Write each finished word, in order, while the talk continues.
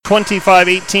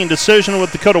25-18 decision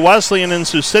with Dakota Wesleyan in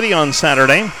Sioux City on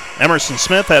Saturday. Emerson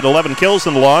Smith had 11 kills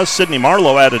in the loss. Sydney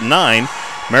Marlowe added 9.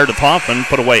 Meredith Hoffman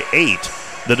put away 8.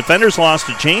 The Defenders lost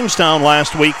to Jamestown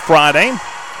last week Friday,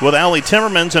 with Allie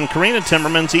Timmermans and Karina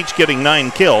Timmermans each getting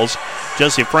 9 kills.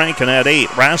 Jesse Franken had 8.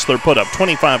 Rassler put up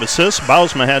 25 assists.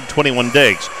 Bausma had 21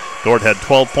 digs. Dort had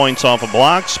 12 points off of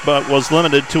blocks, but was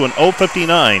limited to an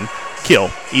 .059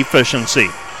 kill efficiency.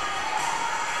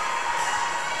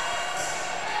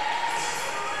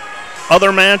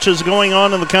 Other matches going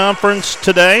on in the conference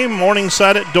today.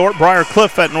 Morningside at Dort, Briar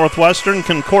Cliff at Northwestern,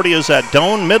 Concordia is at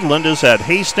Doane, Midland is at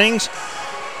Hastings.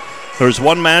 There's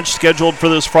one match scheduled for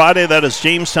this Friday, that is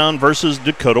Jamestown versus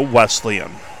Dakota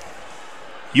Wesleyan.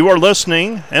 You are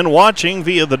listening and watching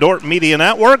via the Dort Media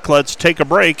Network. Let's take a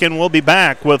break and we'll be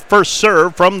back with First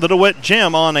Serve from the DeWitt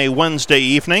Gym on a Wednesday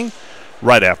evening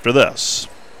right after this.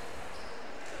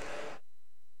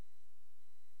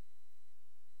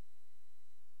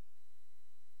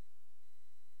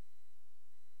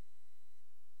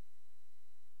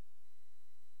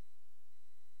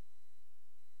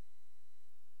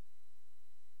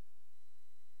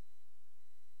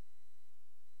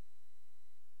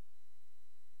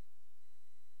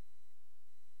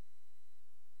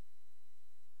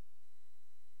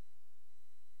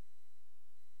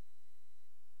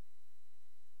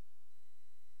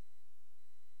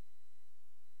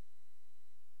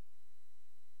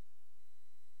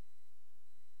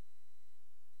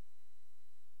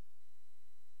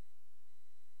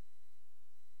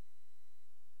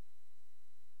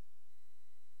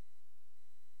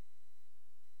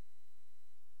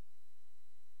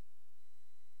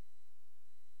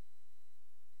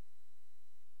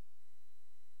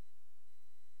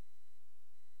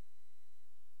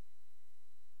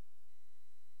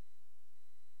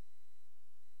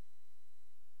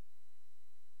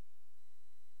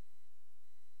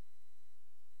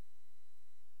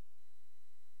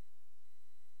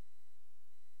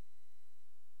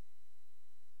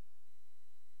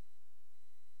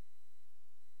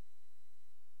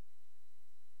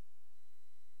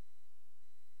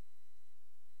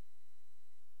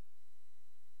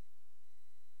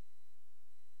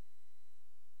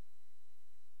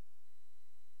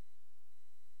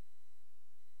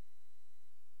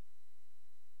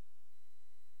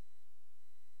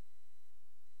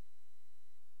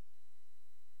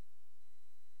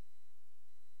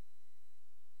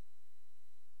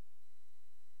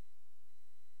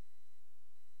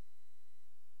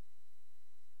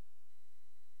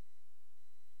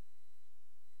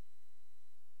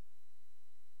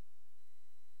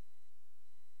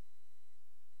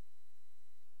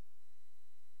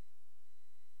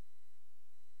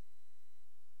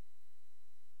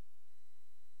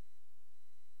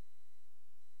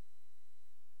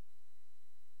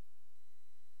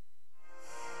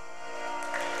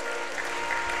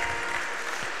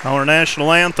 Our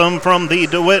national anthem from the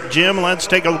DeWitt Gym. Let's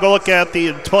take a look at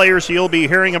the players you'll be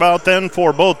hearing about then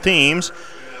for both teams.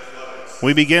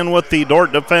 We begin with the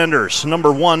Dort Defenders.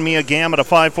 Number 1, Mia Gammett, a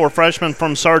 5'4 freshman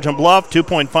from Sergeant Bluff,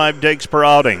 2.5 digs per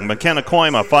outing. McKenna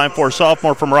Koima, 5'4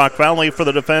 sophomore from Rock Valley for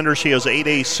the Defenders. She has 8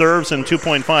 ace serves and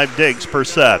 2.5 digs per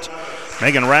set.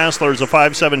 Megan Rassler is a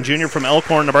 5'7 junior from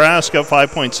Elkhorn, Nebraska,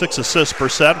 5.6 assists per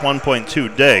set,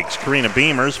 1.2 digs. Karina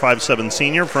Beamers, 5'7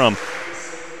 senior from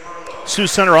Sioux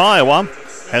Center, Iowa,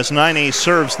 has 9 ace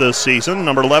serves this season.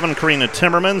 Number 11, Karina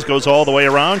Timmermans, goes all the way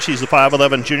around. She's a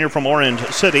 5'11 junior from Orange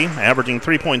City, averaging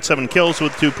 3.7 kills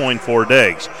with 2.4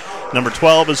 digs. Number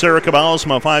 12 is Erica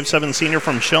Bausma, a 5'7 senior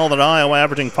from Sheldon, Iowa,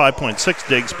 averaging 5.6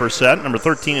 digs per set. Number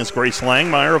 13 is Grace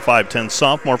Langmeyer, a 5'10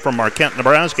 sophomore from Marquette,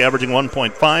 Nebraska, averaging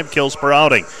 1.5 kills per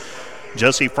outing.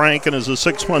 Jessie Franken is a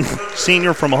 6'1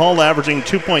 senior from Hull, averaging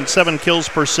 2.7 kills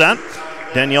per set.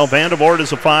 Danielle Vandervoort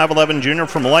is a 5'11 junior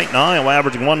from Lighton, Iowa,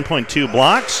 averaging 1.2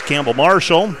 blocks. Campbell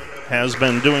Marshall has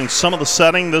been doing some of the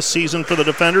setting this season for the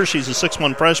Defenders. She's a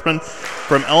 6'1 freshman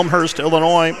from Elmhurst,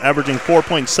 Illinois, averaging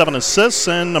 4.7 assists.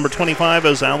 And number 25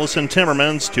 is Allison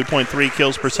Timmermans, 2.3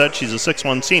 kills per set. She's a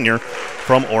 6'1 senior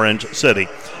from Orange City.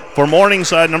 For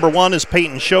Morningside, number 1 is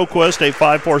Peyton Shoquist, a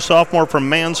 5'4 sophomore from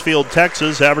Mansfield,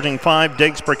 Texas, averaging 5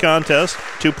 digs per contest,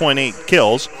 2.8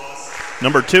 kills.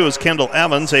 Number 2 is Kendall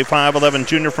Evans, a 5'11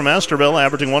 junior from Esterville,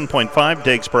 averaging 1.5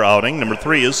 digs per outing. Number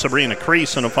 3 is Sabrina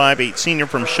Creason, a 5'8 senior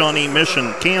from Shawnee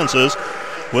Mission, Kansas,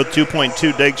 with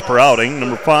 2.2 digs per outing.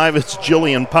 Number 5 is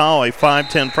Jillian Powell, a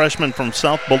 5'10 freshman from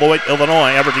South Beloit,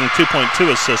 Illinois, averaging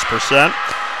 2.2 assists per set.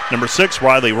 Number 6,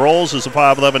 Riley Rolls, is a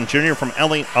 5'11 junior from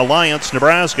Alliance,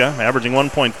 Nebraska, averaging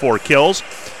 1.4 kills.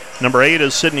 Number 8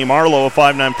 is Sydney Marlowe, a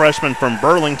 5'9 freshman from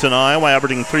Burlington, Iowa,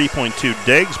 averaging 3.2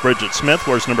 digs. Bridget Smith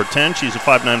wears number 10. She's a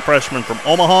 5'9 freshman from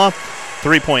Omaha,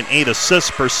 3.8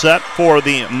 assists per set for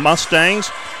the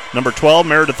Mustangs. Number 12,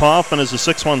 Meredith Hoffman, is a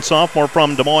 6'1 sophomore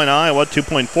from Des Moines, Iowa,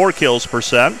 2.4 kills per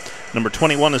set. Number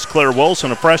 21 is Claire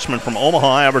Wilson, a freshman from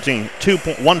Omaha, averaging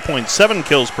 1.7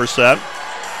 kills per set.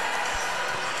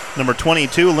 Number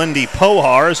 22, Lindy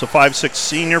Pohar, is a 5'6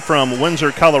 senior from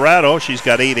Windsor, Colorado. She's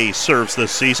got 8 ace serves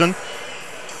this season.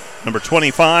 Number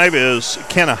 25 is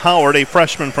Kenna Howard, a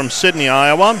freshman from Sydney,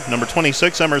 Iowa. Number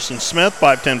 26, Emerson Smith,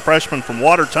 5'10 freshman from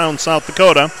Watertown, South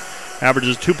Dakota.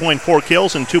 Averages 2.4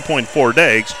 kills and 2.4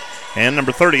 digs. And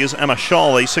number 30 is Emma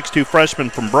Shaw, a 6'2 freshman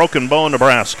from Broken Bow,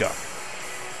 Nebraska.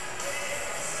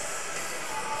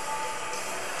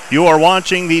 You are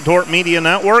watching the Dordt Media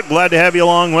Network. Glad to have you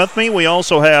along with me. We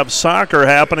also have soccer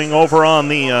happening over on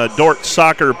the Dordt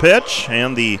soccer pitch.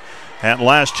 And at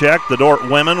last check, the Dordt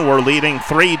women were leading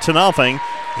 3-0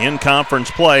 in conference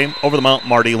play over the Mount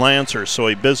Marty Lancers. So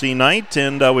a busy night,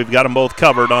 and we've got them both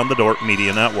covered on the Dordt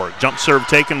Media Network. Jump serve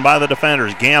taken by the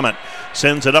defenders. Gamet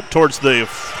sends it up towards the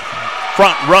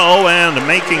front row, and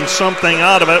making something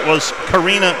out of it was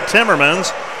Karina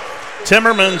Timmermans.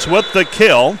 Timmermans with the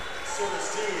kill.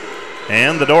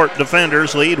 And the Dordt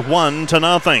defenders lead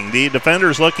 1-0. The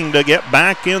defenders looking to get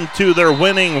back into their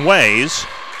winning ways.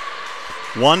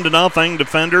 1-0,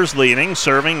 defenders leading.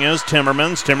 Serving is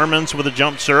Timmermans. Timmermans with a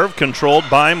jump serve, controlled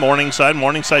by Morningside.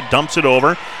 Morningside dumps it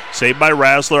over. Saved by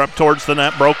Rassler up towards the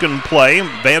net. Broken play.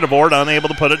 Vandevoort unable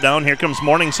to put it down. Here comes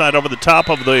Morningside over the top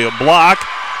of the block.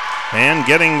 And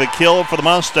getting the kill for the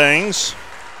Mustangs.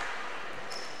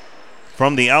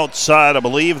 From the outside, I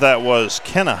believe that was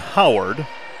Kenna Howard.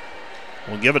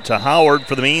 We'll give it to Howard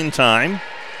for the meantime.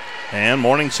 And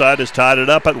Morningside has tied it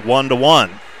up at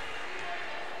 1-1.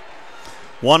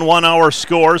 1-1 our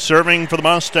score. Serving for the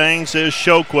Mustangs is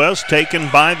Shoquist, taken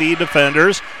by the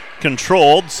defenders.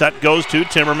 Controlled. Set goes to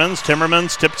Timmermans.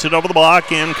 Timmermans tips it over the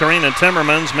block, and Karina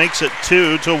Timmermans makes it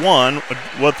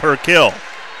 2-1 with her kill.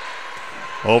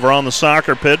 Over on the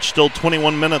soccer pitch, still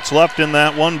 21 minutes left in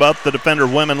that one, but the defender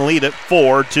women lead it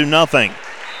 4-0.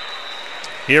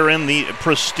 Here in the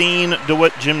pristine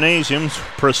DeWitt Gymnasiums,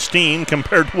 pristine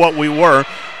compared to what we were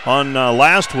on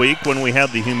last week when we had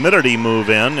the humidity move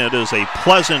in. It is a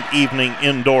pleasant evening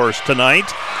indoors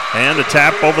tonight. And a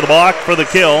tap over the block for the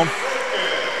kill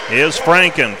is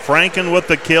Franken. Franken with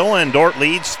the kill, and Dordt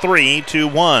leads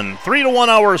 3-1. 3-1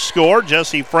 our score.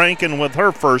 Jessie Franken with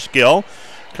her first kill.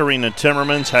 Karina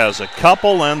Timmermans has a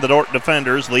couple, and the Dordt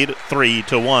defenders lead at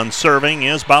 3-1. Serving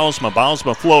is Bausma.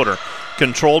 Bausma floater.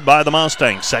 Controlled by the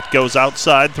Mustangs. Set goes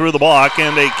outside through the block,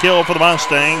 and a kill for the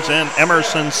Mustangs and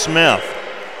Emerson Smith.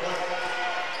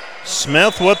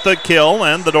 Smith with the kill,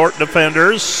 and the Dordt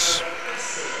defenders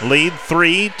lead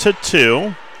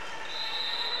 3-2.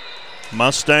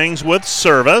 Mustangs with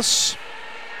service.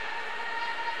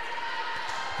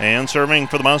 And serving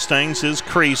for the Mustangs is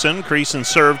Creason. Creason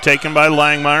serve taken by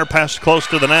Langmeyer. Passed close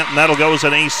to the net, and that'll go as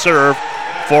an ace serve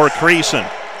for Creason.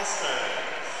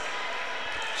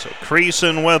 So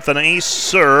Creason with an ace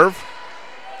serve.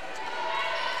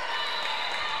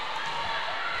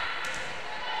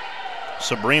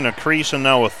 Sabrina Creason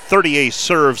now with 30 ace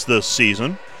serves this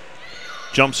season.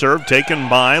 Jump serve taken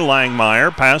by Langmeyer.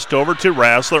 Passed over to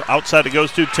Rassler. Outside it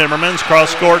goes to Timmermans.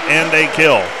 Cross court and a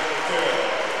kill.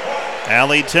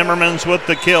 Allie Timmermans with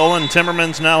the kill, and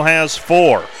Timmermans now has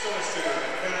 4.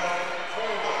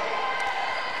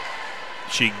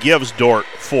 She gives Dordt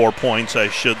 4 points, I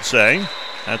should say.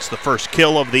 That's the first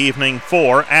kill of the evening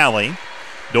for Allie.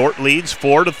 Dordt leads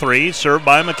 4-3, served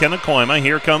by McKenna Koima.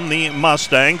 Here come the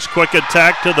Mustangs. Quick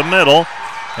attack to the middle,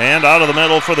 and out of the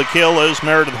middle for the kill is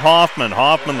Meredith Hoffman.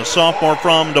 Hoffman, the sophomore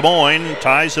from Des Moines,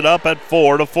 ties it up at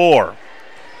 4-4.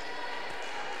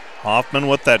 Hoffman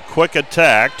with that quick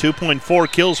attack.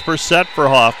 2.4 kills per set for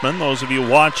Hoffman. Those of you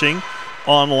watching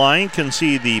online can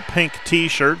see the pink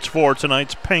T-shirts for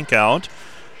tonight's Pink Out.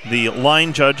 The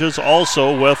line judges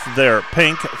also with their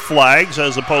pink flags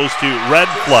as opposed to red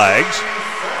flags.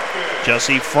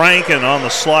 Jessie Franken on the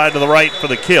slide to the right for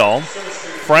the kill.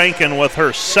 Franken with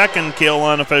her second kill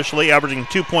unofficially, averaging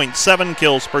 2.7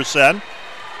 kills per set.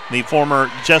 The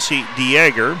former Jessie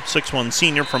Dieger, 6'1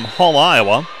 senior from Hull,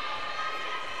 Iowa.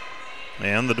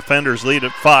 And the defenders lead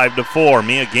at 5-4.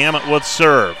 Mia Gamet with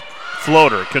serve.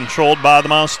 Floater controlled by the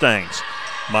Mustangs.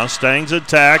 Mustangs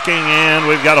attacking, and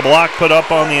we've got a block put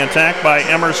up on the attack by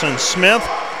Emerson Smith.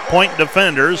 Point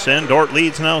defenders, and Dordt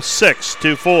leads now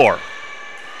 6-4.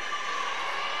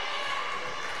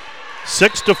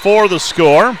 6-4 the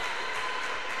score.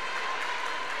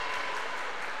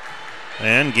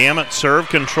 And Gamet serve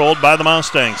controlled by the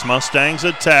Mustangs. Mustangs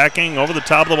attacking over the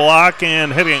top of the block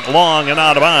and hitting it long and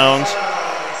out of bounds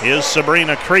is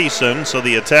Sabrina Creason. So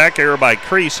the attack error by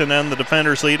Creason, and the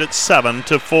defenders lead at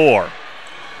 7-4.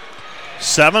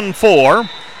 7-4.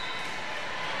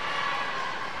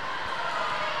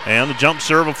 And the jump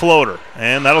serve a floater.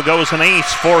 And that'll go as an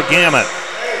ace for Gamet.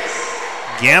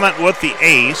 Gamet with the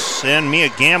ace, and Mia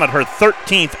Gamet her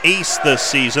 13th ace this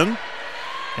season.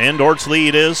 And Dort's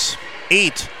lead is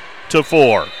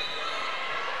 8-4.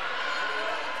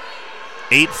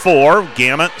 8-4.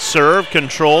 Gamet serve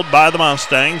controlled by the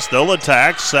Mustangs. They'll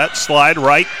attack, set, slide,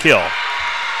 right, kill.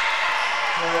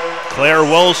 Claire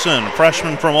Wilson,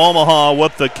 freshman from Omaha,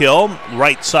 with the kill.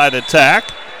 Right side attack.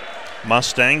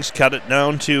 Mustangs cut it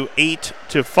down to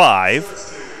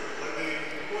 8-5.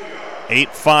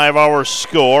 8-5 our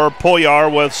score.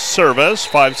 Poyar with service,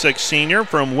 5'6" senior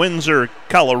from Windsor,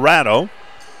 Colorado.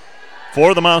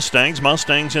 For the Mustangs,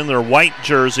 Mustangs in their white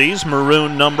jerseys,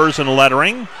 maroon numbers and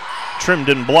lettering, trimmed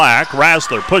in black.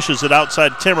 Rassler pushes it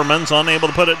outside Timmermans, unable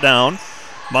to put it down.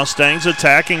 Mustangs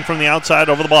attacking from the outside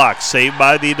over the block, saved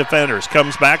by the defenders.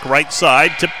 Comes back right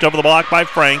side, tipped over the block by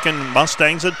Franken.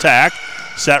 Mustangs attack,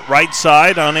 set right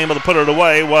side, unable to put it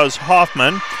away was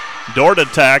Hoffman. Dort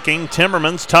attacking,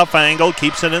 Timmermans, tough angle,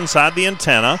 keeps it inside the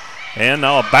antenna. And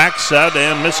now a back set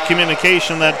and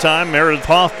miscommunication that time. Meredith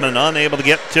Hoffman unable to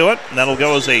get to it. That'll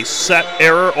go as a set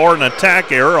error or an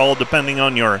attack error, all depending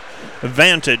on your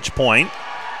vantage point.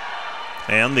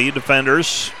 And the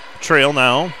defenders trail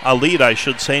now, a lead I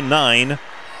should say, 9-5.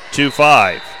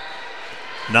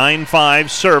 9-5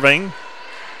 serving.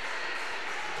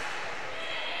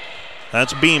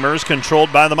 That's Beamers,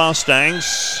 controlled by the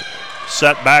Mustangs.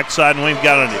 Set backside, and we've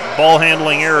got a ball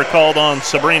handling error called on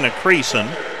Sabrina Creason.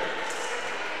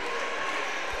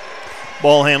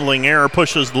 Ball handling error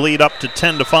pushes the lead up to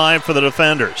 10-5 for the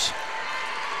defenders.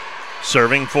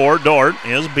 Serving for Dort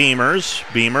is Beamers.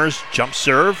 Beamers jump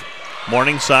serve.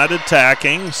 Morningside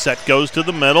attacking. Set goes to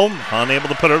the middle. Unable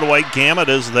to put it away. Gamet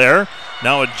is there.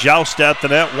 Now a joust at the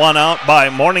net. One out by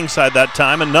Morningside that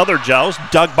time. Another joust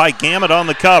dug by Gamet on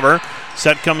the cover.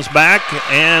 Set comes back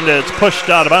and it's pushed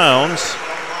out of bounds.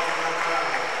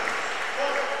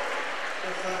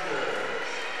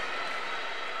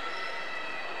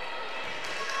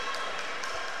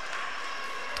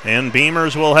 And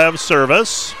Beamers will have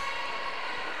service.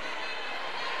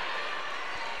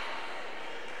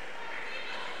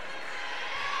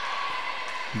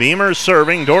 Beamers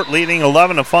serving. Dort leading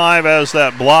 11-5 as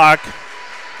that block.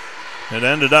 It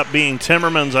ended up being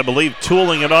Timmermans, I believe,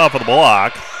 tooling it off of the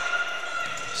block.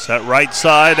 Set right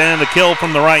side and a kill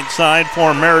from the right side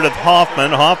for Meredith Hoffman.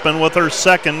 Hoffman with her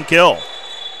second kill.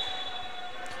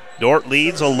 Dort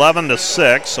leads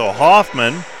 11-6, so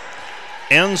Hoffman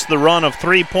ends the run of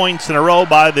 3 points in a row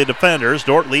by the defenders.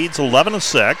 Dort leads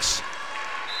 11-6.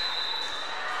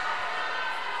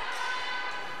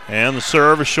 And the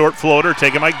serve, a short floater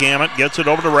taken by Gamet, gets it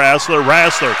over to Rassler.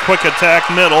 Rassler, quick attack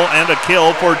middle, and a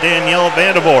kill for Danielle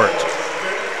Vandevort.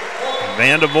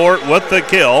 Vandevort with the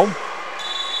kill.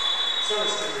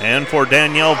 And for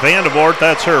Danielle Vandevort,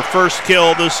 that's her first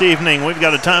kill this evening. We've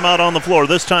got a timeout on the floor.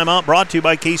 This timeout brought to you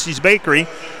by Casey's Bakery.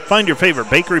 Find your favorite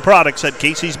bakery products at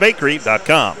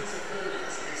caseysbakery.com.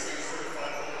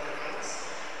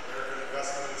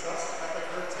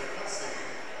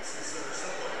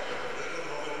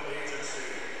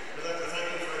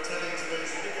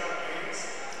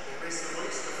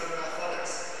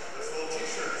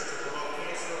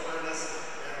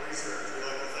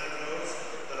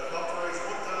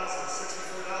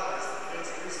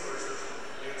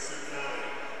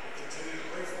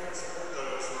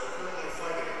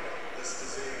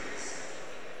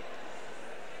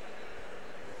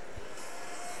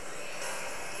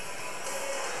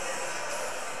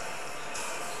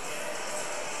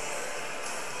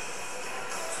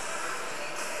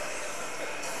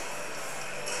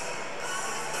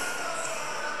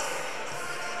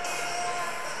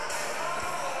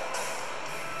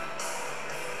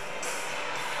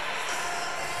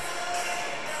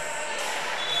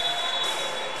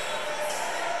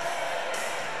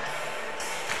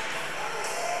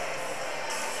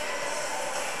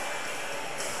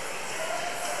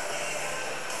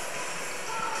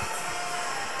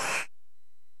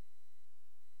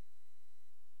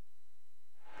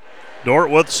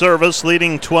 Dort with service,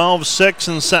 leading 12-6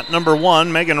 in set number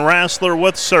one. Megan Rassler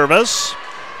with service.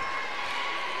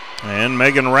 And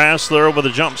Megan Rassler with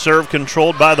a jump serve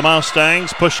controlled by the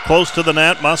Mustangs. Pushed close to the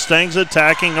net. Mustangs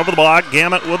attacking over the block.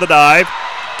 Gamet with a dive.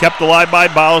 Kept alive by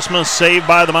Bausma. Saved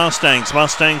by the Mustangs.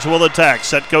 Mustangs will attack.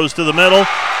 Set goes to the middle.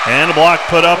 And a block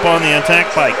put up on the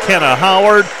attack by Kenna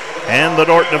Howard. And the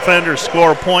Dordt defenders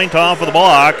score a point off of the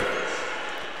block.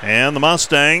 And the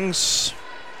Mustangs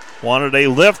wanted a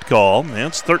lift call.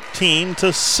 It's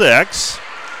 13-6.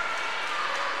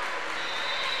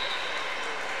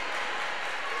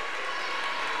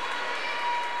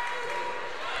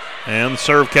 And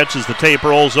serve catches the tape,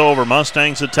 rolls over.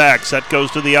 Mustangs attack. Set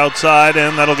goes to the outside,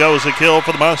 and that'll go as a kill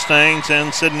for the Mustangs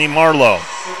and Sydney Marlowe.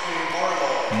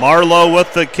 Marlowe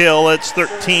with the kill. It's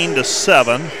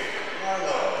 13-7.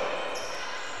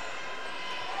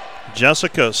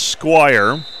 Jessica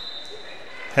Squire,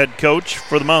 head coach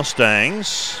for the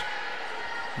Mustangs.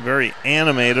 Very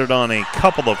animated on a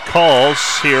couple of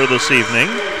calls here this evening.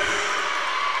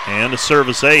 And a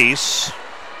service ace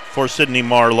for Sydney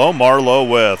Marlowe. Marlowe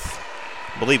with,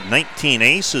 I believe, 19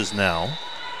 aces now.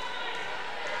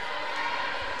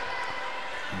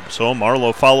 So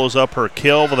Marlowe follows up her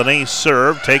kill with an ace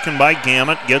serve, taken by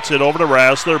Gamet, gets it over to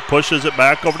Rassler, pushes it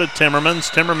back over to Timmermans.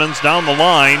 Timmermans down the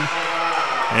line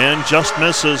and just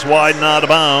misses wide and out of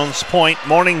bounds. Point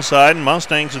Morningside.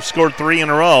 Mustangs have scored 3 in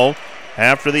a row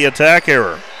after the attack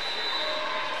error.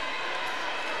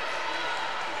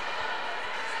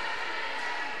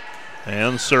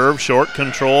 And serve short,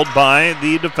 controlled by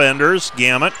the defenders.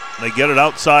 Gamet, they get it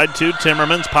outside to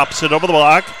Timmermans, pops it over the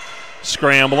block.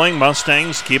 Scrambling,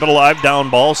 Mustangs keep it alive, down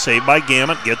ball, saved by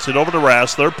Gamet, gets it over to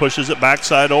Rassler, pushes it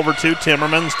backside over to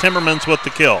Timmermans. Timmermans with the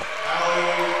kill.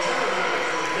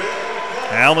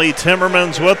 Allie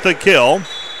Timmermans with the kill.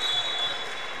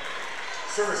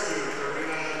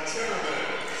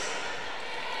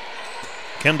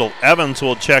 Kendall Evans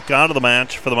will check out of the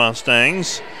match for the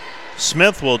Mustangs.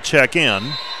 Smith will check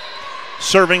in.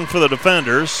 Serving for the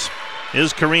defenders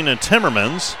is Karina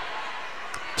Timmermans.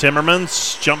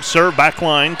 Timmermans jump serve, back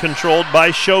line, controlled by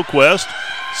Shoquist.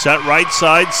 Set right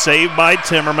side, saved by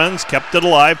Timmermans. Kept it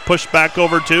alive, pushed back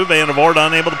over to Vandervoort,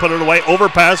 unable to put it away.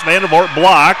 Overpass, Vandervoort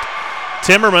blocked.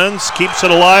 Timmermans keeps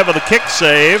it alive with a kick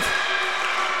save.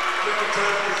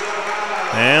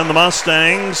 And the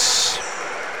Mustangs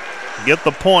get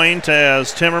the point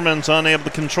as Timmermans unable to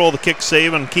control the kick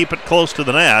save and keep it close to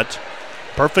the net.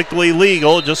 Perfectly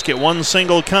legal, just get one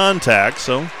single contact,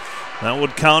 so that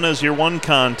would count as your one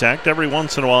contact. Every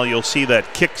once in a while you'll see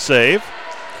that kick save.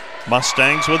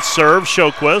 Mustangs with serve,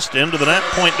 Shoquist into the net,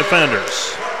 point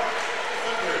defenders.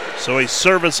 So a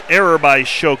service error by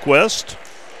Shoquist.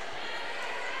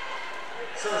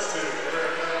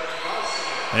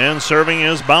 And serving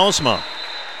is Bausma.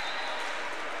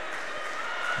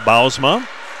 Bausma.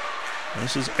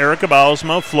 This is Erica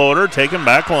Bausma, floater, taken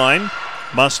back line.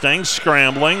 Mustangs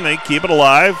scrambling. They keep it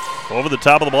alive. Over the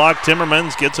top of the block,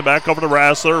 Timmermans gets it back over to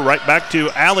Rassler. Right back to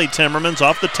Allie Timmermans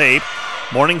off the tape.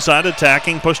 Morningside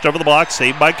attacking, pushed over the block,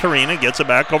 saved by Karina. Gets it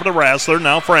back over to Rassler.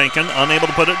 Now Franken, unable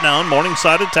to put it down.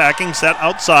 Morningside attacking, set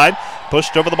outside.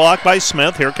 Pushed over the block by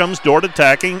Smith. Here comes Dordt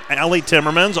attacking. Allie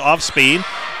Timmermans off speed.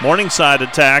 Morningside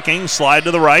attacking. Slide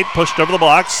to the right. Pushed over the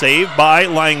block. Saved by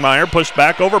Langmeyer. Pushed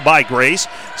back over by Grace.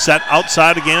 Set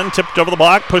outside again. Tipped over the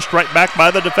block. Pushed right back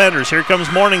by the defenders. Here comes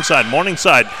Morningside.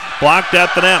 Morningside blocked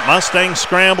at the net. Mustangs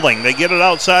scrambling. They get it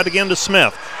outside again to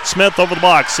Smith. Smith over the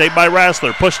block. Saved by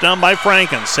Rassler. Pushed down by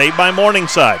Franken. Saved by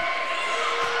Morningside.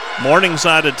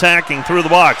 Morningside attacking through the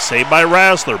box. Saved by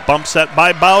Rassler. Bump set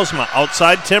by Bausma.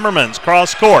 Outside Timmermans.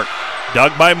 Cross court.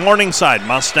 Dug by Morningside.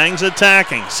 Mustangs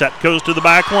attacking. Set goes to the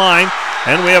back line.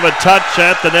 And we have a touch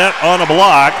at the net on a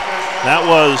block. That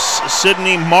was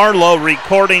Sydney Marlowe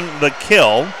recording the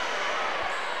kill.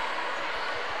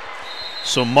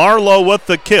 So Marlowe with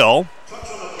the kill.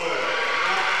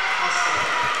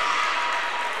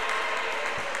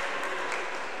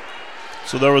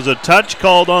 So there was a touch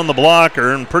called on the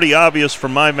blocker, and pretty obvious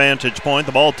from my vantage point.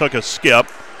 The ball took a skip,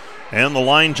 and the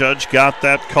line judge got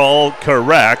that call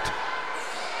correct.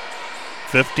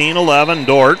 15-11,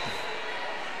 Dordt.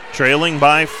 Trailing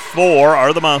by 4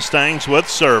 are the Mustangs with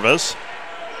service.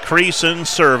 Creason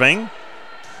serving.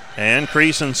 And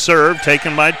Creason serve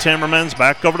taken by Timmermans.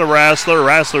 Back over to Rassler.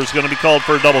 Rassler's going to be called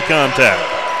for a double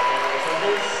contact.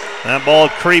 That ball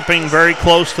creeping very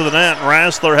close to the net.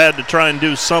 Rassler had to try and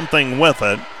do something with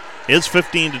it. It's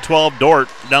 15-12. Dordt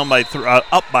down by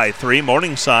up by 3.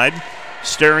 Morningside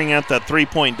staring at that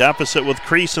 3-point deficit with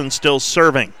Creason still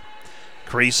serving.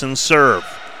 Creason serve.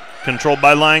 Controlled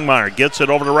by Langmeyer. Gets it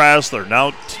over to Rassler.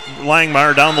 Now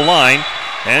Langmeyer down the line.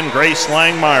 And Grace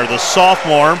Langmeyer, the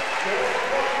sophomore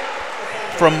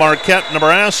from Marquette,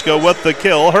 Nebraska, with the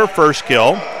kill. Her first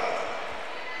kill.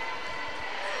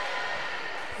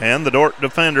 And the Dordt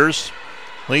defenders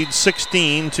lead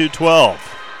 16-12.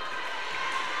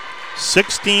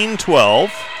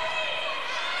 16-12.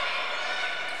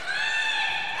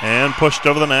 And pushed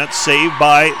over the net, saved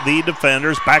by the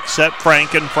defenders. Back set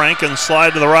Franken. Franken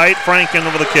slide to the right. Franken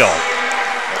over the kill.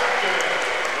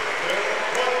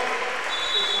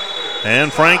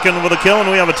 And Franken with a kill, and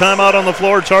we have a timeout on the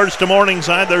floor charged to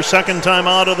Morningside, their second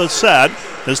timeout of the set.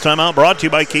 This timeout brought to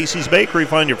you by Casey's Bakery.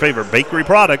 Find your favorite bakery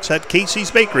products at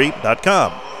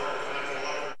caseysbakery.com.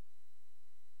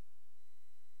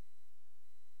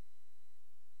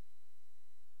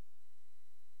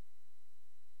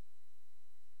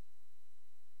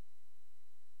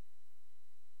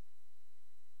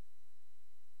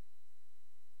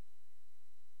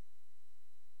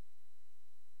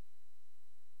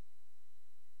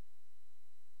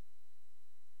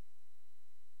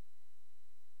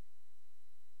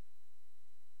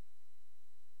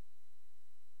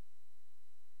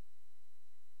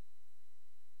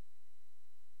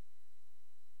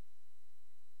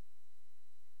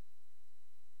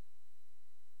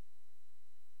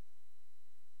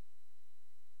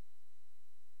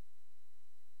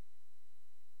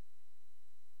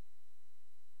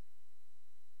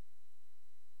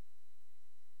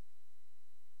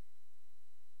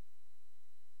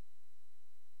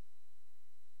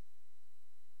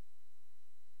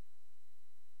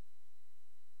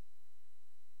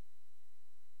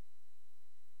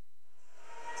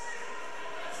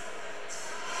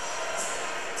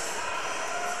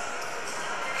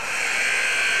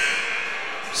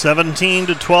 $17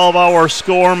 to 12 our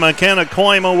score. McKenna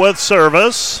Koima with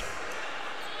service.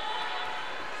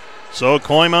 So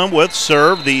Koima with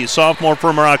serve. The sophomore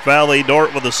from Rock Valley.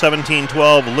 Dordt with a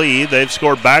 17-12 lead. They've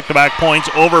scored back-to-back points.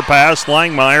 Overpass.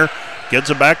 Langmeyer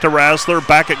gets it back to Rassler.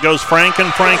 Back it goes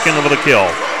Franken. Franken over the kill.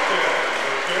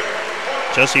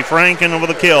 Jesse Franken over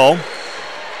the kill.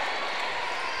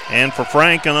 And for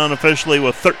Franken unofficially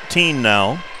with 13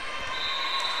 now.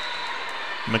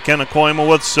 McKenna Koima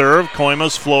with serve.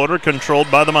 Koima's floater controlled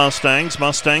by the Mustangs.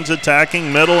 Mustangs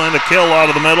attacking middle and a kill out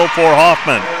of the middle for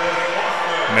Hoffman.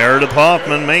 Meredith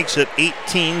Hoffman makes it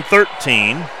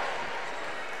 18-13.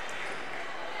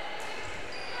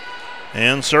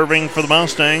 And serving for the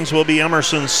Mustangs will be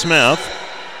Emerson Smith.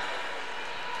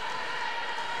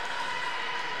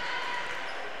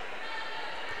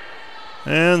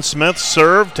 And Smith's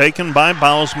serve taken by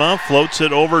Bausma, floats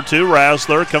it over to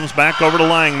Rassler, comes back over to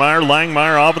Langmeyer.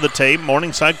 Langmeyer off of the tape,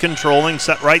 Morningside controlling,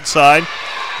 set right side,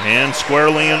 and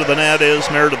squarely into the net is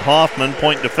Meredith Hoffman,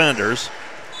 point defenders.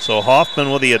 So Hoffman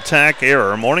with the attack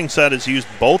error. Morningside has used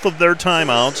both of their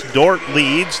timeouts. Dordt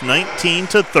leads 19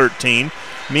 to 13.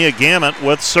 Mia Gamet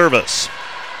with service.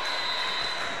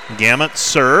 Gamet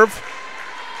serve.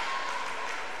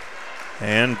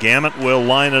 And Gamet will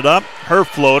line it up. Her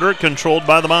floater controlled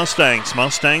by the Mustangs.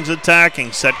 Mustangs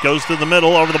attacking. Set goes to the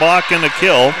middle, over the block, and a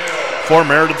kill for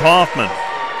Meredith Hoffman.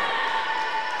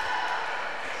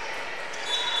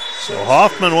 So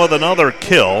Hoffman with another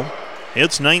kill.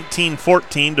 It's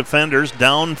 19-14. Defenders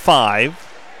down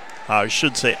 5. I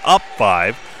should say up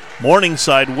 5.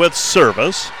 Morningside with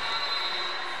service.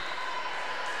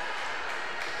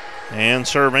 And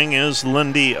serving is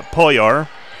Lindy Poyar.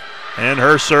 And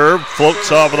her serve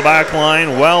floats off of the back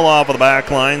line, well off of the back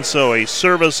line, so a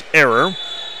service error.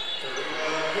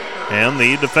 And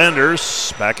the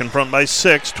defenders back in front by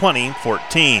 6,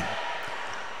 20-14.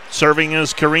 Serving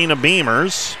is Karina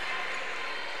Beamers.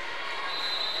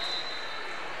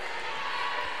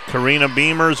 Karina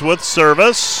Beamers with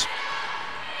service.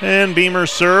 And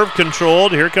Beamers serve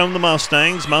controlled. Here come the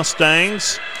Mustangs.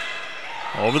 Mustangs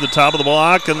over the top of the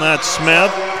block, and that's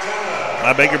Smith.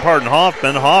 I beg your pardon,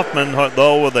 Hoffman. Hoffman,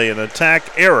 though, with an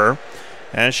attack error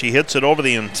as she hits it over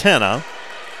the antenna.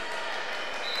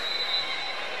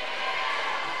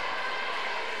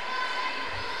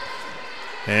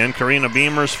 And Karina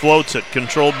Beamers floats it,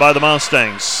 controlled by the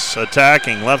Mustangs.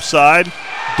 Attacking left side,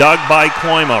 dug by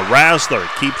Koima. Rassler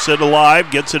keeps it alive,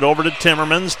 gets it over to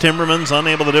Timmermans. Timmermans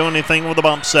unable to do anything with the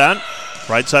bump set.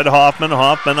 Right side to Hoffman.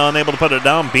 Hoffman unable to put it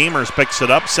down. Beamers picks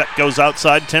it up. Set goes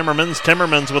outside. Timmermans.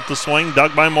 Timmermans with the swing.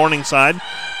 Dug by Morningside.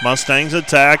 Mustangs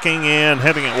attacking and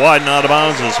hitting it wide and out of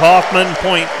bounds is Hoffman.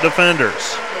 Point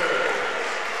defenders.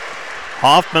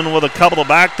 Hoffman with a couple of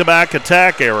back-to-back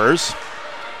attack errors.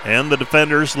 And the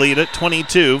defenders lead it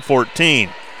 22-14.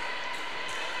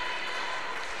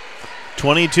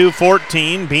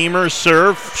 22-14. Beamers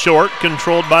serve short.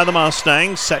 Controlled by the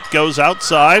Mustangs. Set goes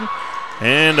outside.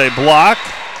 And a block,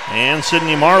 and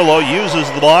Sydney Marlowe uses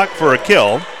the block for a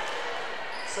kill.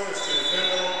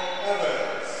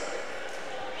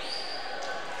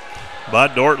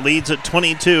 But Dordt leads at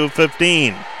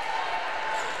 22-15.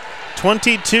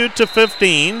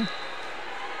 22-15.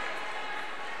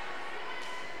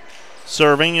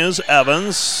 Serving is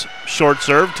Evans. Short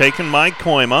serve taken by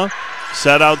Koima.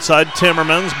 Set outside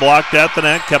Timmermans, blocked at the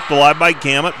net, kept alive by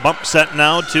Gamet. Bump set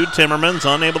now to Timmermans,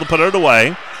 unable to put it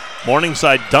away.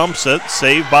 Morningside dumps it,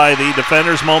 saved by the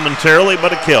defenders momentarily,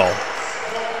 but a kill.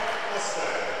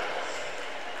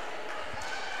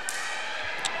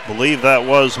 Believe that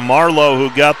was Marlowe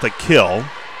who got the kill.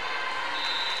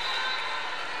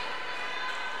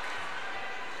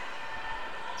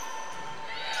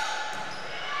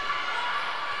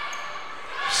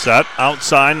 Set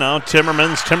outside now,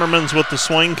 Timmermans with the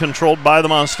swing, controlled by the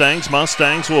Mustangs.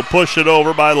 Mustangs will push it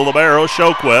over by the libero,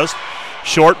 Shoquist.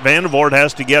 Short, Vandervoort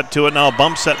has to get to it now.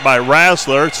 Bump set by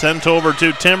Rassler, sent over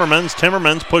to Timmermans.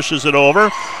 Timmermans pushes it over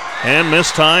and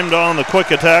mistimed on the quick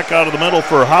attack out of the middle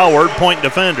for Howard. Point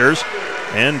defenders,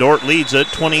 and Dordt leads it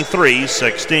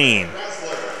 23-16.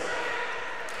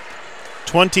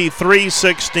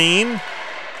 23-16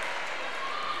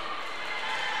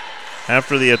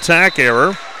 after the attack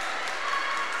error.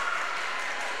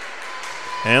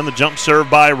 And the jump serve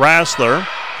by Rassler.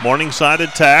 Morningside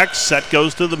attacks. Set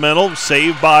goes to the middle.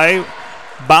 Saved by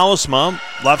Bausma.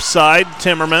 Left side,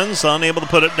 Timmermans unable to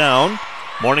put it down.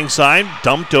 Morningside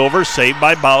dumped over. Saved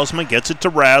by Bausma. Gets it to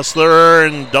Rassler.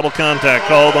 And double contact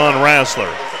called on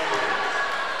Rassler.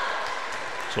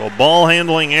 So a ball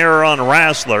handling error on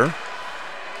Rassler.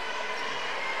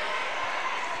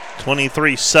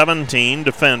 23-17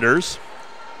 defenders.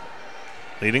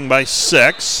 Leading by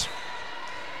 6.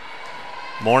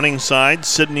 Morningside,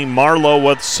 Sydney Marlowe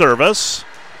with service.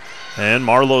 And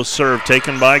Marlowe's serve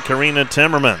taken by Karina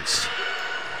Timmermans.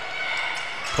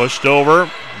 Pushed over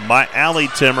by Allie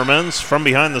Timmermans from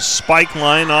behind the spike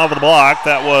line off of the block.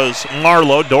 That was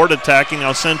Marlowe. Dordt attacking,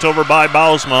 now sent over by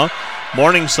Bausma.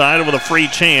 Morningside with a free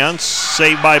chance.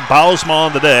 Saved by Bausma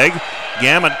on the dig.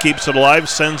 Gamet keeps it alive,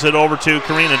 sends it over to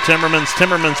Karina Timmermans.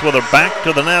 Timmermans with her back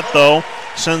to the net, though,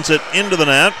 sends it into the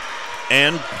net.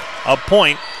 And a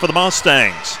point for the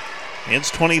Mustangs. It's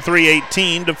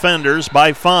 23-18, defenders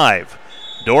by 5.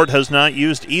 Dordt has not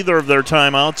used either of their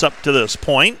timeouts up to this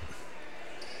point.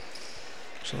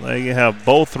 So they have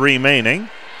both remaining,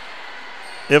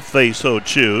 if they so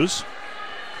choose.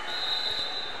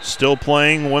 Still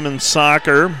playing women's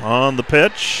soccer on the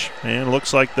pitch, and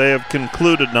looks like they have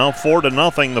concluded now.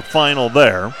 4-0 the final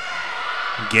there.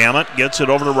 Gamet gets it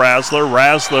over to Rassler.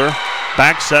 Rassler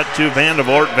back set to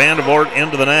Vandervoort. Vandervoort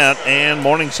into the net, and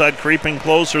Morningside creeping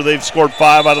closer. They've scored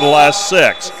 5 out of the last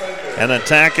 6. An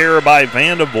attack error by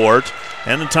Vandervoort,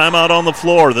 and a timeout on the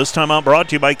floor. This timeout brought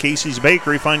to you by Casey's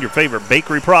Bakery. Find your favorite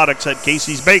bakery products at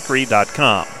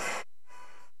caseysbakery.com.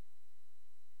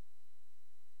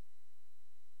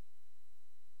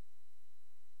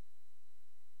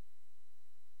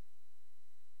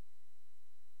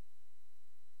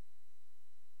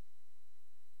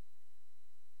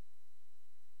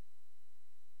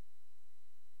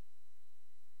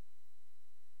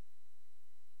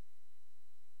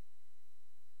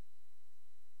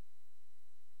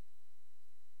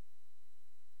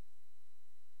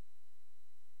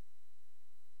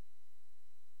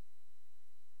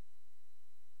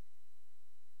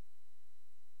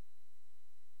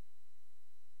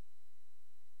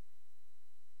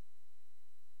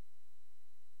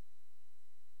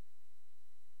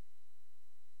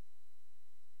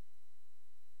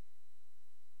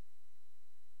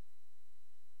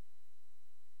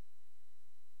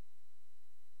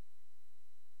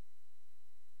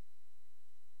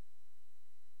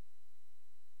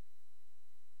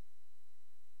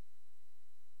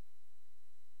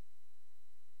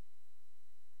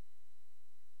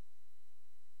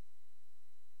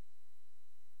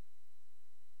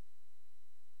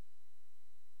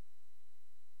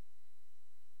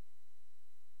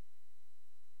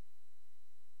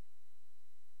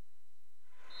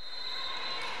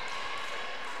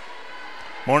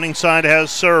 Morningside has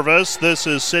service. This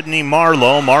is Sydney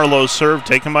Marlowe. Marlowe's serve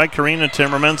taken by Karina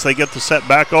Timmermans. They get the set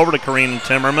back over to Karina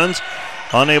Timmermans.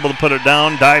 Unable to put it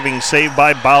down. Diving save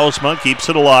by Bausma. Keeps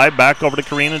it alive. Back over to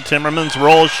Karina Timmermans.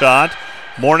 Roll shot.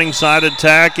 Morningside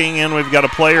attacking, and we've got a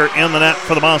player in the net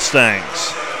for the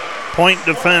Mustangs. Point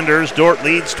defenders. Dordt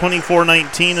leads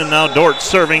 24-19, and now Dordt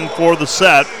serving for the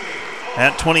set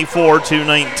at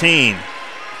 24-19.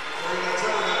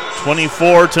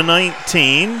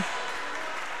 24-19.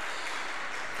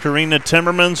 Karina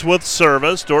Timmermans with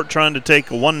service. Dordt trying to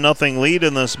take a 1-0 lead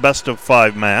in this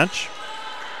best-of-5 match.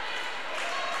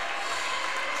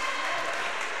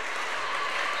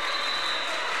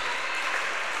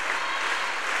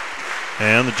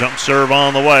 And the jump serve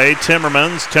on the way.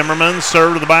 Timmermans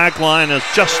serve to the back line is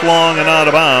just long and out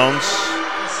of bounds.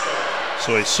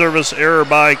 So a service error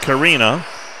by Karina.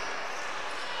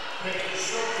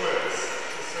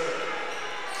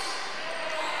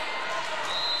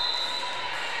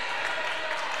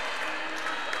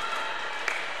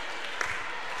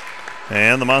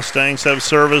 And the Mustangs have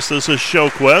service. This is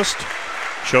Shoquist.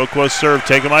 Shoquist serve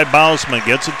taken by Bausman.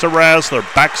 Gets it to Rassler.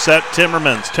 Back set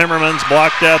Timmermans. Timmermans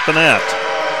blocked at the net.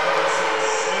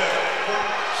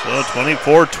 So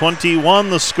 24-21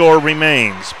 the score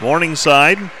remains.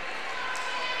 Morningside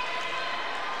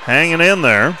hanging in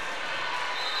there.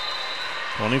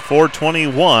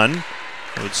 24-21.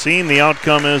 It would seem the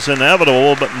outcome is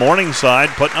inevitable, but Morningside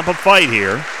putting up a fight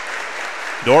here.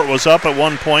 Dordt was up at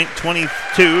one point,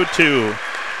 22-14,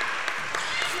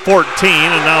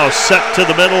 and now set to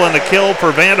the middle and a kill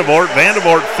for Vandervoort.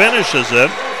 Vandervoort finishes it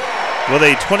with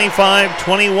a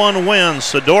 25-21 win.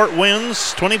 So Dordt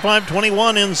wins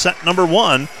 25-21 in set number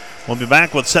 1. We'll be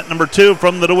back with set number 2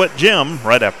 from the DeWitt Gym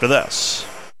right after this.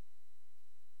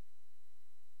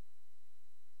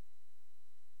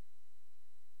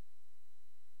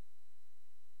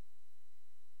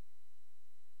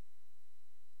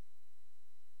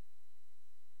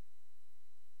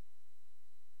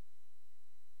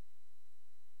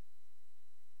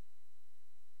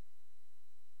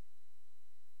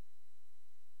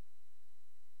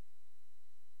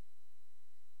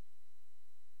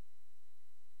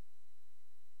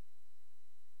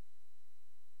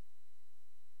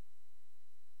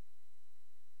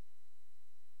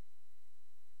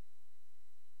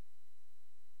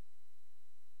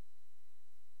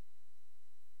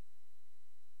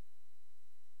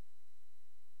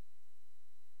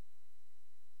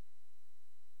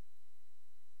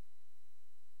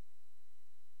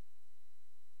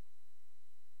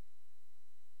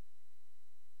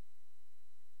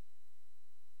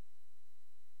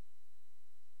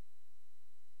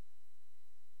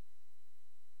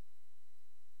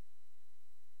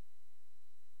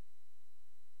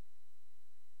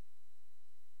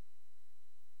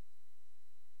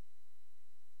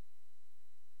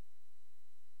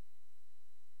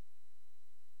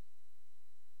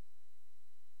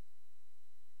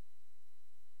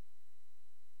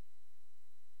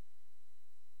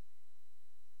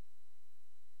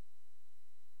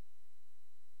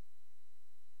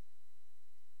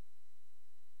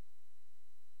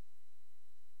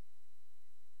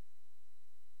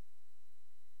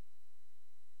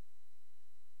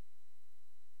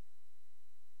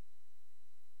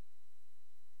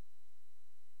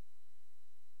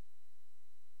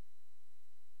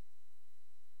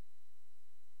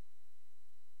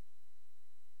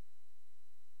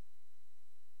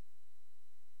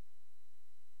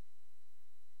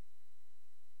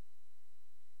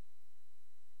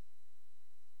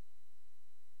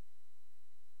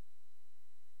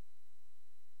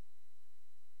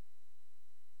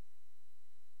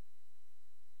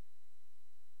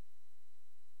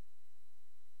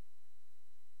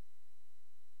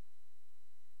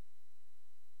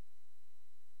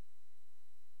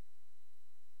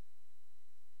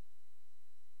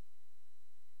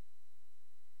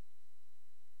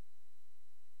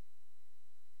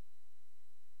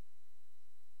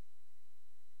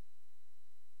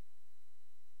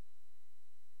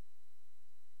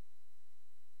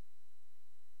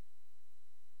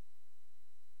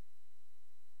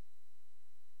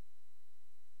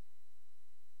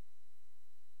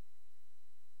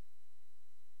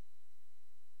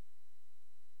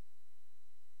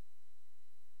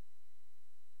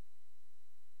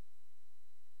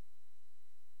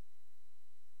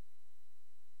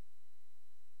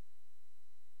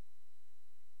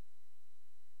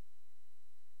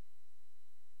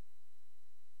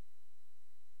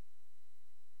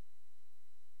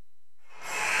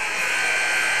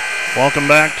 Welcome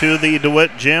back to the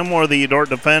DeWitt Gym, where the Dordt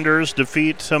defenders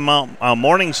defeat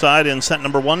Morningside in set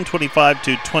number 1,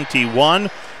 25-21.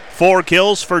 4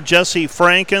 kills for Jesse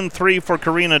Franken, 3 for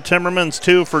Karina Timmermans,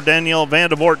 2 for Danielle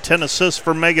Vandervoort, 10 assists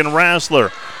for Megan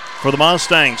Rassler. For the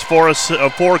Mustangs, 4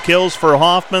 kills for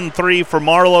Hoffman, 3 for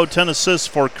Marlowe, 10 assists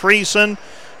for Creason.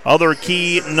 Other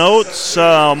key notes,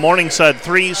 Morningside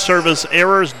 3 service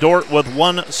errors, Dordt with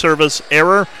 1 service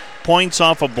error. Points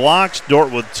off of blocks,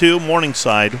 Dordt with 2,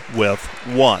 Morningside with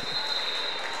 1.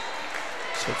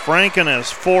 So Franken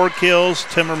has 4 kills,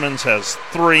 Timmermans has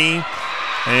 3,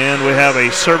 and we have a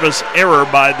service error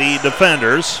by the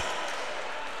defenders.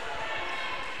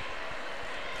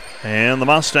 And the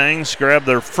Mustangs grab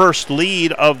their first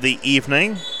lead of the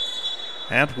evening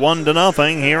at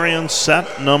 1-0 here in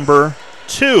set number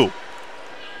 2.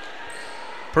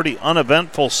 Pretty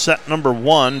uneventful set number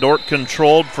 1. Dordt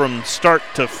controlled from start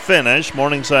to finish.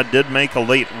 Morningside did make a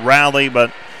late rally,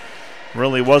 but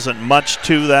really wasn't much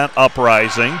to that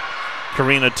uprising.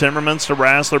 Karina Timmermans to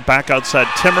Rassler, back outside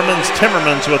Timmermans.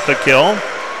 Timmermans with the kill.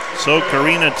 So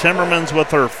Karina Timmermans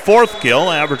with her 4th kill,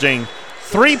 averaging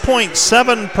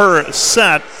 3.7 per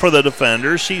set for the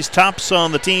defenders. She's tops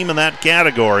on the team in that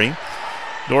category.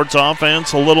 Dort's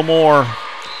offense a little more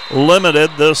limited.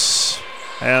 This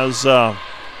has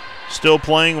still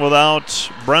playing without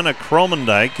Brenna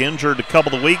Kromendijk, injured a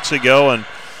couple of weeks ago and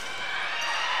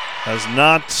has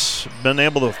not been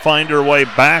able to find her way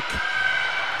back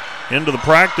into the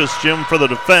practice gym for the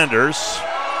defenders.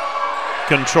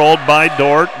 Controlled by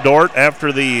Dort. Dort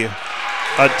after the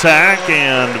attack,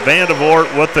 and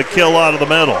Vandevort with the kill out of the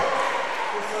middle.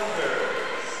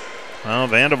 Well,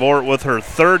 Vandevort with her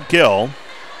third kill.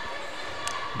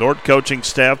 Dort coaching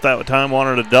staff that time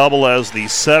wanted a double as the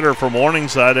setter for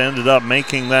Morningside ended up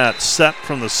making that set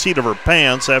from the seat of her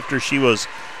pants after she was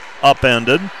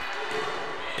upended.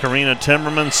 Karina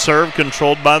Timmerman serve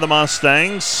controlled by the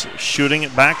Mustangs, shooting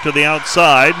it back to the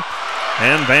outside.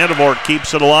 And Vandevort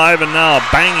keeps it alive, and now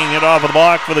banging it off of the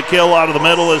block for the kill out of the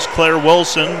middle is Claire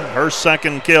Wilson, her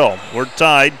second kill. We're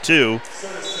tied 2-2.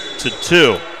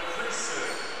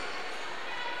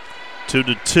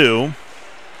 2-2.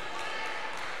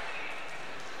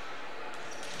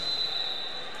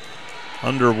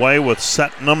 Underway with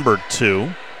set number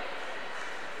 2.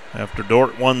 After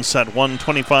Dort won set 1,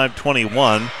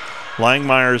 25-21.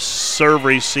 Langmeyer's serve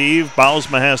receive.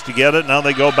 Bausma has to get it. Now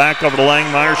they go back over to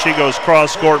Langmeyer. She goes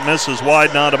cross court, misses wide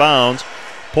and out of bounds.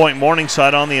 Point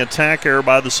Morningside on the attack error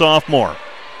by the sophomore.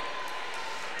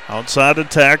 Outside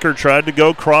attacker tried to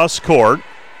go cross court.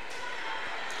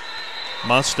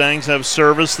 Mustangs have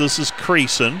service. This is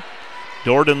Creason.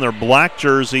 Dort in their black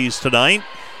jerseys tonight.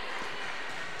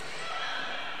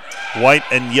 White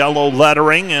and yellow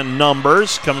lettering and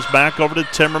numbers. Comes back over to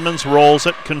Timmermans, rolls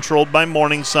it, controlled by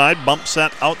Morningside. Bump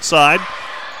set outside.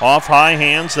 Off high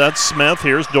hands, that's Smith.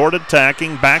 Here's Dort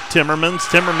attacking. Back Timmermans.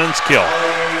 Timmermans kill.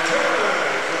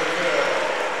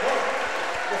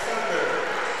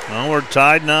 Well, we're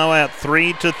tied now at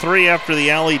 3-3 after the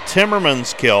Allie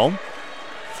Timmermans kill.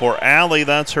 For Allie,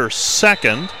 that's her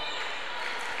second.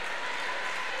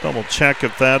 Double check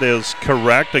if that is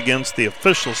correct against the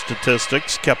official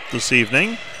statistics kept this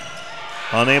evening.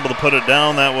 Unable to put it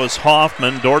down, that was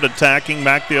Hoffman. Dort attacking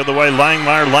back the other way.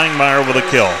 Langmeyer with a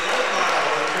kill.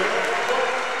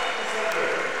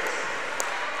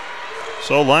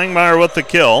 So Langmeyer with the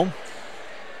kill.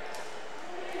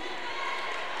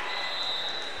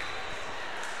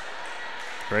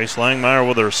 Grace Langmeyer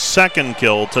with her second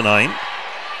kill tonight.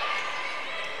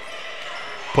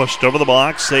 Pushed over the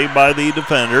block, saved by the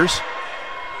defenders.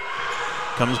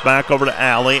 Comes back over to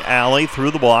Allie. Allie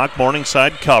through the block.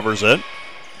 Morningside covers it.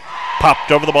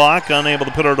 Popped over the block. Unable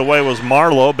to put it away was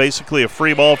Marlowe. Basically a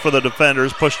free ball for the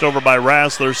defenders. Pushed over by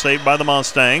Rassler. Saved by the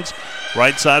Mustangs.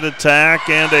 Right side attack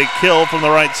and a kill from the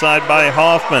right side by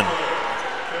Hoffman.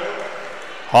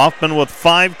 Hoffman with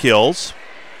 5 kills.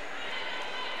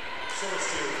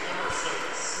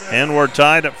 And we're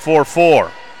tied at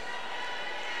 4-4.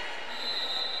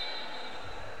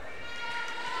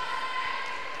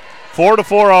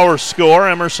 4-4 our score.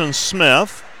 Emerson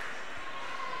Smith.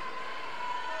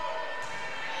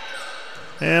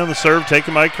 And the serve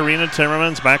taken by Karina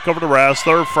Timmermans. Back over to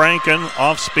Rassler. Franken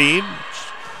off speed.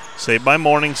 Saved by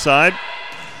Morningside.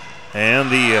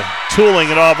 And the tooling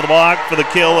it off the block for the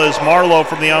kill is Marlowe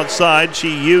from the outside. She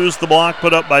used the block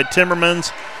put up by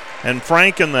Timmermans and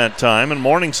Franken that time. And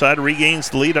Morningside regains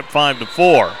the lead at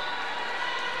 5-4.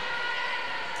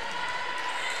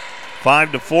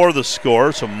 5-4 the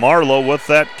score, so Marlowe with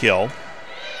that kill.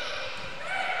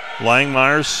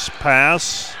 Langmeyer's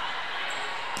pass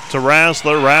to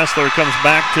Rassler. Rassler comes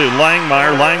back to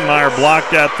Langmeyer. Langmeyer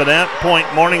blocked at the net. Point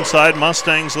Morningside.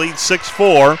 Mustangs lead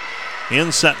 6-4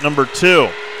 in set number 2.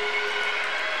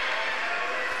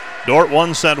 Dort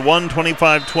won set 1,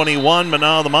 25-21, but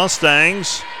now the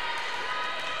Mustangs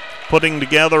putting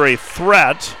together a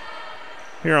threat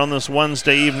here on this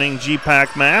Wednesday evening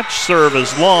GPAC match. Serve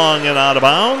is long and out of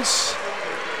bounds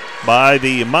by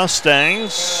the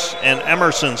Mustangs and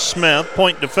Emerson Smith,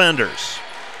 point defenders.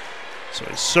 So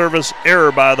a service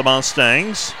error by the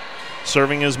Mustangs.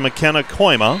 Serving is McKenna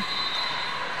Koima.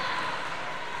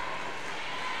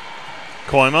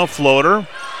 Koima, floater.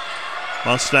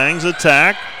 Mustangs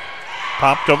attack.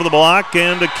 Popped over the block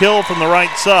and a kill from the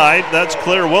right side. That's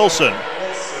Claire Wilson.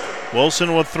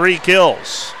 Wilson with 3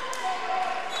 kills.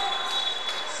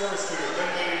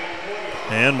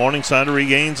 And Morningside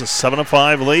regains a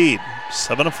 7-5 lead.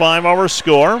 7-5 our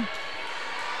score.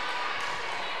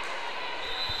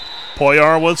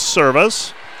 Poyar with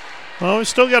service. Well, we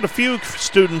still got a few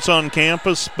students on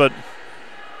campus, but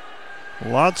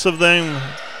lots of them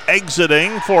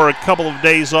exiting for a couple of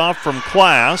days off from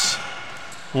class.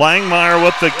 Langmeyer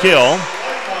with the kill.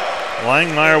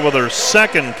 Langmeyer with her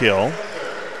second kill.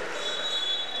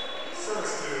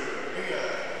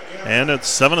 And it's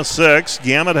 7-6.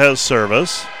 Gamet has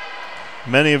service.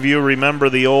 Many of you remember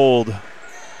the old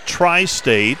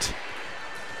Tri-State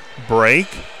break.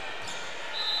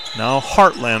 Now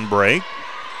Heartland break.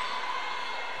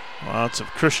 Lots of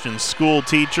Christian school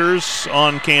teachers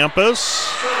on campus.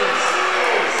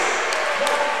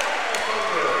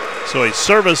 So a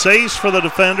service ace for the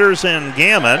defenders and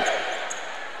Gamet.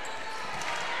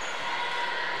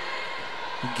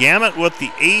 Gamet with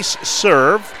the ace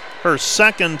serve. Her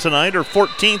second tonight, her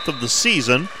 14th of the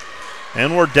season.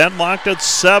 And we're deadlocked at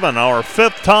 7, our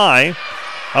 5th tie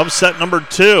of set number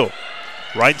 2.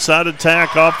 Right side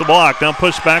attack off the block. Now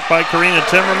pushed back by Karina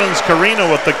Timmermans. Karina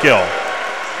with the kill.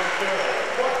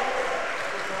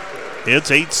 It's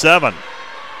 8-7.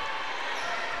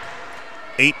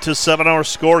 8-7 our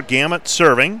score. Gamet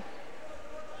serving.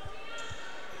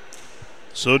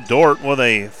 So Dordt with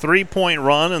a 3-point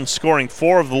run and scoring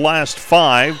 4 of the last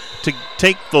 5 to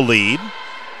take the lead.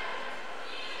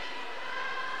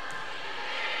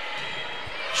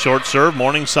 Short serve,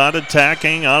 Morningside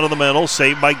attacking out of the middle,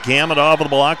 saved by Gamet off of the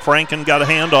block. Franken got a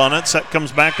hand on it. Set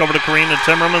comes back over to Karina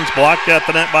Timmermans, blocked at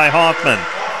the net by Hoffman.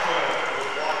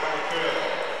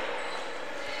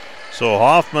 So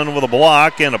Hoffman with a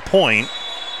block and a point.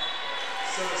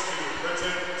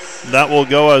 That will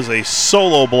go as a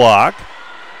solo block.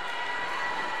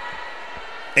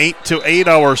 8-8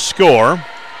 our score.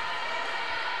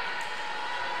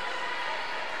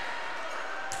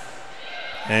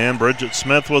 And Bridget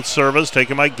Smith with service,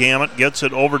 taken by Gamet, gets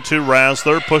it over to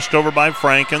Rassler, pushed over by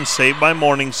Franken, saved by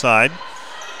Morningside.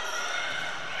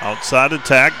 Outside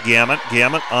attack,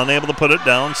 Gamet unable to put it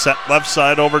down, set left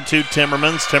side over to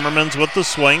Timmermans with the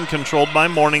swing, controlled by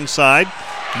Morningside.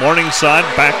 Morningside,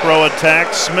 back row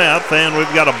attack, Smith, and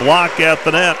we've got a block at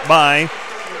the net by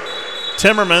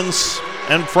Timmermans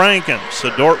and Franken.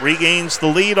 So Dordt regains the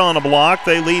lead on a block,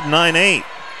 they lead 9-8.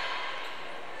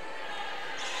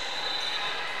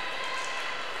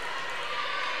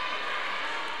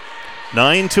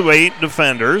 Nine to 8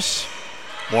 defenders.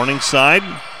 Morningside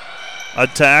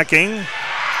attacking.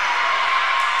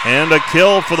 And a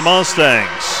kill for the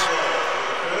Mustangs.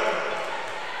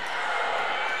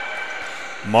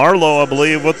 Marlowe, I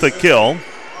believe, with the kill.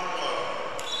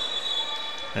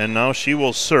 And now she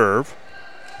will serve.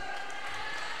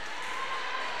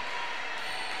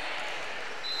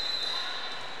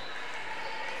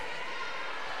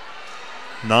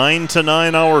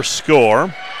 9-9 our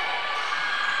score.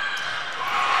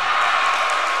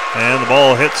 And the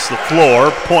ball hits the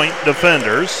floor. Point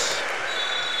defenders.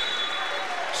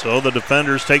 So the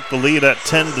defenders take the lead at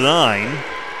 10-9.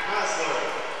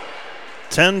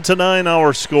 10-9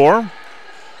 our score.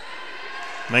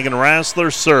 Megan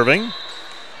Rassler serving.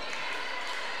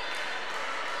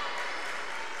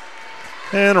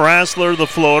 And Rassler the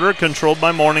floater, controlled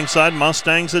by Morningside.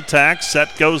 Mustangs attack.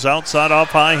 Set goes outside off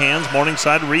high hands.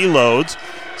 Morningside reloads.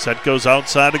 Set goes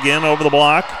outside again over the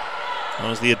block. That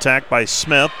was the attack by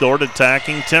Smith. Dordt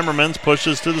attacking. Timmermans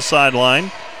pushes to the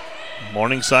sideline.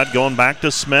 Morningside going back to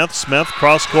Smith. Smith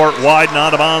cross court wide, and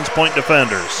out of bounds, point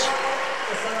defenders.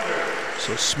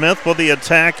 So Smith with the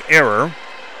attack error.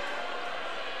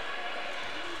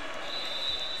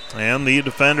 And the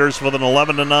defenders with an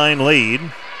 11-9 lead.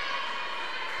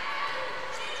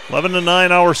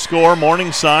 11-9 our score.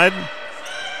 Morningside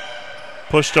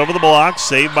pushed over the block,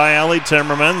 saved by Allie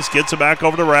Timmermans. Gets it back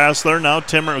over to Rassler. Now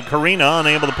Karina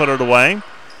unable to put it away.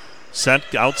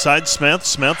 Set outside Smith.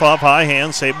 Smith off high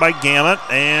hand, saved by Gamet.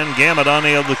 And Gamet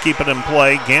unable to keep it in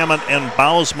play. Gamet and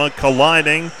Bausma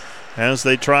colliding as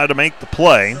they try to make the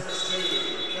play.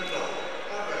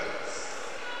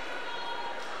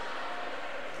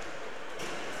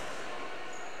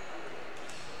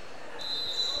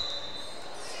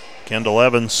 Kendall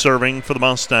Evans serving for the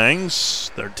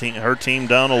Mustangs. Her team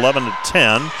down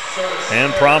 11-10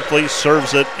 and promptly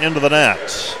serves it into the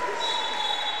net.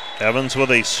 Evans with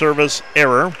a service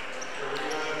error.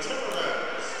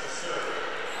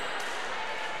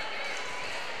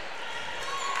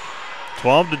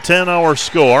 $12-10 our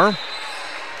score.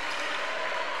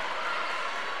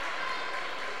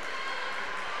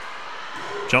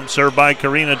 Jump serve by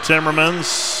Karina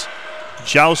Timmermans.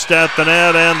 Joust at the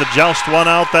net, and the joust won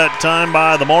out that time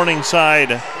by the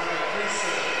Morningside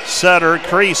setter,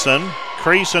 Creason.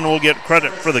 Creason will get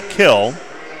credit for the kill.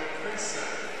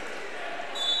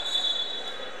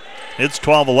 It's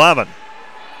 12-11.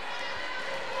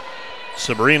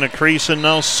 Sabrina Creason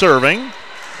now serving.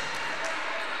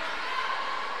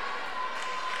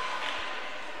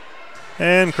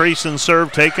 And Creason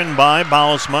serve taken by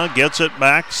Bausma. Gets it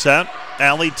back, set.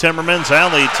 Allie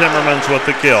Timmermans with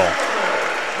the kill.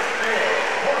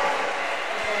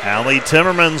 Allie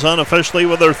Timmermans unofficially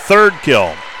with her third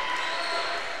kill.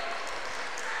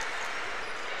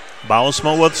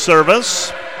 Bausma with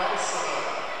service.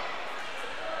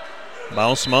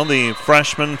 Bausma, the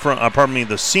freshman from,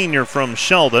 the senior from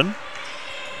Sheldon.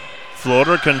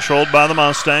 Floater controlled by the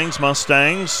Mustangs.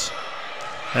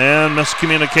 And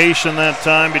miscommunication that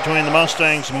time between the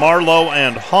Mustangs, Marlowe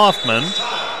and Hoffman.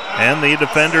 And the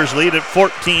defenders lead at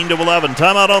 14-11.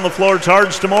 Timeout on the floor,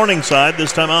 charged to Morningside.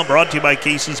 This timeout brought to you by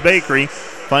Casey's Bakery.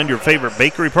 Find your favorite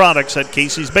bakery products at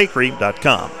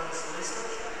caseysbakery.com.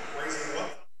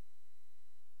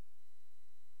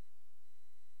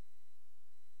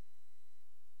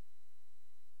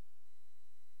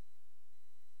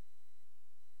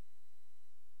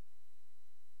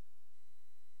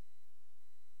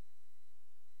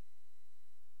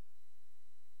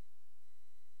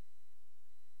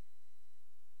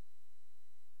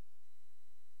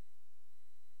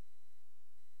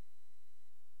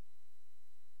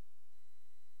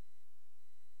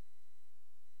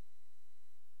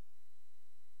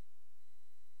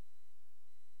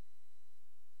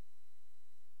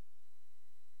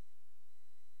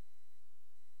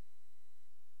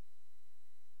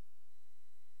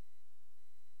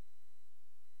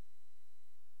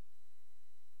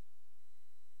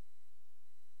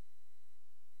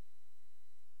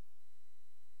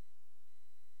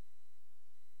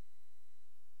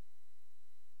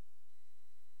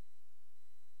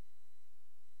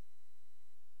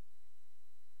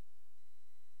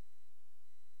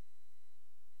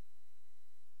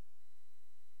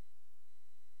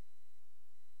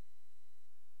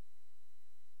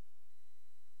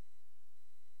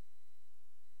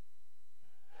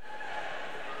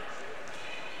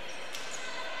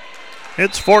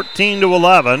 It's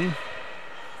 14-11.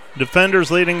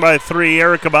 Defenders leading by 3.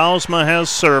 Erica Bausma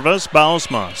has service.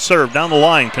 Bausma serve down the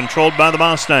line, controlled by the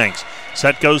Mustangs.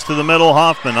 Set goes to the middle.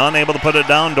 Hoffman unable to put it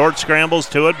down. Dort scrambles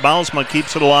to it. Bausma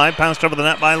keeps it alive. Passed over the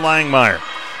net by Langmeyer.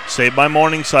 Saved by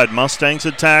Morningside. Mustangs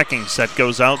attacking. Set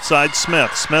goes outside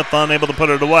Smith. Smith unable to put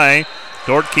it away.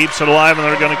 Dort keeps it alive, and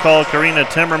they're going to call Karina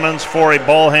Timmermans for a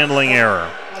ball handling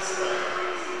error.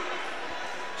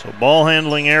 So ball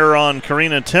handling error on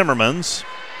Karina Timmermans.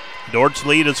 Dort's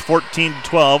lead is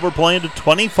 14-12. We're playing to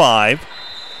 25.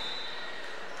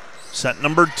 Set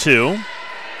number 2.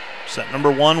 Set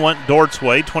number 1 went Dort's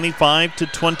way.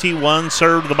 25-21.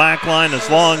 Serve to the back line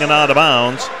is long and out of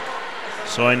bounds.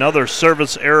 So another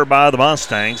service error by the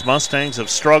Mustangs. Mustangs have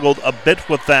struggled a bit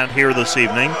with that here this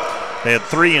evening. They had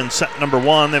 3 in set number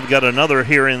 1. They've got another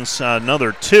here in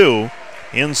another 2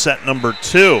 in set number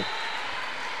 2.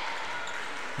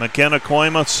 McKenna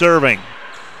Koima serving.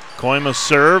 Koima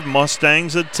serve.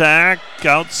 Mustangs attack.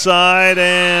 Outside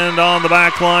and on the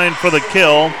back line for the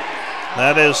kill.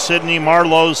 That is Sydney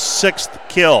Marlowe's 6th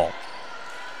kill.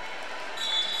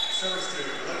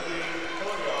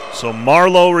 So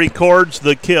Marlowe records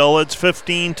the kill. It's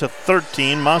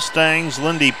 15-13. Mustangs,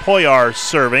 Lindy Poyar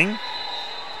serving.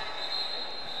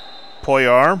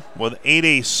 Poyar with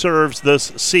 80 serves this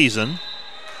season.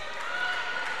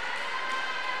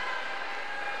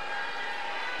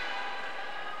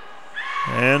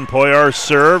 And Poyar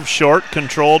serve short,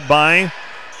 controlled by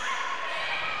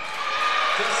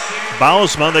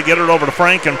Bausma. They get it over to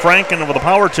Franken. Franken with a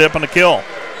power tip and a kill.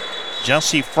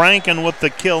 Jessie Franken with the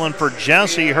kill, and for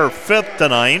Jessie, her 5th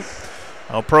tonight,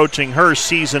 approaching her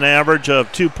season average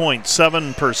of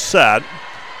 2.7%.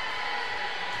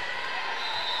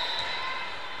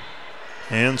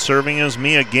 And serving is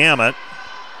Mia Gamet.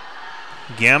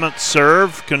 Gamet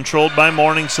serve, controlled by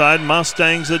Morningside.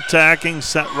 Mustangs attacking,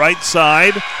 set right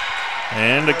side.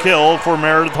 And a kill for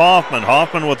Meredith Hoffman.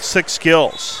 Hoffman with 6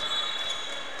 kills.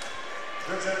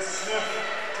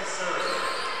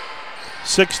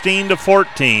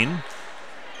 16-14.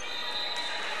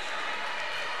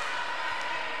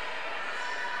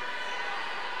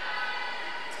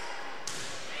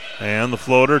 And the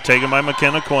floater taken by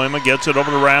McKenna Koima. Gets it over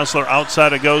to Rassler.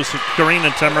 Outside it goes to Karina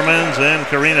Timmermans. And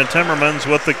Karina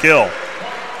Timmermans with the kill.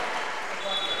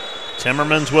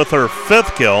 Timmermans with her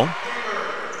 5th kill.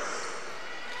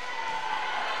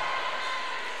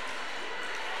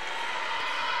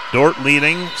 Dort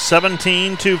leading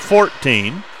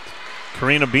 17-14.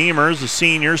 Karina Beamers, the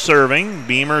senior, serving.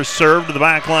 Beamers serve to the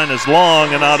back line is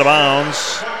long and out of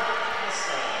bounds.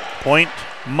 Point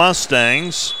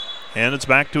Mustangs. And it's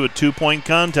back to a 2-point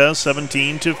contest,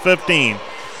 17-15.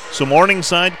 So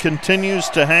Morningside continues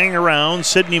to hang around.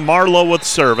 Sydney Marlowe with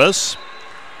service.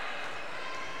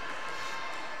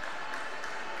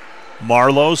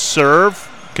 Marlowe serve,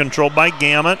 controlled by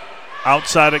Gamet.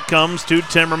 Outside it comes to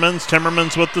Timmermans.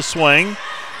 Timmermans with the swing.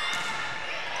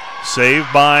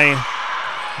 Saved by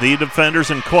the defenders,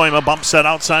 and Koima bump set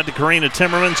outside to Karina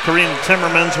Timmermans. Karina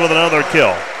Timmermans with another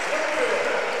kill.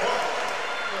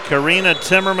 Karina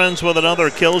Timmermans with another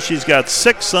kill. She's got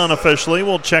 6 unofficially.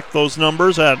 We'll check those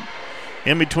numbers at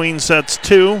in between sets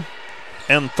 2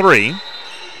 and 3.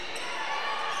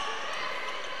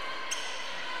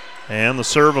 And the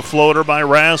serve, a floater by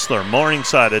Rassler.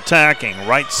 Morningside attacking.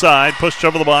 Right side, pushed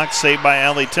over the box, saved by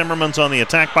Allie Timmermans on the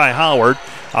attack by Howard.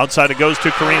 Outside it goes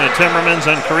to Karina Timmermans,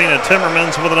 and Karina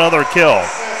Timmermans with another kill.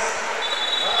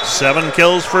 7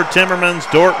 kills for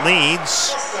Timmermans. Dordt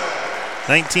leads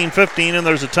 19-15, and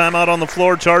there's a timeout on the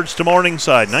floor charged to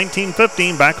Morningside.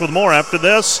 19-15, back with more after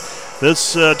this.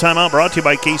 This timeout brought to you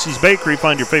by Casey's Bakery.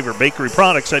 Find your favorite bakery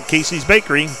products at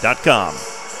caseysbakery.com.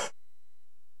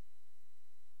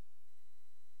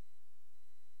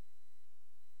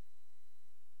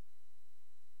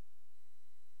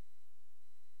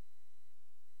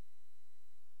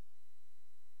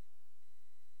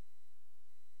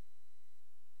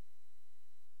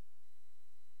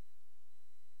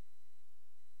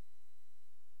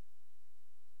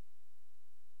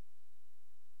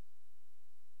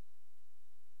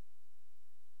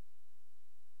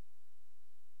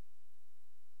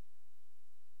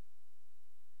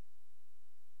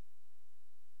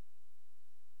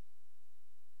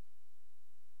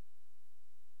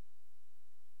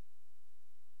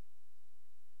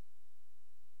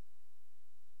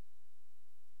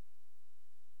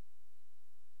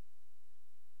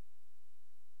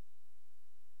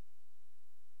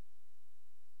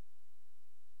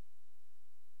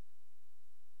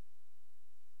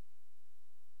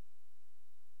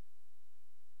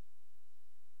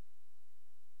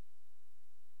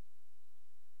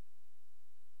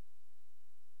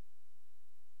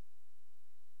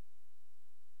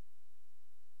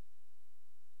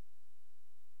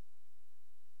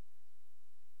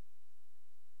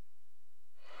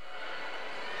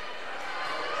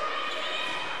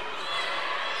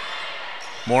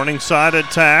 Morningside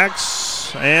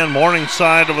attacks, and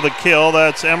Morningside with a kill.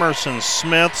 That's Emerson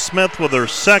Smith. Smith with her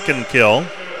 2nd kill.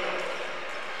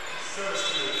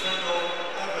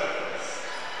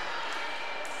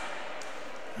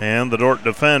 And the Dordt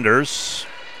defenders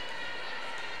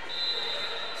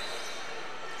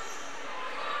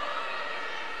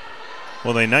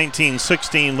with a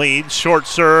 19-16 lead. Short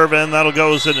serve, and that'll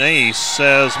go as an ace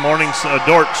as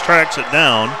Dordt tracks it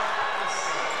down.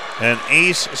 An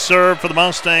ace serve for the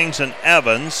Mustangs and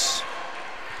Evans.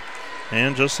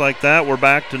 And just like that, we're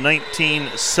back to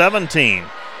 19-17.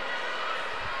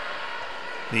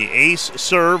 The ace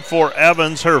serve for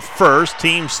Evans, her first,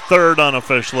 team's 3rd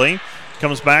unofficially.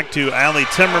 Comes back to Allie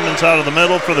Timmermans out of the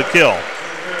middle for the kill.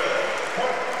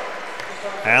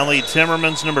 Allie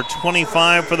Timmermans, number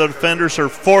 25 for the defenders, her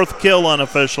 4th kill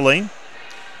unofficially.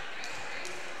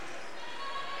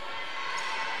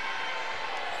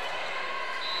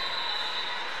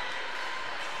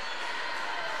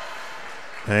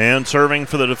 And serving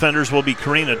for the defenders will be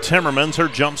Karina Timmermans. Her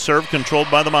jump serve controlled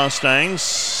by the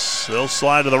Mustangs. They'll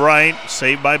slide to the right.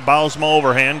 Saved by Bausma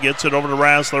overhand. Gets it over to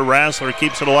Rassler. Rassler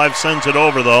keeps it alive. Sends it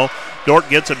over though. Dordt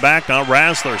gets it back now.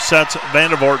 Rassler sets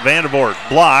Vandervoort. Vandervoort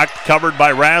blocked. Covered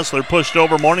by Rassler. Pushed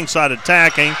over. Morningside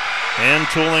attacking. And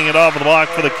tooling it off the block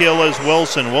for the kill is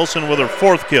Wilson. Wilson with her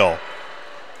 4th kill.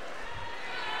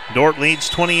 Dordt leads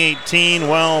 20-18.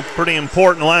 Well, pretty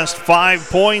important last 5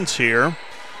 points here.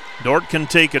 Dordt can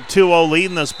take a 2-0 lead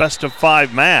in this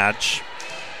best-of-5 match.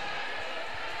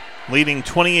 Leading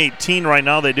 20-18 right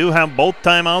now. They do have both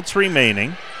timeouts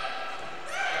remaining.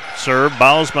 Serve.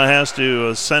 Bausma has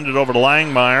to send it over to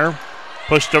Langmeyer.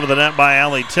 Pushed over the net by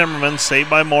Allie Timmerman.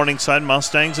 Saved by Morningside.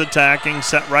 Mustangs attacking.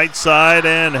 Set right side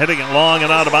and hitting it long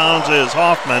and out of bounds is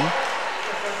Hoffman.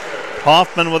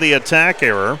 Hoffman with the attack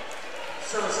error.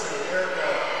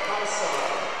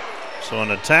 So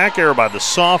an attack error by the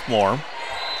sophomore.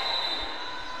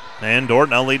 And Dordt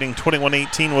now leading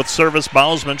 21-18 with service.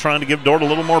 Bausman trying to give Dordt a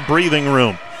little more breathing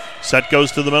room. Set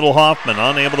goes to the middle. Hoffman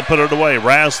unable to put it away.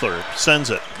 Rassler sends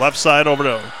it left side over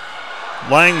to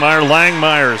Langmeyer.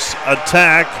 Langmeyer's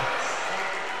attack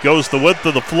goes the width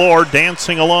of the floor,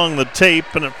 dancing along the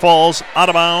tape, and it falls out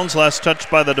of bounds. Last touched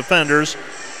by the defenders.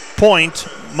 Point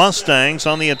Mustangs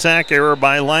on the attack error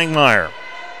by Langmeyer.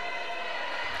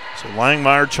 So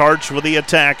Langmeyer charged with the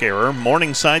attack error.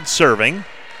 Morningside serving.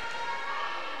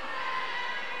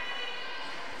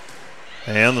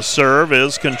 And the serve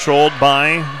is controlled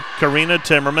by Karina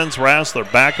Timmermans.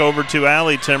 Rassler back over to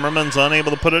Allie Timmermans, unable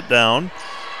to put it down.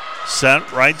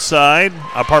 Set right side,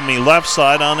 left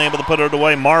side, unable to put it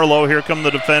away. Marlowe, here come the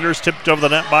defenders, tipped over the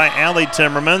net by Allie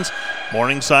Timmermans.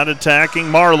 Morningside attacking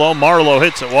Marlowe. Marlowe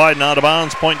hits it wide and out of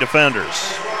bounds, point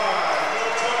defenders.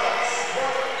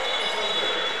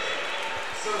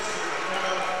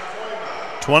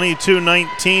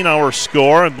 22-19 our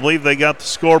score. I believe they got the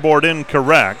scoreboard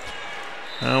incorrect.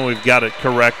 We've got it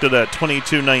corrected at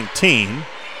 22-19.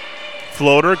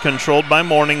 Floater controlled by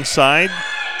Morningside.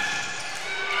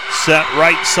 Set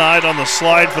right side on the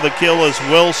slide for the kill is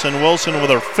Wilson. Wilson with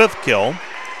her 5th kill.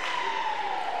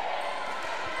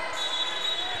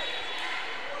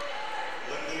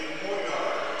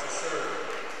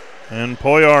 And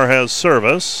Poyar has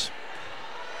service.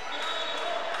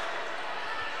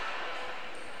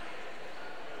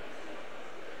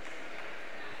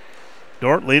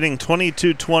 Dordt leading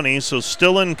 22-20, so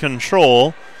still in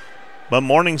control, but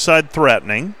Morningside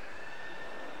threatening.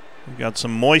 We've got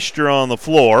some moisture on the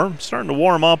floor. Starting to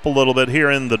warm up a little bit here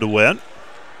in the DeWitt.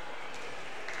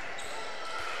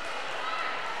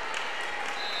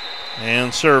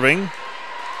 And serving,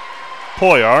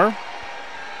 Poyar.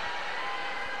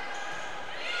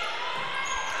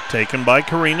 Taken by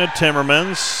Karina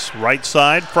Timmermans. Right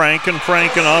side,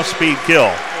 Franken off-speed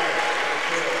kill.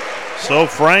 So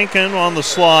Franken on the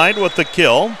slide with the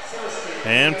kill.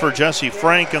 And for Jessie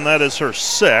Franken, that is her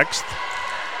 6th.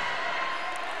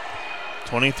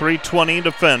 23-20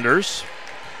 defenders.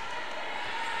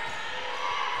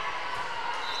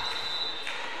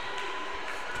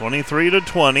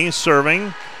 (23-20)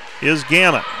 serving is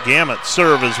Gamet. Gamet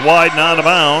serve is wide and out of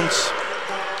bounds.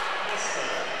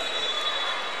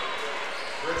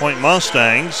 Point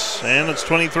Mustangs, and it's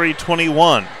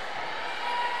 23-21.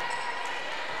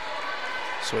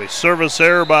 So a service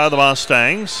error by the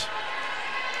Mustangs.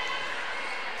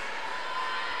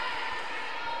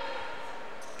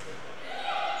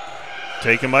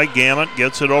 Taken by Gamet,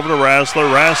 gets it over to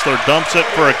Rassler. Rassler dumps it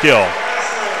for a kill.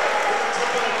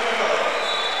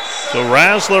 So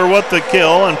Rassler with the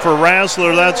kill, and for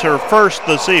Rassler, that's her 1st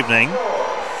this evening.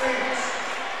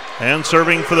 And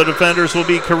serving for the defenders will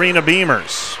be Karina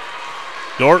Beamers.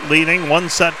 Dordt leading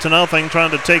 1-0,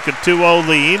 trying to take a 2-0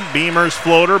 lead. Beamers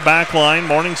floater, back line,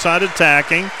 Morningside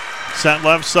attacking. Set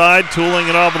left side, tooling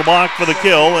it off the block for the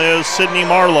kill is Sydney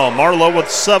Marlowe. Marlowe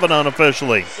with 7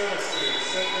 unofficially.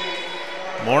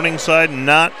 Morningside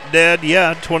not dead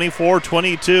yet,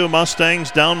 24-22,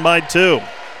 Mustangs down by 2.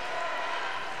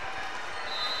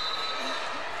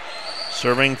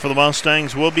 Serving for the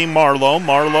Mustangs will be Marlowe.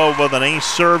 Marlowe with an ace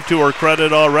serve to her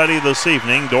credit already this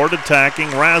evening. Dordt attacking.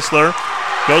 Rassler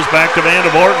goes back to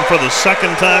Vandervoort, and for the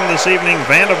 2nd time this evening,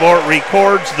 Vandervoort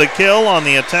records the kill on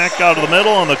the attack out of the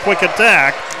middle on the quick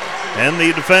attack. And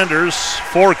the defenders,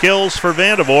 4 kills for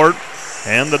Vandervoort.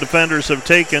 And the defenders have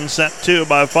taken set 2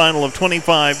 by a final of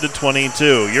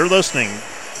 25-22. You're listening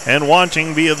and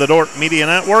watching via the Dordt Media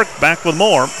Network. Back with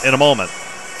more in a moment.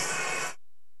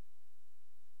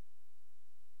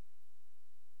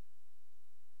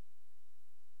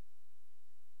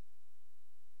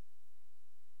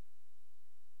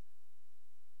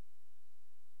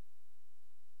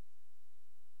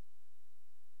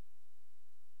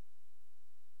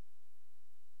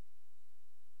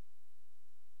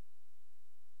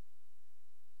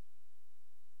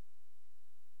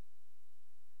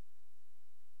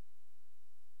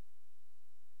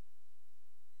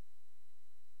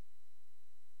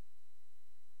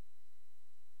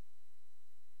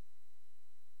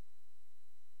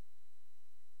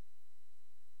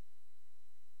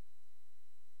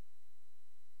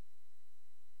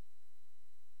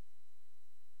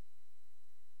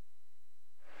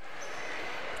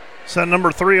 Set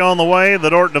number 3 on the way.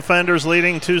 The Dordt defenders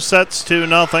leading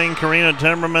 2-0. Karina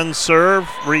Timmermans serve,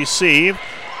 receive.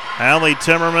 Allie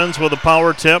Timmermans with a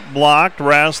power tip, blocked.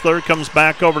 Rassler comes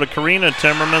back over to Karina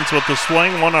Timmermans with the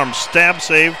swing. One-arm stab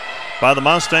save by the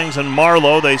Mustangs and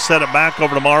Marlowe. They set it back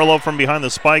over to Marlowe from behind the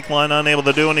spike line, unable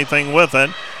to do anything with it.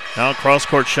 Now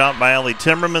cross-court shot by Allie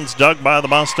Timmermans, dug by the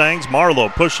Mustangs. Marlowe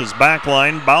pushes back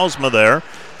line. Bausma there.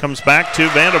 Comes back to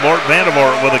Vandervoort.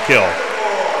 Vandervoort with a kill.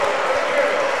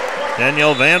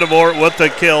 Danielle Vandervoort with the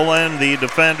kill, and the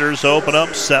defenders open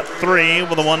up set 3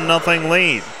 with a 1-0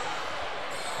 lead.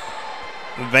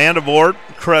 Vandervoort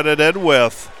credited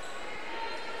with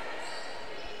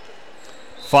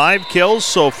 5 kills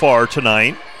so far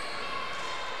tonight.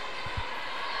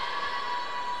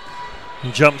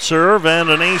 Jump serve and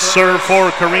an ace serve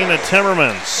for Karina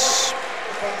Timmermans.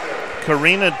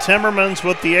 Karina Timmermans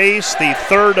with the ace, the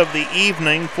 3rd of the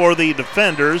evening for the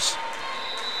defenders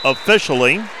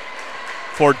officially.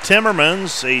 For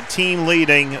Timmermans, a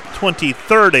team-leading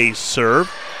 23rd ace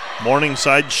serve.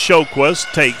 Morningside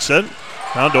Shoquist takes it.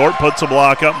 Now Dordt puts a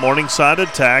block up. Morningside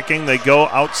attacking. They go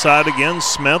outside again.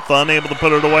 Smith unable to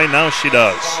put it away. Now she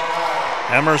does.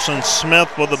 Emerson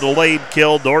Smith with a delayed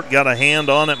kill. Dordt got a hand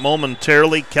on it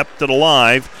momentarily, kept it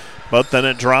alive. but then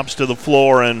it drops to the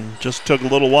floor and just took a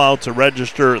little while to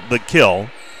register the kill.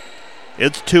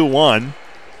 It's 2-1.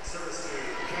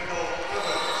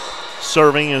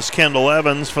 Serving is Kendall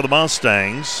Evans for the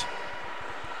Mustangs.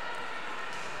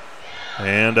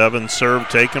 And Evans' serve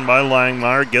taken by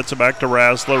Langmeyer. Gets it back to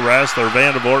Rassler.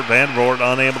 Vandervoort. Vandervoort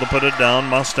unable to put it down.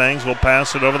 Mustangs will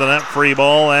pass it over the net. Free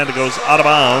ball, and it goes out of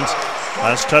bounds.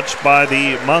 Last touched by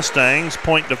the Mustangs.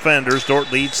 Point defenders.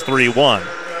 Dordt leads 3-1.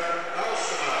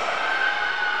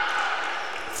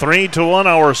 3-1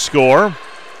 our score.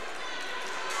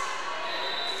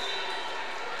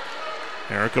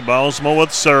 Erica Bausma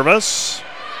with service.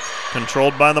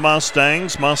 Controlled by the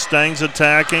Mustangs. Mustangs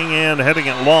attacking and heading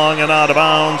it long and out of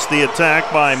bounds. The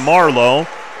attack by Marlowe.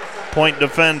 Point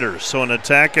defenders. So an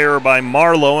attack error by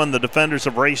Marlowe, and the defenders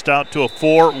have raced out to a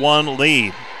 4-1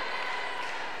 lead.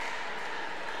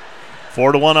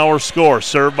 4-1 our score.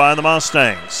 Served by the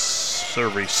Mustangs.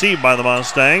 Serve received by the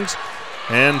Mustangs.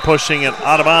 And pushing it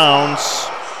out of bounds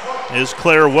is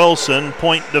Claire Wilson.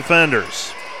 Point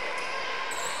defenders.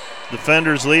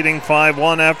 Defenders leading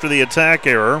 5-1 after the attack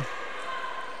error.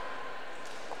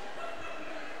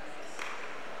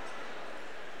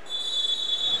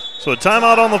 So a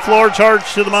timeout on the floor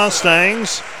charged to the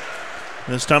Mustangs.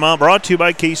 This timeout brought to you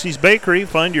by Casey's Bakery.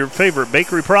 Find your favorite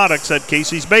bakery products at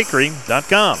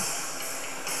caseysbakery.com.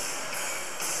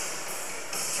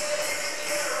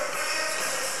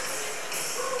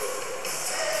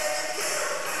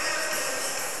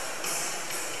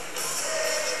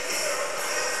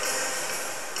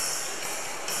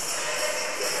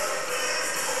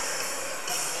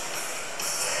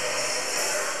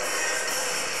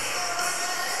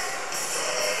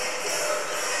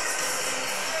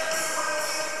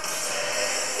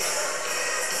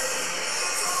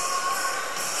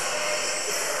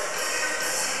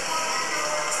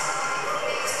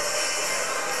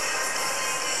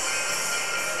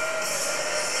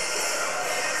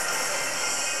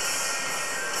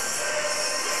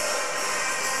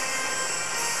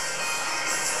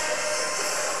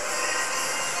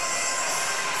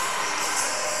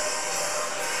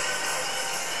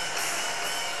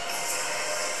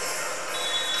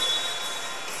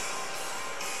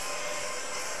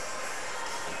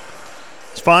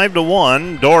 It's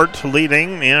 5-1. Dordt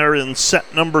leading here in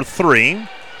set number 3.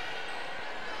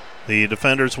 The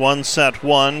defenders won set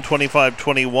 1,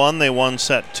 25-21. They won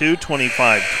set 2,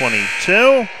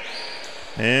 25-22.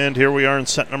 And here we are in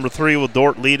set number 3 with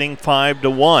Dordt leading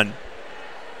 5-1.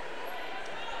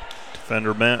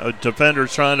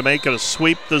 Defenders trying to make it a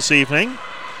sweep this evening.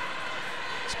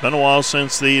 It's been a while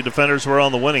since the defenders were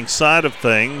on the winning side of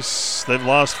things. They've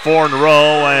lost 4 in a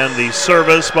row, and the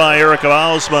service by Erica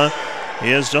Bausma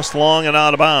is just long and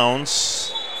out of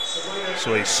bounds.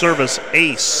 So a service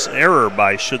ace error,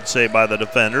 by the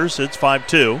defenders. It's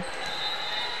 5-2.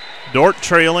 Dordt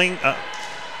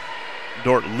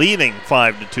leading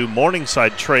 5-2.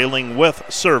 Morningside trailing with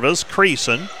service.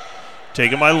 Creason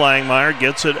taken by Langmeyer,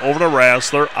 gets it over to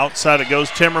Rassler. Outside it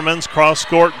goes Timmermans. Cross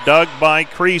court dug by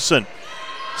Creason.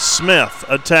 Smith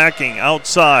attacking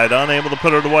outside, unable to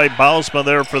put it away. Bausma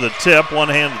there for the tip.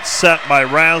 One-handed set by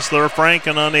Rassler.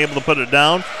 Franken unable to put it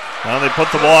down. Now they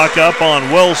put the block up on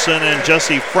Wilson, and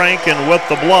Jesse Franken with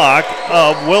the block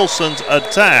of Wilson's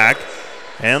attack.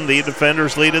 And the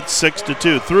defenders lead it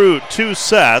 6-2. Through 2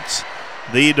 sets,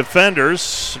 the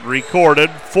defenders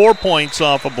recorded 4 points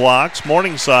off of blocks.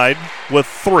 Morningside with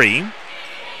 3.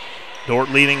 Dordt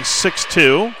leading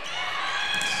 6-2.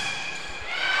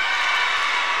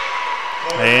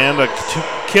 And a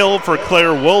kill for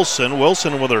Claire Wilson.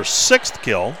 Wilson with her 6th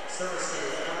kill.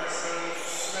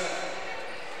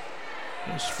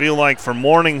 Just feel like for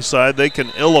Morningside, they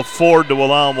can ill afford to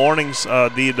allow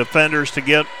the defenders to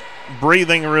get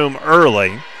breathing room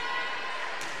early.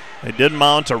 They did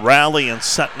mount a rally in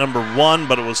set number 1,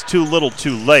 but it was too little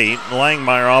too late.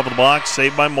 Langmeyer off the block,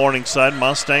 saved by Morningside.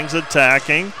 Mustangs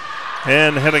attacking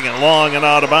and hitting it long and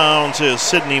out of bounds is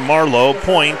Sydney Marlowe.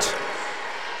 Point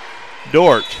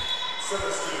Dordt.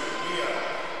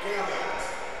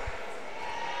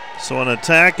 So an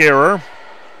attack error.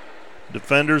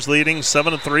 Defenders leading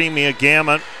 7-3. Mia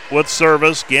Gamet with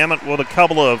service. Gamet with a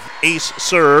couple of ace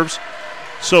serves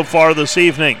so far this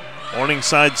evening.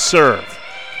 Morningside serve.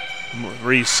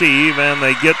 Receive, and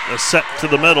they get a set to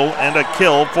the middle and a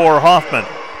kill for Hoffman.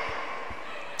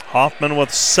 Hoffman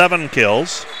with 7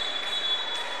 kills.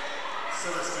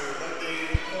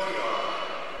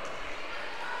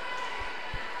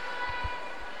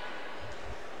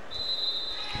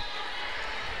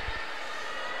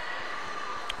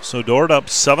 So Dordt up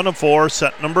 7-4,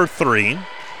 set number 3.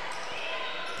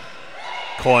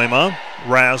 Koima,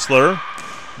 Rassler,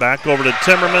 Back over to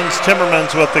Timmermans.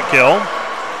 Timmermans with the kill.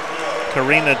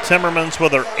 Karina Timmermans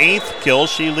with her 8th kill.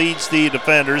 She leads the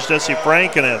defenders. Jessie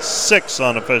Franken has 6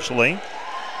 unofficially.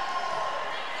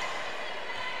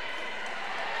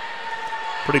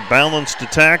 Pretty balanced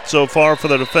attack so far for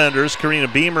the defenders. Karina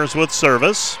Beamers with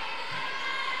service.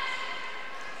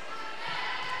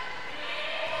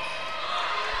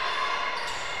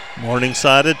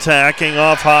 Morningside attacking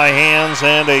off high hands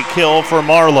and a kill for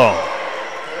Marlowe.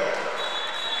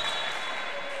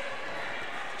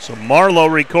 So Marlowe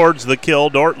records the kill.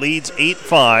 Dordt leads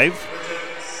 8-5.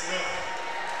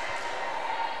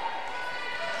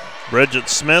 Bridget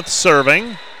Smith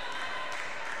serving.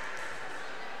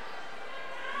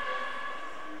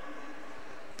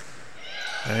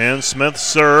 And Smith's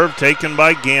serve taken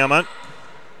by Gamet.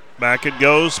 Back it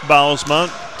goes, Bausma.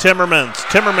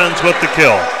 Timmermans with the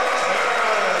kill.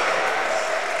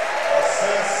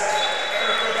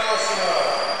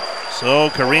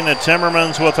 So Karina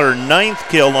Timmermans with her 9th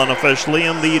kill unofficially,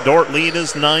 and the Dordt lead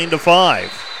is 9-5.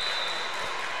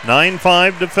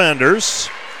 9-5 defenders.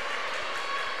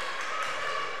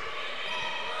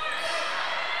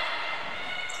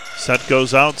 Set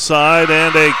goes outside,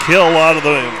 and a kill out of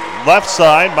the left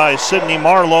side by Sydney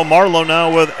Marlowe. Marlowe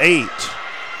now with 8.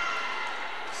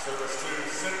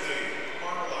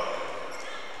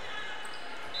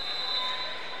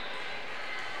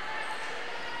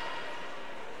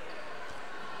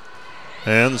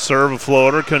 And serve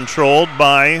floater controlled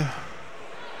by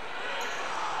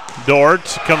Dordt.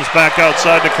 Comes back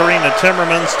outside to Karina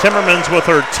Timmermans. Timmermans with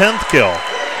her 10th kill.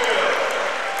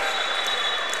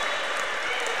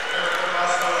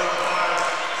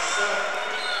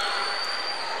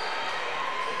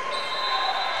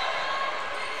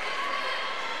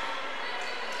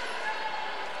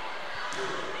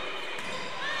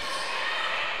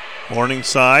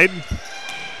 Morningside.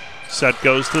 Set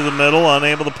goes to the middle,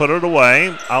 unable to put it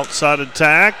away. Outside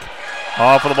attack.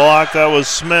 Off of the block, that was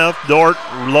Smith. Dordt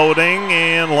loading,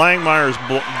 and Langmeyer's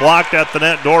blocked at the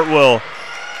net. Dordt will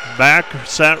back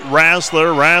set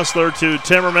Rassler. Rassler to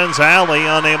Timmermans. Alley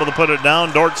unable to put it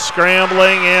down. Dordt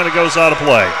scrambling, and it goes out of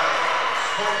play.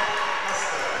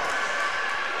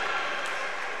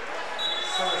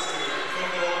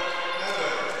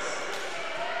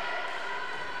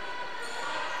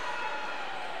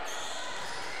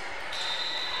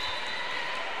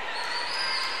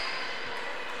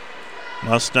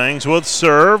 Mustangs with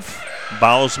serve.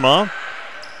 Bausma.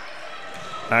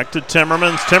 Back to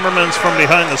Timmermans. Timmermans from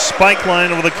behind the spike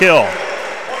line with a kill.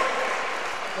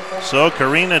 So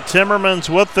Karina Timmermans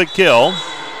with the kill.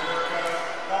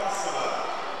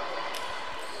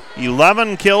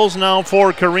 11 kills now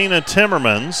for Karina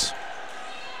Timmermans.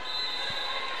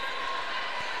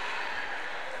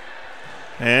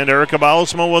 And Erica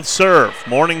Bausma with serve.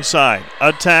 Morningside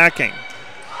attacking.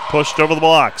 Pushed over the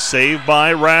block. Saved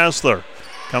by Rassler.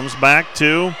 Comes back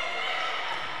to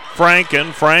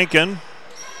Franken. Franken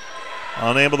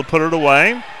unable to put it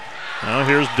away. Now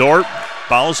here's Dordt.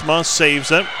 Bausma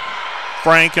saves it.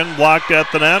 Franken blocked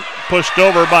at the net. Pushed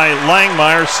over by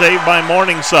Langmeyer. Saved by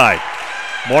Morningside.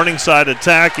 Morningside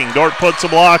attacking. Dordt puts a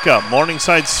block up.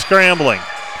 Morningside scrambling.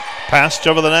 Passed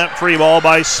over the net. Free ball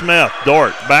by Smith.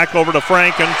 Dordt back over to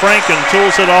Franken. Franken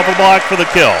tools it off the block for the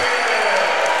kill.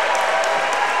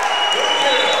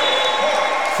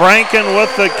 Franken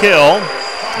with the kill.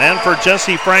 And for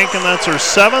Jessie Franken, that's her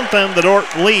 7th, and the Dordt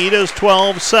lead is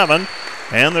 12-7.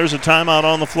 And there's a timeout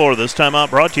on the floor. This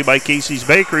timeout brought to you by Casey's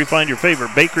Bakery. Find your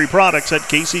favorite bakery products at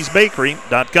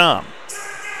caseysbakery.com.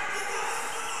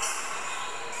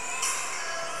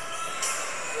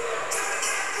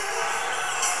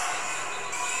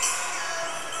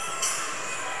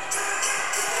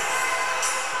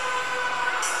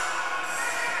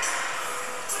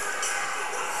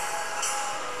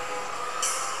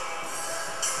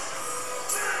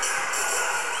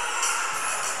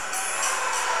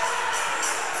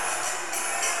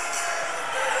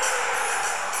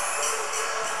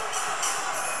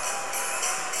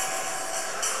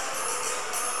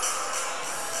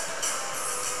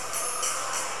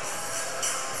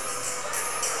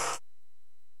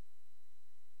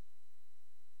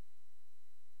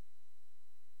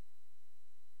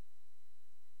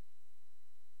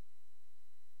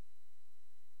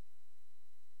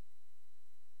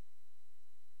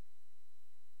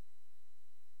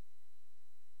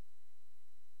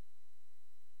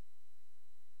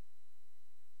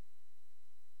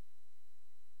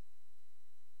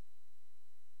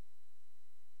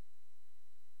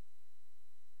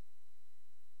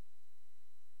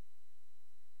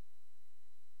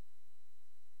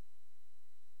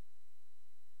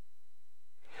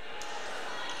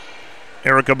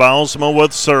 Erica Bausma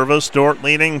with service. Dordt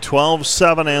leading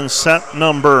 12-7 in set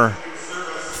number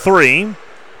 3.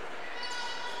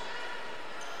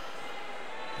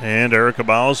 And Erica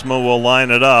Bausma will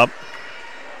line it up.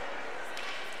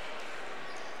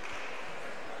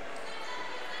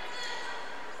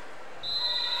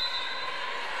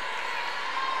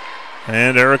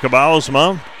 And Erica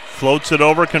Bausma floats it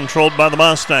over, controlled by the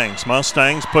Mustangs.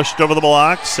 Mustangs pushed over the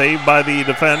block, saved by the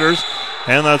defenders.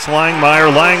 And that's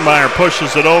Langmeyer. Langmeyer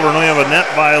pushes it over, and we have a net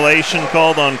violation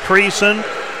called on Creason.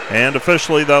 And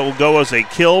officially that will go as a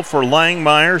kill for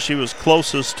Langmeyer. She was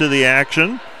closest to the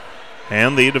action.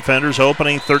 And the defenders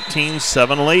opening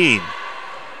 13-7 lead.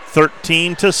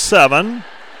 13-7.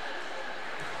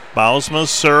 Bausma's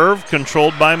serve,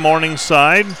 controlled by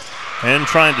Morningside. And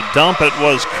trying to dump it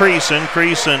was Creason.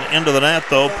 Creason into the net,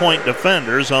 though. Point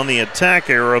defenders on the attack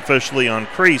error officially on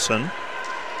Creason.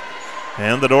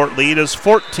 And the Dordt lead is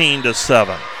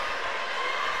 14-7.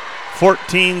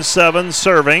 14-7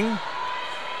 serving.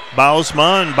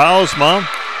 Bausma, and Bausma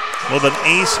with an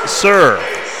ace serve.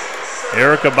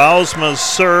 Erica Bausma's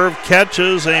serve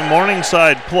catches a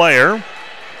Morningside player.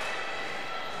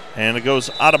 And it goes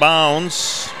out of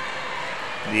bounds.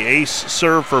 The ace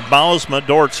serve for Bausma,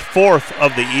 Dort's 4th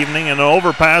of the evening. And an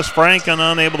overpass, Franken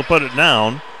unable to put it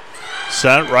down.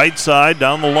 Set right side,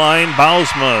 down the line.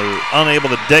 Bausma unable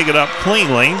to dig it up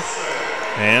cleanly.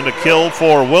 And a kill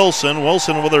for Wilson.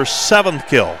 Wilson with her 7th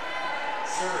kill.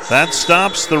 That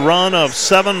stops the run of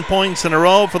 7 points in a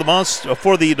row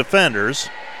for the defenders.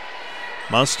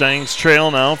 Mustangs trail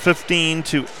now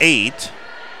 15-8.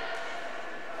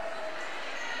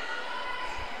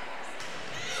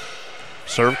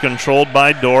 Serve controlled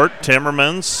by Dordt.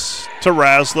 Timmermans to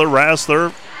Rassler.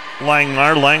 Rassler,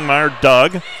 Langmeyer. Langmeyer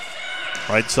dug.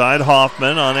 Right side,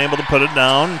 Hoffman unable to put it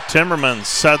down. Timmermans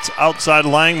sets outside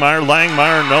Langmeyer.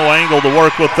 Langmeyer no angle to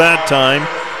work with that time.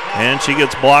 And she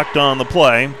gets blocked on the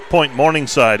play. Point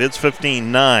Morningside. It's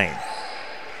 15-9.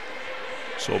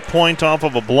 So point off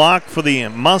of a block for the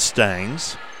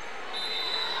Mustangs.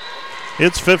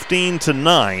 It's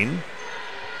 15-9.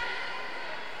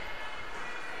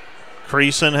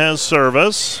 Creason has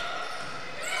service.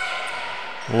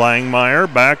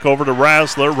 Langmeyer back over to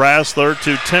Rassler. Rassler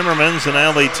to Timmermans, and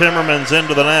Allie Timmermans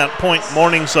into the net. Point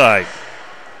Morningside.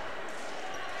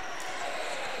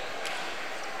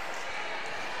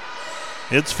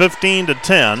 It's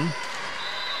 15-10.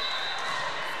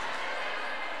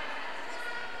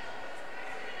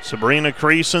 Sabrina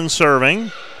Creason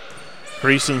serving.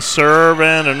 Creason serve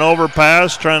and an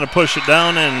overpass, trying to push it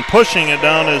down, and pushing it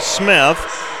down is Smith.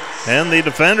 And the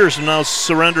defenders have now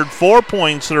surrendered 4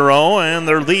 points in a row, and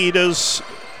their lead is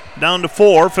down to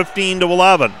 4,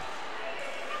 15-11.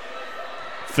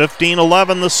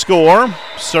 15-11 the score.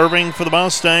 Serving for the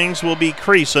Mustangs will be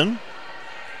Creason.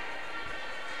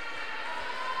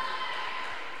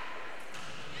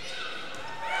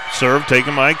 Serve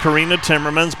taken by Karina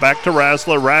Timmermans. Back to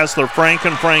Rassler. Rassler,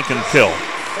 Franken kill.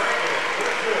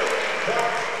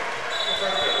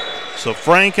 So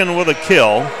Franken with a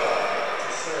kill.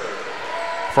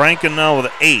 Franken now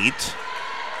with 8.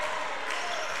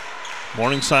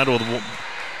 Morningside with, I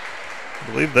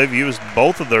believe they've used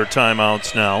both of their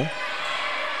timeouts now.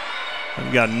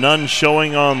 They've got none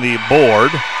showing on the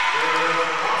board.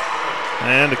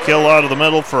 And a kill out of the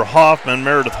middle for Hoffman.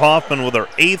 Meredith Hoffman with her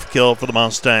 8th kill for the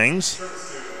Mustangs.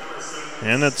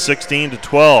 And it's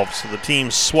 16-12, so the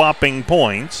team's swapping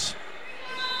points.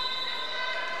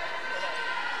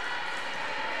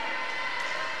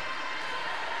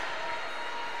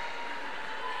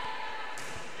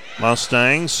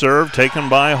 Mustangs serve taken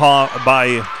by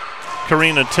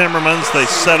Karina Timmermans. They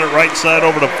set it right side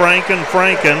over to Franken.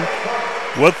 Franken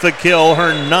with the kill,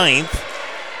 her 9th.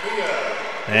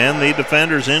 And the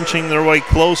defenders inching their way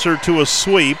closer to a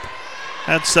sweep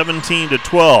at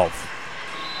 17-12.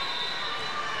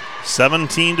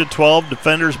 17-12,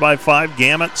 defenders by 5.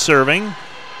 Gamet serving.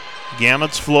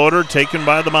 Gamet's floater taken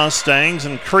by the Mustangs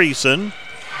and Creason.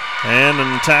 And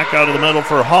an attack out of the middle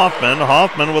for Hoffman.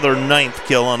 Hoffman with her 9th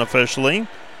kill unofficially.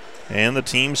 And the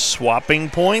team swapping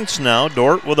points now.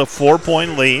 Dordt with a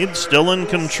 4-point lead. Still in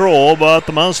control, but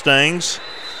the Mustangs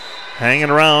hanging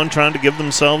around trying to give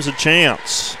themselves a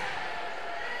chance.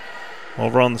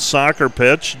 Over on the soccer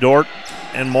pitch, Dordt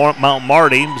and Mount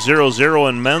Marty 0-0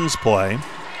 in men's play.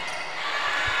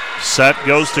 Set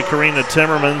goes to Karina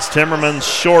Timmermans. Timmermans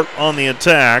short on the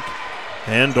attack.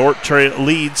 And Dordt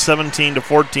leads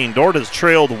 17-14. Dordt has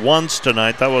trailed once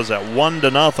tonight. That was at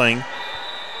 1-0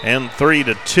 and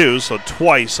 3-2, so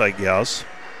twice, I guess.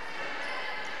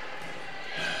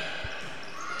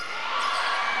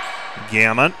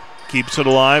 Gamet Keeps it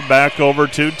alive, back over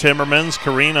to Timmermans.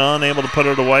 Karina unable to put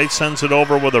it away, sends it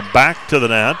over with her back to the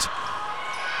net.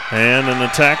 And an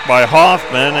attack by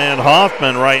Hoffman, and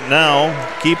Hoffman right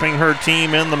now keeping her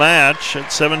team in the match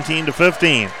at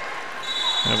 17-15.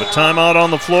 We have a timeout on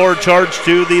the floor, charged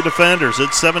to the defenders.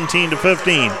 It's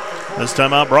 17-15. This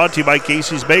timeout brought to you by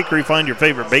Casey's Bakery. Find your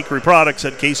favorite bakery products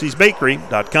at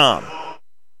caseysbakery.com.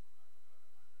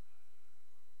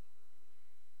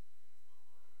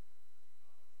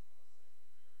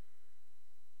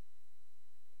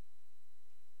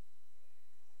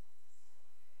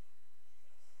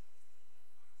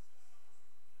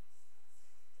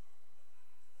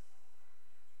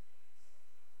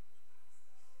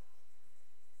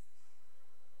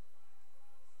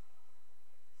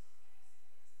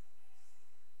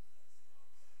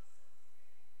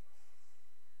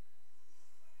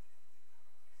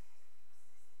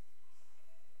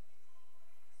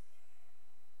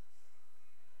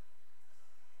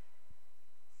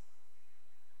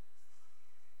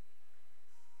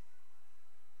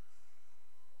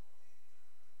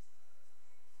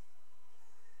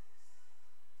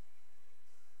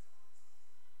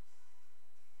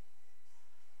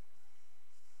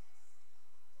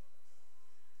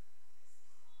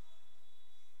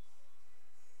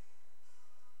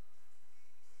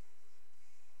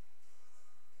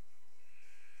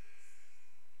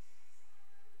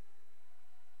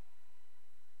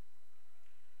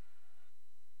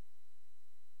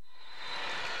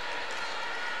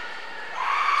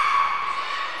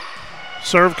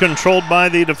 Serve controlled by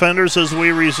the defenders as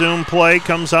we resume play.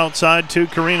 Comes outside to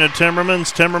Karina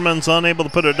Timmermans. Timmermans unable to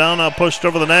put it down, now pushed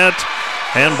over the net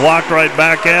and blocked right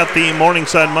back at the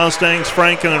Morningside Mustangs.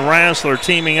 Franken and Rassler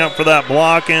teaming up for that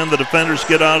block, and the defenders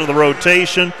get out of the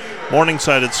rotation.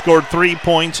 Morningside had scored 3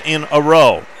 points in a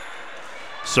row.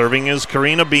 Serving is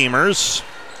Karina Beamers.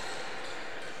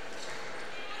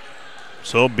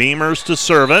 So Beamers to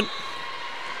serve it.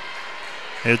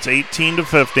 It's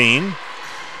 18-15.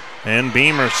 And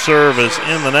Beamer's serve is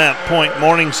in the net, point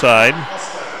Morningside.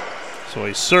 So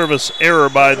a service error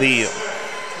by the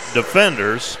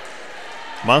defenders.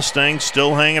 Mustangs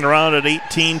still hanging around at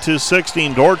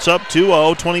 18-16. Dort's up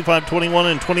 2-0,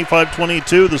 25-21 and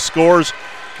 25-22. The scores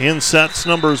in sets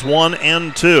numbers 1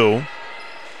 and 2.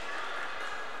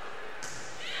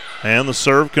 And the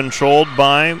serve controlled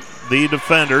by the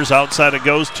defenders. Outside it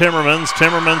goes Timmermans.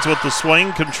 Timmermans with the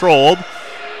swing, controlled.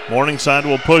 Morningside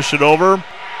will push it over.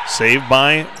 Saved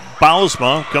by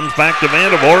Bausma. Comes back to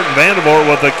Vandervoort, and Vandervoort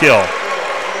with a kill.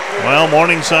 Well,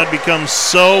 Morningside becomes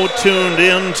so tuned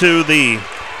into the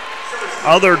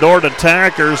other Dort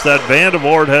attackers that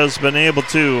Vandervoort has been able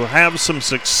to have some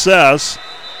success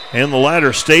in the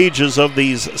latter stages of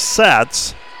these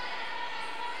sets.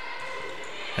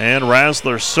 And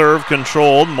Rassler serve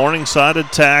controlled. Morningside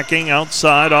attacking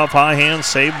outside off high hand.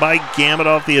 Saved by Gamet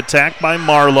off the attack by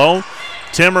Marlowe.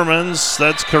 Timmermans,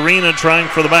 that's Karina trying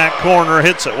for the back corner,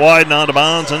 hits it wide and out of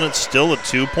bounds, and it's still a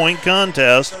 2-point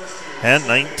contest at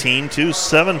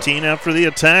 19-17 after the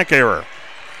attack error.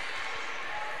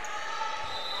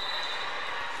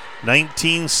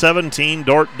 19-17,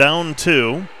 Dort down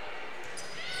 2.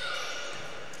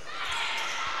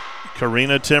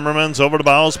 Karina Timmermans over to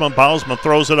Bausma. Bausma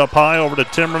throws it up high over to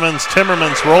Timmermans.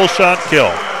 Timmermans roll shot kill.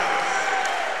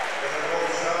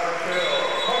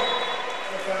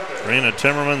 Karina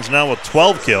Timmermans now with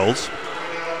 12 kills.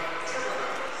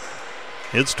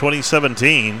 It's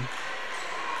 2017.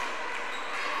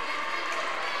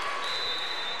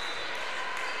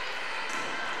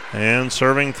 And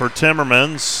serving for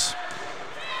Timmermans.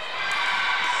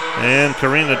 And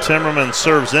Karina Timmermans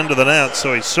serves into the net,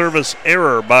 so a service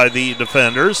error by the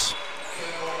defenders.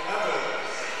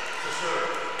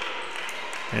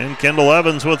 And Kendall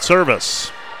Evans with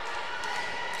service.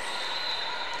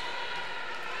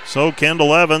 So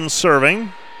Kendall Evans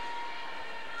serving.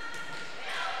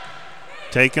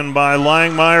 Taken by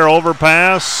Langmeyer,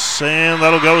 overpass, and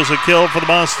that'll go as a kill for the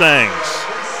Mustangs.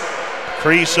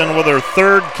 Creason with her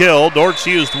third kill. Dort's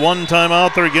used one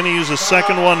timeout. They're going to use a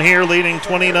second one here, leading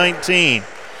 2019.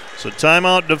 So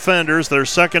timeout defenders, their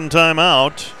second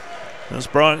timeout.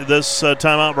 This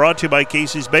timeout brought to you by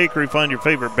Casey's Bakery. Find your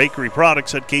favorite bakery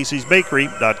products at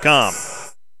caseysbakery.com.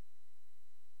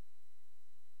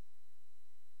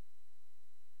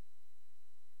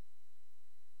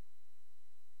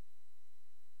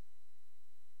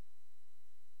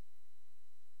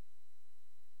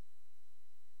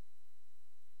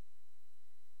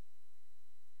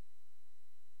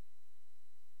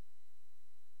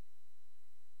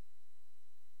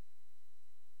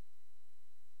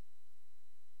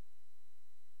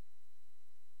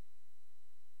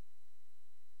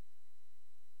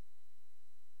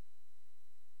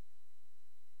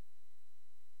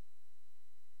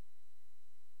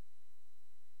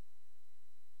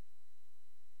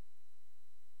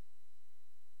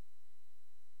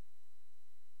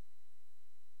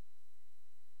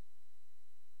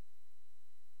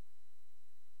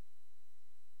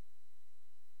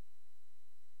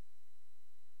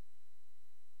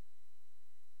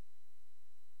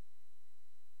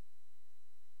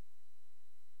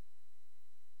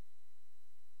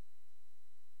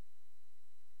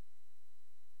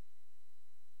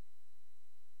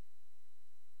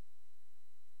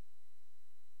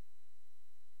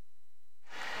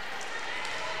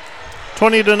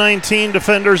 20-19,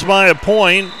 Defenders by a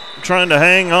point, trying to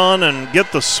hang on and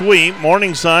get the sweep.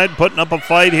 Morningside putting up a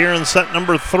fight here in set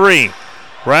number 3.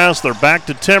 Rasler back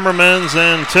to Timmermans,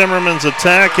 and Timmermans'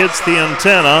 attack hits the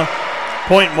antenna.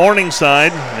 Point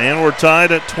Morningside, and we're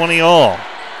tied at 20-all.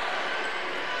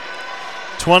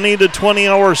 20-20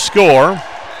 our score.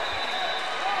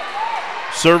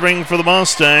 Serving for the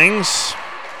Mustangs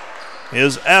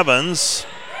is Evans.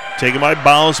 Taken by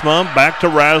Bausma, back to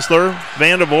Rasler.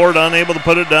 Vandervoort unable to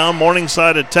put it down.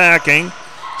 Morningside attacking.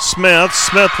 Smith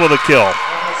with a kill.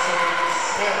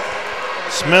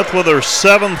 Smith with her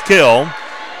 7th kill.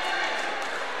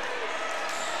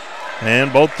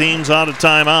 And both teams out of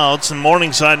timeouts, and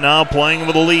Morningside now playing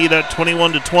with a lead at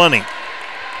 21-20.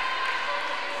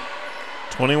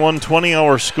 21-20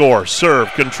 our score.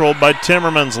 Serve controlled by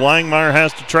Timmermans. Langmeyer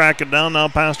has to track it down. Now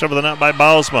passed over the net by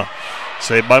Bausma.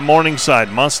 Saved by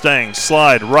Morningside. Mustangs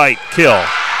slide right, kill.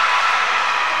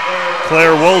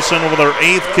 Claire Wilson with her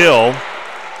 8th kill.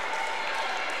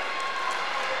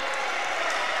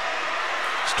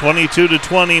 It's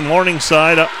 22-20.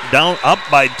 Morningside up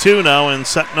by 2 now in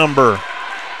set number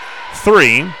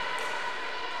 3.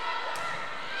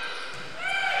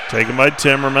 Taken by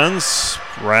Timmermans.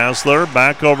 Rasler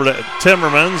back over to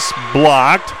Timmermans.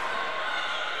 Blocked.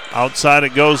 Outside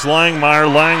it goes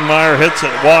Langmeyer. Langmeyer hits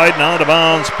it wide. Now out of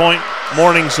bounds. Point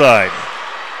Morningside.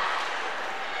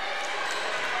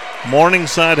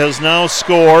 Morningside has now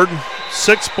scored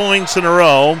 6 points in a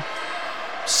row.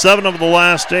 7 of the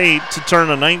last 8 to turn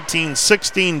a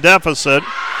 19-16 deficit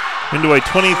into a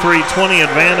 23-20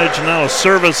 advantage. Now a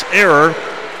service error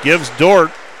gives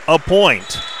Dordt a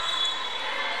point.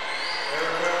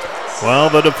 Well,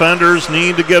 the Defenders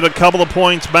need to get a couple of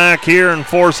points back here and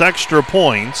force extra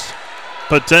points,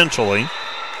 potentially.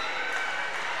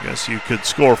 Guess you could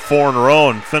score 4 in a row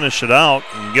and finish it out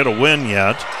and get a win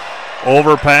yet.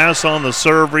 Overpass on the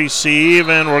serve receive,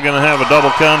 and we're going to have a double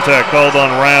contact called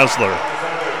on Rasler.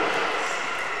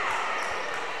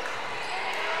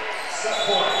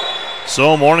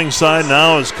 So Morningside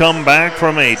now has come back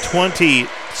from a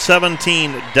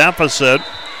 20-17 deficit.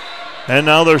 And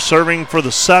now they're serving for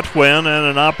the set win and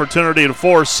an opportunity to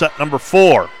force set number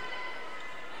 4.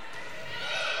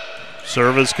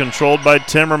 Serve is controlled by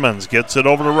Timmermans. Gets it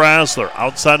over to Rasler.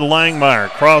 Outside of Langmeyer.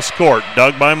 Cross court.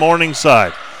 Dug by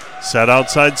Morningside. Set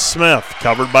outside Smith.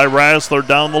 Covered by Rasler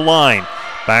down the line.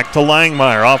 Back to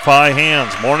Langmeyer. Off high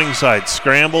hands. Morningside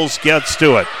scrambles. Gets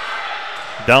to it.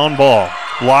 Down ball.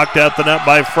 Blocked at the net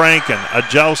by Franken. A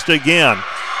joust again.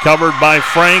 Covered by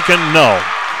Franken. No.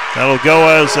 That'll go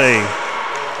as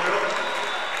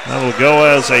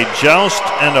a joust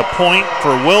and a point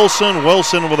for Wilson.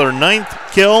 Wilson with her 9th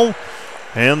kill,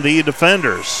 and the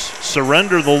Defenders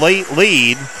surrender the late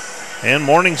lead, and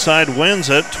Morningside wins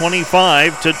it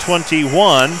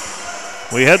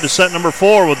 25-21. We head to set number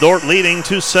 4 with Dordt leading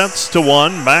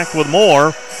 2-1. Back with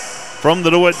more from the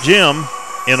DeWitt Gym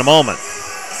in a moment.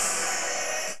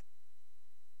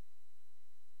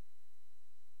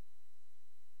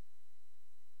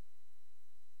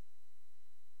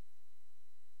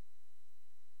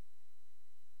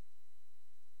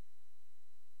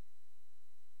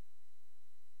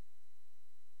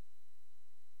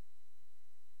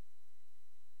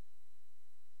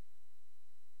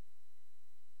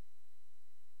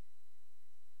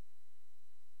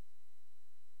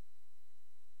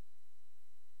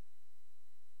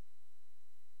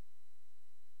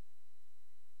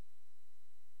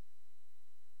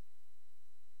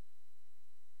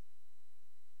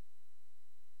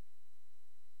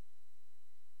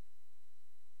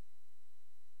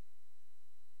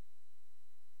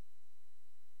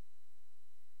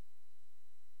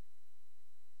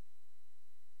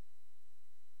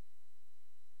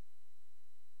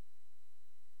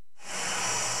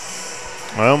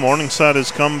 Well, Morningside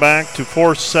has come back to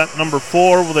force set number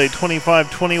 4 with a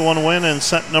 25-21 win in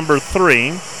set number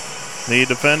 3. The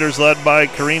Defenders led by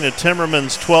Karina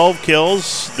Timmermans, 12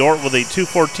 kills. Dordt with a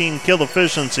 214 kill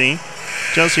efficiency.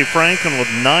 Jessie Franken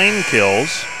with 9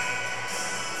 kills.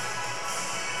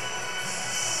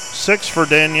 6 for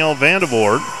Danielle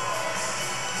Vandervoort.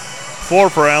 4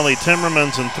 for Allie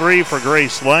Timmermans and 3 for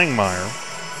Grace Langmeyer.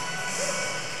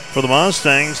 For the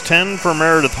Mustangs, 10 for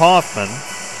Meredith Hoffman.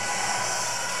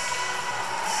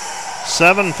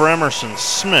 7 for Emerson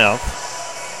Smith.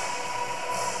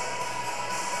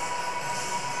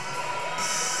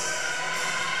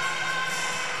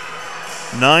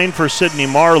 9 for Sydney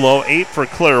Marlowe. 8 for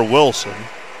Claire Wilson.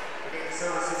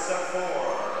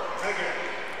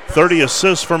 30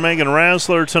 assists for Megan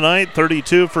Rasler tonight.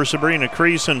 32 for Sabrina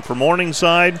Creason for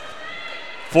Morningside.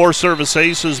 4 service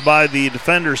aces by the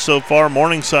defenders so far.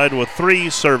 Morningside with 3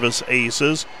 service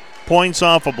aces. Points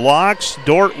off of blocks.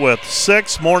 Dordt with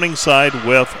 6. Morningside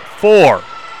with 4.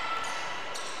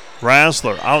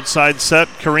 Razzler outside set.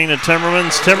 Karina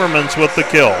Timmermans. Timmermans with the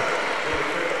kill.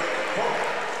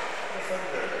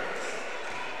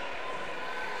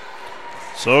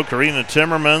 So Karina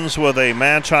Timmermans with a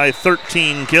match-high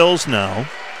 13 kills now.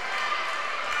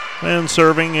 And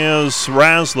serving is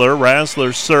Razzler.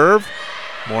 Razzler's serve.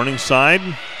 Morningside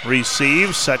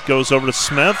receives. Set goes over to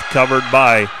Smith. Covered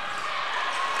by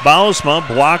Bausma.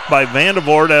 Blocked by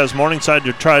Vandervoort as Morningside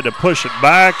tried to push it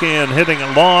back and hitting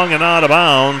it long and out of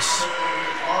bounds.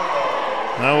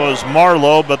 That was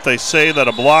Marlowe, but they say that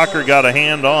a blocker got a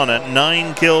hand on it.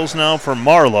 9 kills now for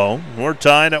Marlowe. We're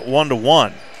tied at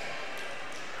 1-1.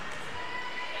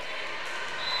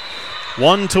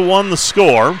 1-1 the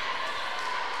score.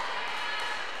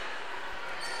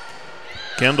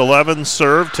 Kendall Evans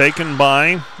serve taken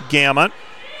by Gamet.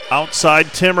 Outside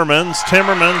Timmermans.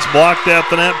 Timmermans blocked at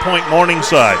the net point.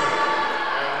 Morningside.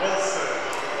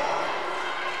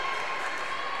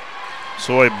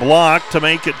 So a block to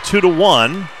make it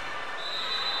 2-1.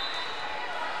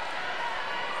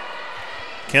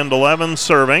 Kendall Evans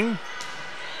serving.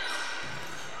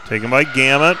 Taken by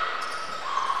Gamet.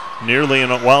 Nearly,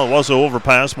 while it was an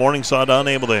overpass, Morningside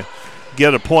unable to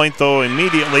get a point, though,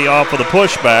 immediately off of the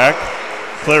pushback.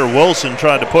 Claire Wilson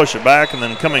tried to push it back, and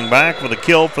then coming back with a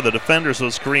kill for the defenders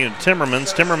was Karina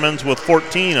Timmermans. Timmermans with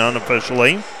 14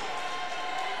 unofficially.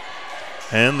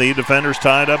 And the defenders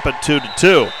tied up at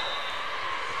 2-2.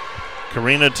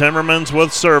 Karina Timmermans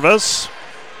with service.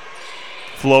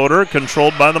 Floater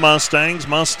controlled by the Mustangs.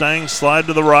 Mustangs slide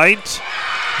to the right.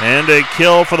 And a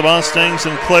kill for the Mustangs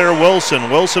and Claire Wilson.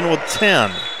 Wilson with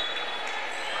 10.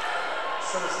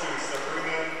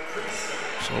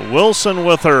 So Wilson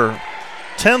with her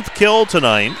 10th kill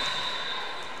tonight.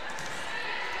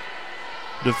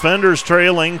 Defenders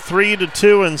trailing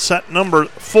 3-2 in set number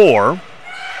 4.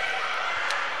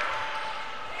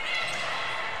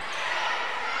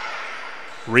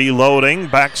 Reloading,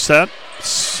 back set.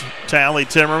 Tally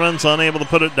Timmermans unable to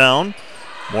put it down.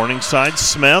 Morningside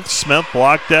Smith. Smith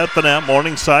blocked at the net.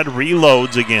 Morningside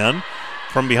reloads again.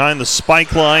 From behind the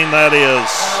spike line, that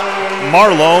is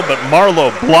Marlowe, but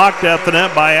Marlowe blocked at the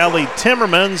net by Allie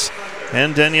Timmermans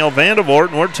and Danielle Vandervoort,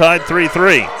 and we're tied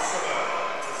 3-3.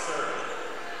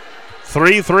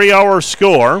 3-3 our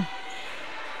score.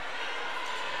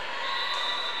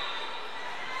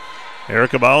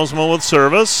 Erica Bausma with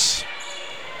service.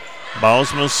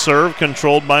 Bausma's serve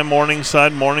controlled by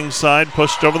Morningside. Morningside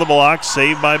pushed over the block,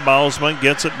 saved by Bausma.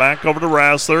 Gets it back over to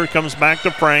Rassler. Comes back to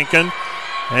Franken.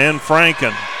 And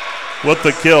Franken with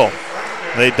the kill.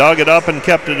 They dug it up and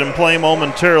kept it in play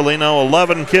momentarily. Now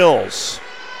 11 kills.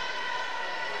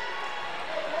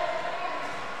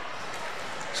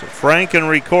 So Franken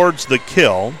records the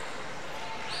kill.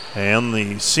 And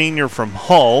the senior from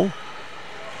Hull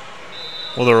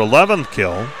with her 11th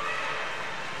kill.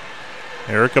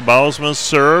 Erica Bausma's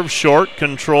serve, short,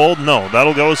 controlled. No,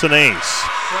 that'll go as an ace.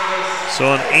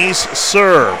 So an ace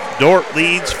serve. Dordt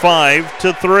leads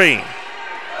 5-3.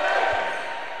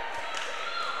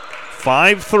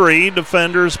 5-3,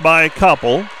 defenders by a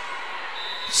couple.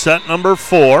 Set number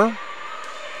 4.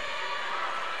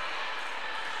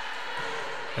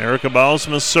 Erica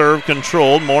Bausma's serve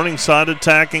controlled. Morningside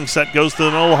attacking. Set goes to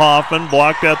the middle. Hoffman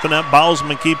blocked at the net.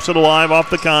 Bausma keeps it alive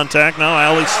off the contact. Now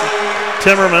Allie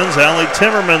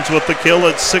Timmermans with the kill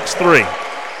at 6-3.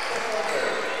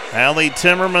 Allie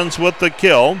Timmermans with the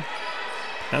kill.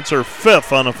 That's her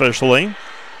 5th unofficially.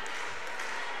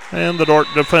 And the Dordt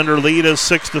defender lead is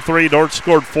 6-3. Dordt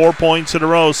scored 4 points in a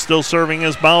row. Still serving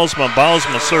as Bausma.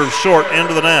 Bausma serves short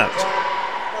into the net.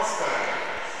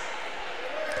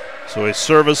 So a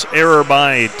service error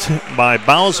by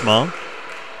Bausma.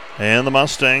 And the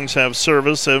Mustangs have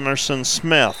service Emerson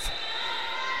Smith.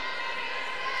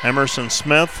 Emerson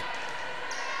Smith.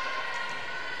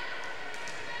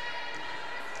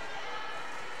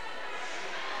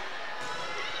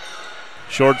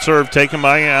 Short serve taken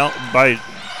by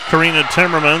Karina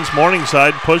Timmermans.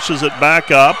 Morningside pushes it back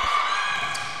up.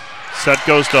 Set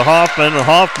goes to Hoffman.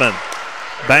 Hoffman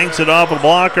banks it off a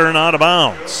blocker and out of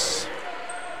bounds.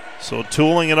 So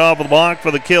tooling it off the block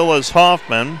for the kill is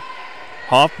Hoffman.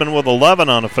 Hoffman with 11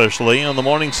 unofficially, and the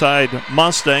Morningside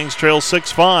Mustangs trail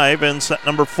 6-5 in set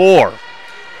number 4.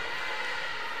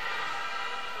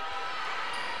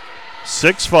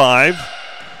 6-5.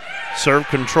 Serve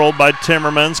controlled by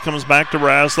Timmermans. Comes back to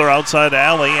Rassler outside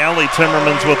Allie. Allie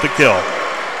Timmermans with the kill.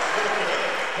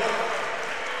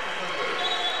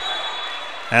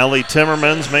 Allie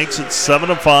Timmermans makes it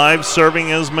 7-5. Serving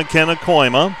is McKenna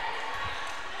Koima.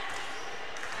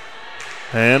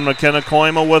 And McKenna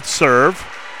Koima with serve.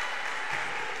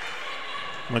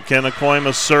 McKenna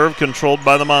Koima's serve controlled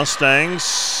by the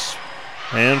Mustangs.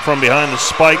 And from behind the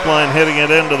spike line, hitting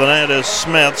it into the net is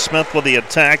Smith. Smith with the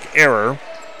attack error.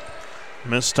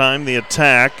 Mistimed the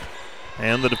attack.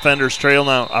 And the defenders trail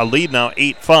now, a lead now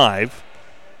 8-5.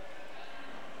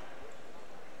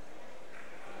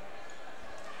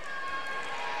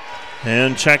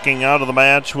 And checking out of the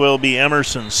match will be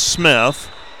Emerson Smith.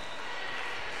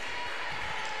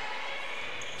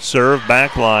 Serve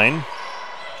back line.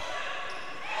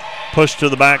 Push to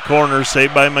the back corner,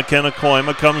 saved by McKenna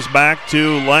Koima. Comes back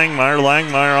to Langmeyer.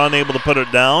 Langmeyer unable to put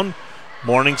it down.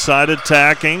 Morningside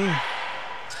attacking.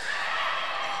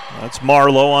 That's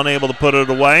Marlowe unable to put it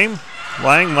away.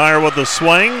 Langmeyer with the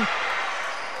swing.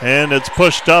 And it's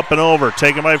pushed up and over.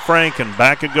 Taken by Franken.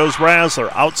 Back it goes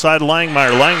Razzler. Outside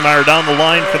Langmeyer. Langmeyer down the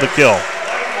line for the kill.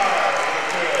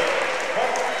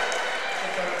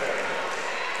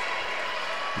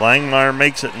 Langmeyer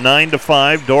makes it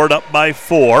 9-5. Dordt up by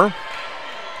 4.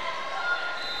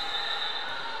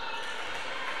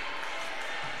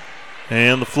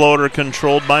 And the floater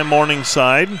controlled by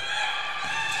Morningside.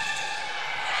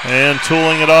 And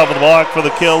tooling it off of the block for the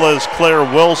kill is Claire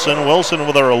Wilson. Wilson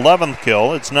with her 11th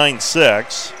kill. It's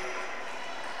 9-6.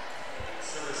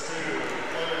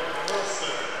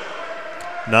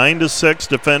 9-6.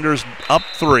 Defenders up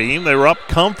 3. They were up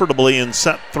comfortably in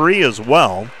set 3 as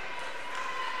well.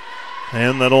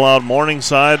 And that allowed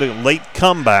Morningside a late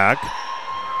comeback.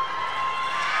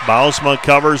 Bausma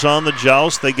covers on the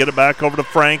joust. They get it back over to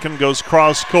Franken. Goes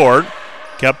cross court.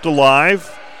 Kept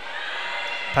alive.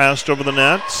 Passed over the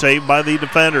net. Saved by the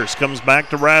defenders. Comes back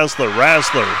to Razzler.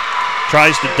 Razzler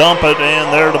tries to dump it.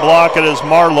 And there to block it is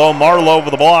Marlowe. Marlowe over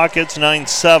the block. It's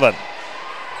 9-7.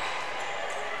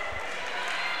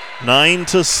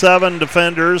 9-7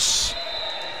 defenders.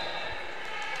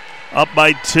 Up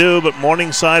by 2, but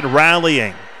Morningside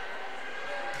rallying.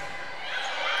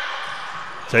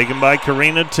 Taken by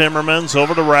Karina Timmermans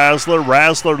over to Razzler.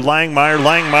 Razzler, Langmeyer.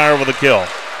 Langmeyer with a kill.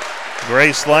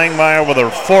 Grace Langmeyer with her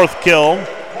 4th kill.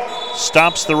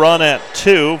 Stops the run at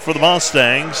 2 for the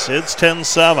Mustangs. It's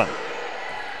 10-7.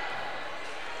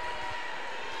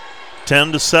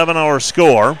 10-7 our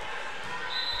score.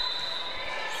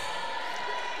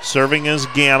 Serving is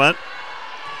Gamet.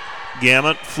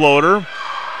 Gamet floater.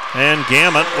 And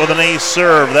Gamet with an ace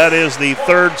serve. That is the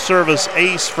 3rd service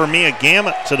ace for Mia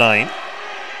Gamet tonight.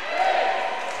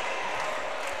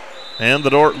 And the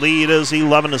Dordt lead is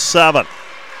 11-7.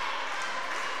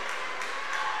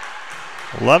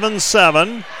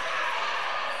 11-7.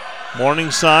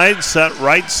 Morningside set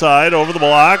right side over the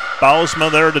block.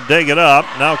 Bausma there to dig it up.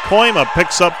 Now Koima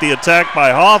picks up the attack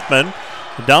by Hoffman.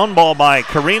 Down ball by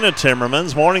Karina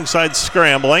Timmermans. Morningside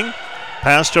scrambling.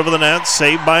 Passed over the net,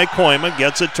 saved by Koima.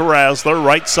 Gets it to Razzler.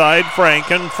 Right side,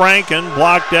 Franken. Franken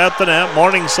blocked at the net.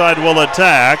 Morningside will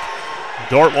attack.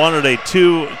 Dordt wanted a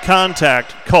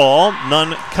 2-contact call.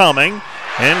 None coming.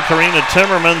 And Karina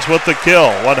Timmermans with the kill.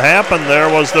 What happened there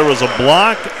was a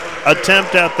block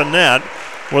attempt at the net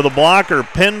where the blocker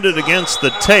pinned it against the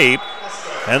tape.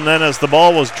 And then as the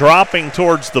ball was dropping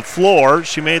towards the floor,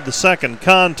 she made the 2nd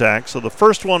contact. So the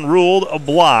first one ruled a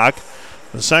block.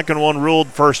 The second one ruled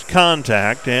first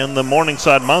contact, and the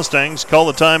Morningside Mustangs call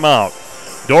the timeout.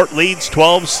 Dordt leads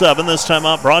 12-7. This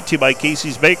timeout brought to you by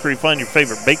Casey's Bakery. Find your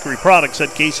favorite bakery products at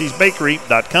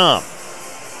caseysbakery.com.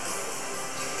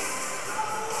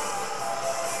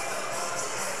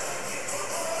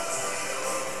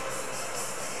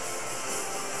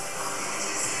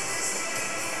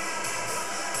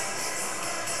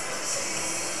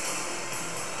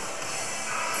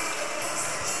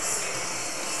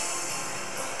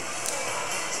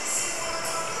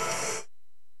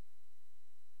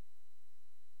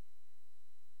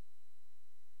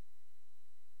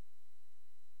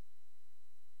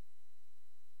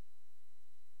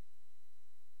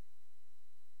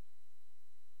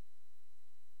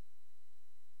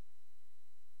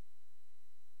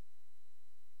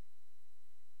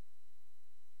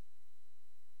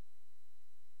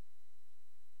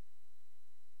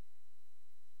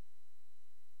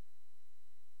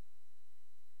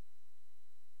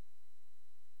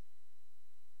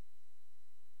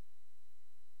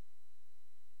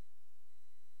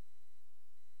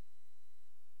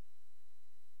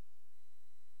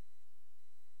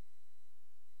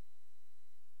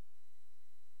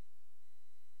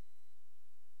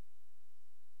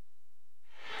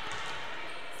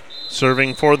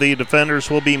 Serving for the defenders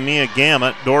will be Mia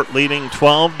Gamet. Dordt leading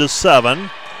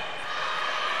 12-7.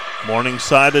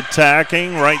 Morningside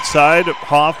attacking, right side.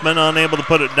 Hoffman unable to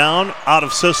put it down. Out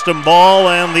of system ball,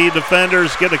 and the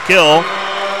defenders get a kill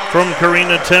from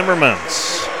Karina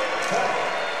Timmermans.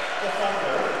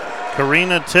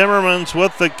 Karina Timmermans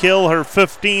with the kill, her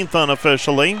 15th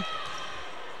unofficially.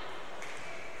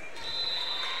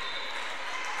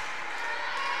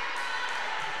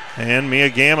 And Mia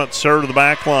Gamet served to the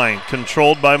back line,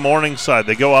 controlled by Morningside.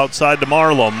 They go outside to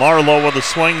Marlowe. Marlowe with a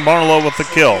swing, Marlowe with the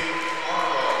kill.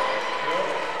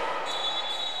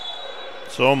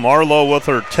 So Marlowe with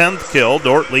her 10th kill.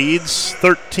 Dordt leads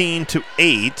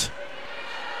 13-8.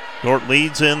 Dordt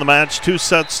leads in the match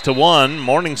 2-1.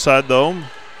 Morningside, though,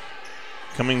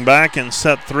 coming back in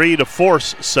set 3 to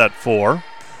force set 4.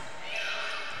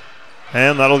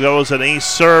 And that'll go as an ace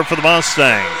serve for the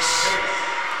Mustangs.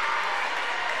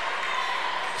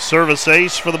 Service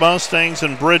ace for the Mustangs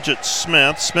and Bridget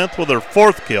Smith. Smith with her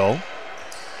 4th kill.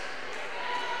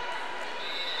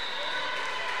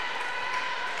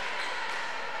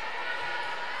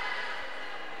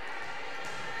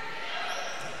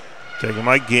 Taken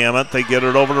by Gamet. They get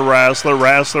it over to Rassler.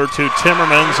 Rassler to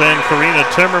Timmermans, and Karina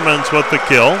Timmermans with the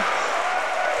kill.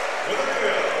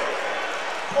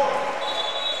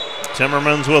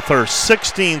 Timmermans with her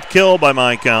 16th kill by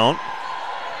my count.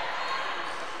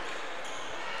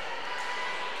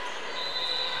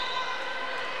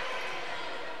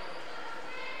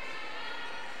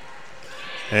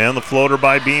 And the floater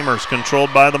by Beamers,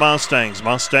 controlled by the Mustangs.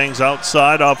 Mustangs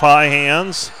outside off high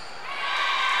hands.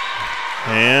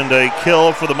 And a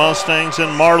kill for the Mustangs in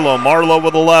Marlowe. Marlowe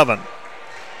with 11.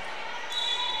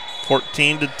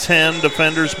 14-10,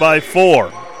 defenders by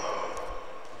 4.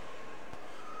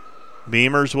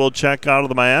 Beamers will check out of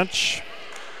the match.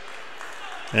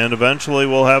 And eventually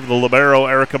we'll have the libero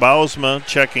Erica Bausma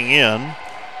checking in.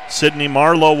 Sydney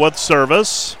Marlowe with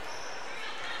service.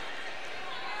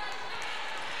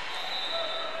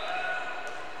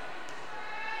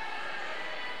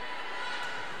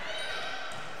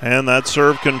 And that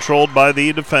serve controlled by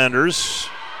the defenders.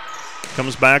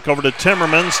 Comes back over to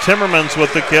Timmermans. Timmermans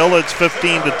with the kill. It's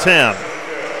 15-10.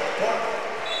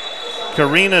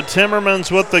 Karina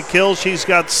Timmermans with the kill. She's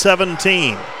got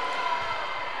 17.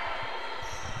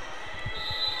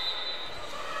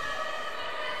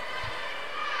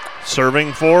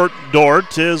 Serving for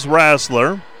Dordt is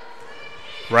Rassler.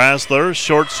 Rassler,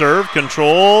 short serve,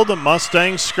 controlled.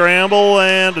 Mustangs scramble,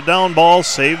 and a down ball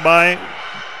saved by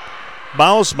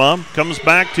Bausma. Comes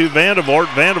back to Vandervoort.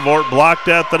 Vandervoort blocked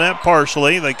at the net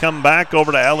partially. They come back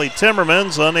over to Allie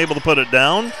Timmermans, unable to put it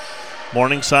down.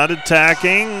 Morningside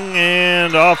attacking,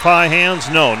 and off high hands,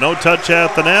 no touch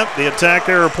at the net. The attack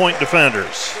error point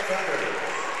defenders.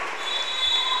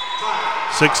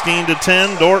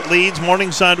 16-10, Dordt leads.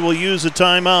 Morningside will use a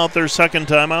timeout, their second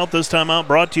timeout. This timeout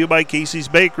brought to you by Casey's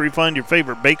Bakery. Find your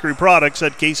favorite bakery products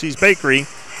at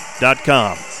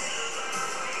caseysbakery.com.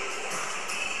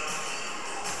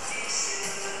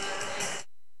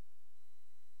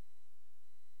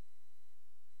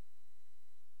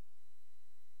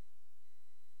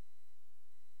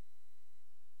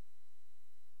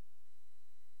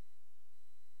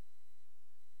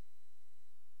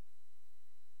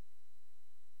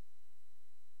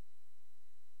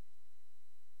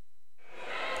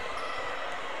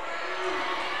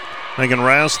 Megan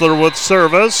Rassler with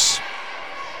service.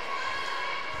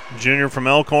 Junior from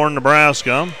Elkhorn,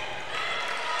 Nebraska.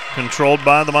 Controlled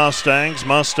by the Mustangs.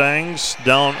 Mustangs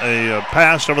down a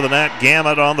pass over the net.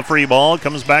 Gamet on the free ball.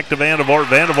 Comes back to Vandervoort.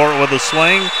 Vandervoort with a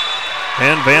swing.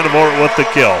 And Vandervoort with the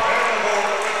kill.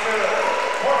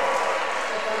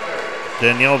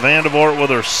 Danielle Vandervoort with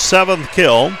her 7th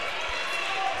kill.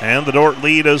 And the Dordt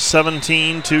lead is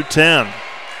 17-10.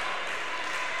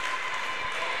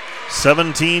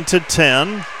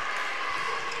 17-10.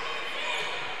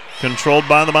 Controlled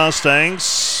by the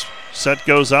Mustangs. Set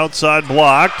goes outside,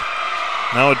 blocked.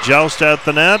 Now a joust at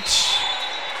the net.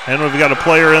 And we've got a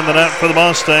player in the net for the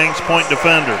Mustangs, point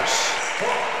defenders.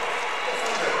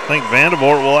 I think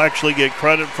Vandervoort will actually get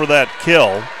credit for that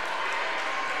kill.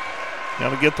 Got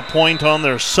to get the point on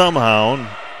there somehow.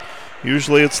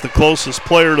 Usually it's the closest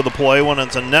player to the play when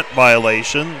it's a net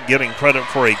violation, getting credit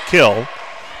for a kill.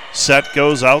 Set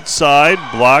goes outside,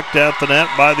 blocked at the net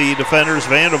by the defenders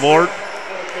Vandervoort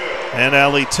and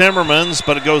Allie Timmermans,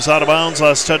 but it goes out of bounds.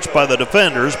 Last touch by the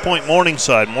defenders. Point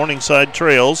Morningside. Morningside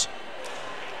trails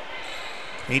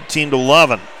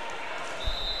 18-11.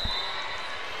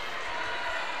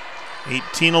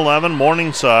 18-11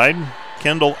 Morningside.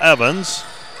 Kendall Evans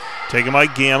taken by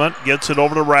Gamet, gets it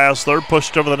over to Rassler,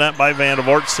 pushed over the net by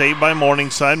Vandervoort, saved by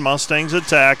Morningside. Mustangs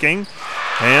attacking.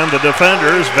 And the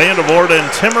defenders, Vandervoort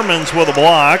and Timmermans with a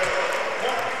block.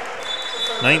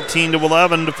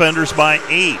 19-11, defenders by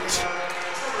 8.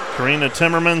 Karina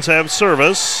Timmermans have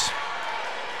service.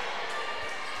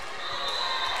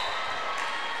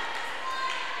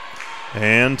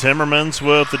 And Timmermans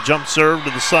with the jump serve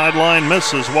to the sideline,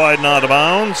 misses wide and out of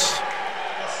bounds.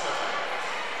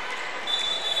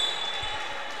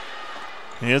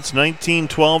 It's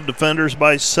 19-12, defenders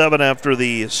by 7 after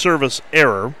the service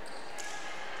error.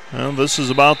 Well, this is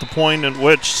about the point at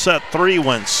which set 3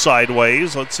 went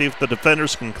sideways. Let's see if the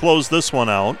defenders can close this one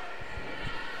out.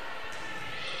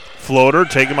 Floater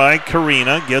taken by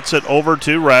Karina, gets it over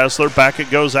to Rassler. Back it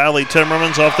goes Allie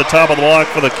Timmermans off the top of the block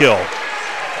for the kill.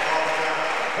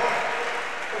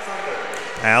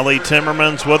 Allie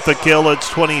Timmermans with the kill. It's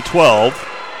 20-12.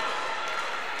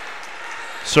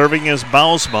 Serving is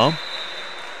Bausma.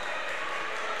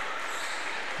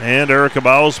 And Erica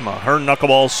Bausma, her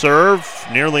knuckleball serve,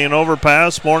 nearly an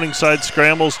overpass. Morningside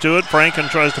scrambles to it. Franken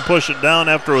tries to push it down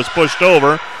after it was pushed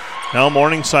over. Now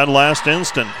Morningside last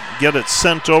instant get it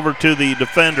sent over to the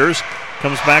defenders.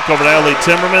 Comes back over to Allie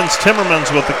Timmermans.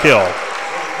 Timmermans with the kill.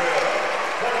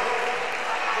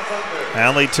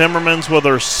 Allie Timmermans with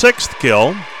her 6th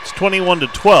kill. It's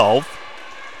 21-12.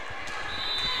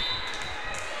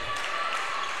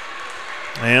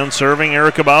 And serving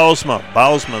Erica Bausma.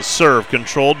 Bausma's serve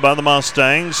controlled by the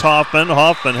Mustangs.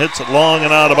 Hoffman hits it long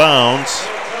and out of bounds.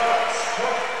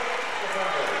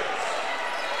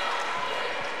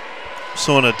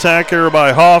 So an attack error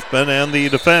by Hoffman and the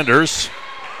defenders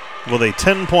with a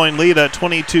 10-point lead at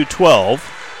 22-12.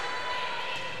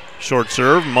 Short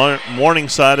serve,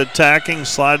 Morningside attacking,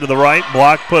 slide to the right,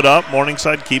 block put up.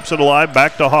 Morningside keeps it alive,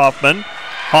 back to Hoffman.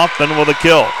 Hoffman with a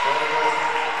kill.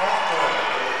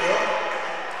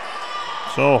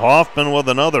 So Hoffman with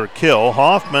another kill.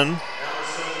 Hoffman,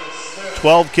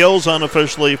 12 kills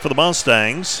unofficially for the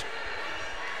Mustangs.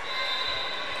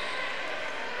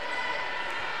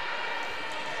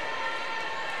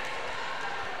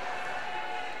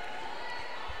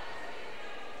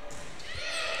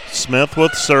 Smith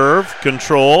with serve,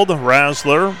 controlled.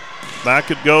 Rassler, back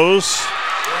it goes.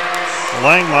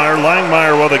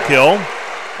 Langmeyer with a kill.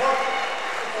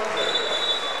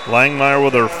 Langmeyer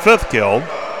with her 5th kill.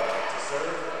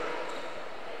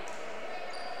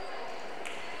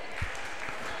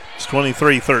 It's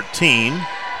 23-13.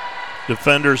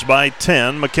 Defenders by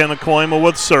 10. McKenna Koima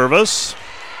with service.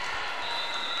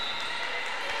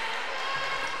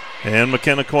 And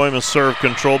McKenna Koima's serve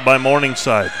controlled by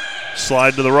Morningside.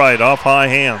 Slide to the right, off high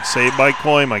hand, saved by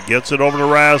Koima. Gets it over to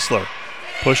Rassler.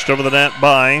 Pushed over the net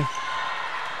by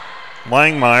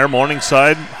Langmeyer.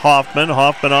 Morningside, Hoffman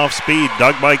off speed,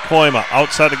 dug by Koima.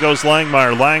 Outside it goes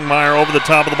Langmeyer. Langmeyer over the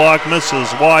top of the block,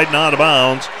 misses wide and out of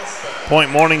bounds.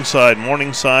 Point Morningside.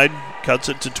 Morningside cuts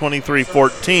it to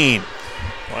 23-14.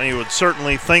 Well, you would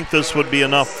certainly think this would be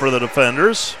enough for the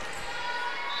defenders.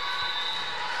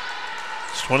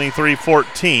 It's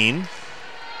 23-14.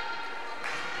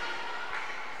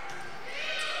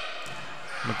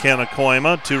 McKenna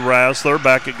Koima to Rassler.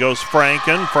 Back it goes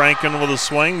Franken. Franken with a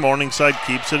swing. Morningside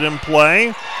keeps it in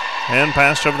play. And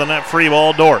passed over the net. Free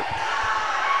ball, Dordt.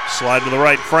 Slide to the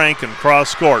right, Franken.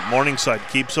 Cross court. Morningside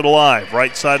keeps it alive.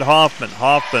 Right side, Hoffman.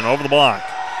 Hoffman over the block.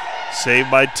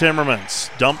 Saved by Timmermans.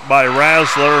 Dumped by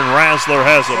Rassler. And Rassler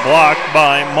has it blocked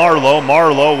by Marlowe.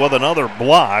 Marlowe with another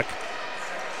block.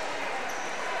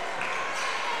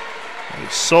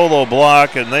 Solo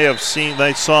block, and they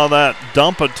saw that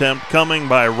dump attempt coming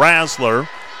by Rassler.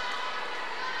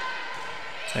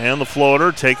 And the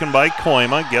floater taken by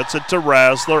Koima, gets it to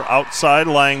Rassler, outside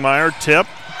Langmeyer, tip.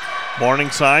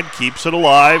 Morningside keeps it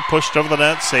alive, pushed over the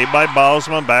net, saved by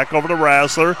Bausma, back over to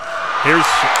Rassler. Here's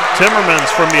Timmermans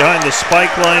from behind the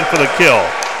spike line for the kill.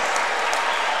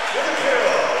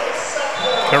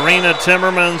 Karina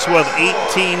Timmermans with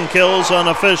 18 kills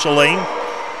unofficially.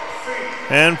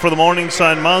 And for the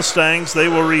Morningside Mustangs, they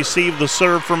will receive the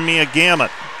serve from Mia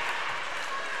Gamet.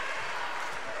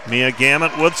 Mia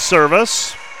Gamet with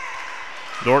service.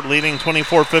 Dordt leading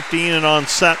 24-15 and on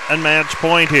set and match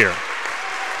point here.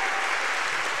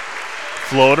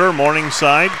 Floater,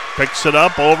 Morningside, picks it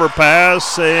up,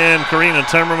 overpass, and Karina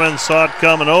Timmermans saw it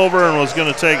coming over and was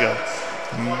going to take a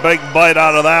big bite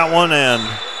out of that one and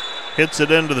hits it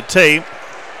into the tape.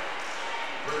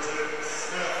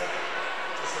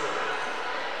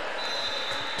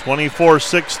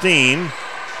 (24-16).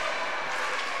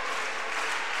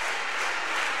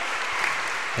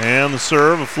 And the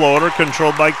serve, a floater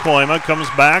controlled by Koima, comes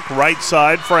back, right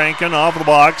side, Franken off the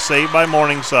block, saved by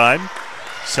Morningside.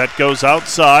 Set goes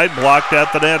outside, blocked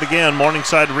at the net again.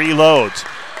 Morningside reloads.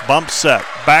 Bump set,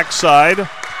 backside,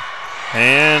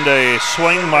 and a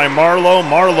swing by Marlowe.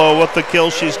 Marlowe with the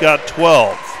kill, she's got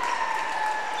 12.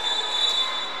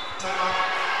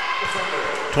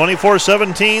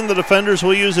 24-17, the defenders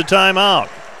will use a timeout.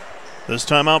 This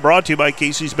timeout brought to you by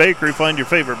Casey's Bakery. Find your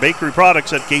favorite bakery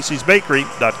products at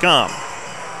caseysbakery.com.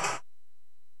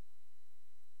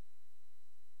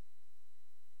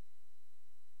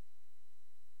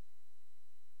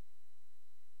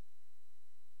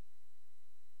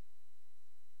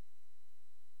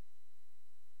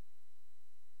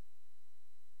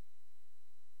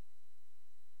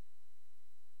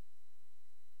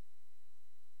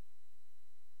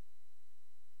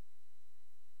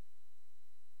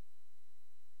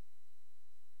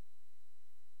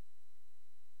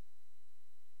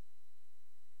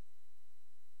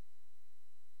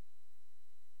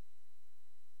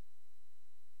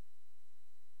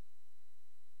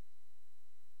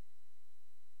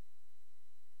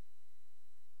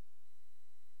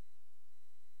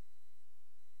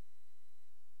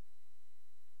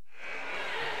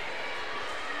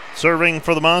 Serving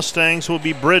for the Mustangs will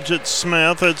be Bridget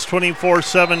Smith. It's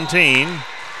 24-17.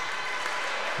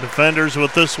 Defenders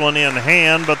with this one in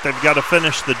hand, but they've got to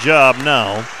finish the job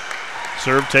now.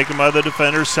 Serve taken by the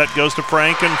defenders. Set goes to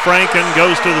Franken. Franken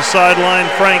goes to the sideline.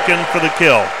 Franken for the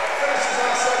kill.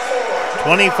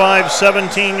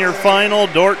 25-17 your final.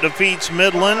 Dordt defeats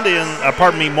Midland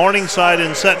Morningside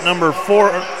in set number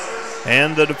 4.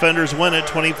 And the defenders win it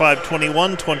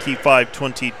 25-21,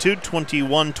 25-22,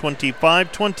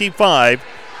 21-25,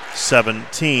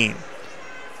 25-17.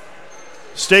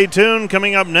 Stay tuned.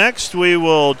 Coming up next, we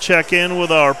will check in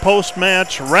with our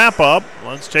post-match wrap-up.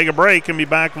 Let's take a break and be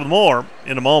back with more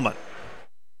in a moment.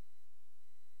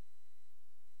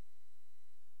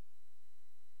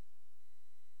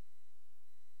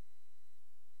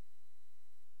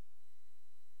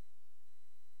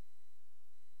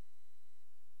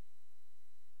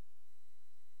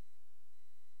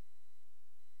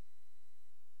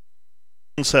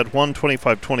 Set 1,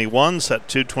 25-21, set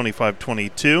 2,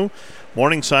 25-22.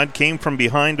 Morningside came from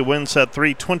behind to win set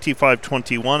 3,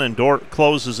 25-21, and Dordt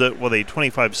closes it with a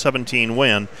 25-17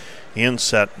 win in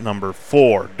set number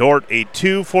 4. Dordt a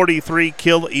 243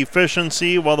 kill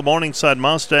efficiency, while the Morningside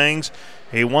Mustangs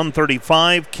a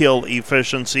 135 kill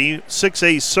efficiency. 6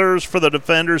 ace serves for the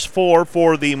defenders, 4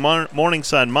 for the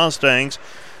Morningside Mustangs.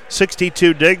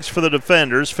 62 digs for the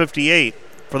defenders, 58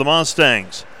 for the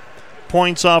Mustangs.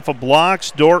 Points off of blocks,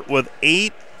 Dordt with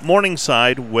 8,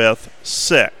 Morningside with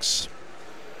 6.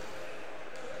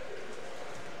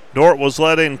 Dordt was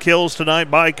led in kills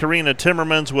tonight by Karina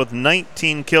Timmermans with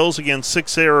 19 kills against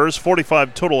 6 errors,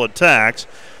 45 total attacks.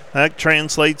 That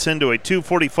translates into a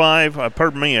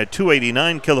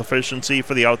 289 kill efficiency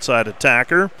for the outside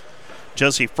attacker.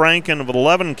 Jesse Franken with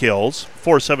 11 kills,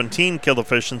 417 kill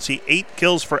efficiency, 8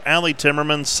 kills for Allie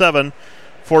Timmermans, 7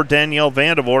 for Danielle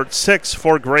Vandevoort, 6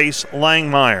 for Grace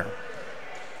Langmeyer.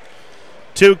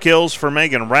 2 kills for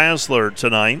Megan Rasler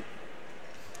tonight.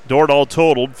 Dordt all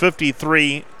totaled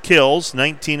 53 kills,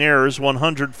 19 errors,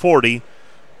 140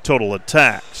 total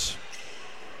attacks.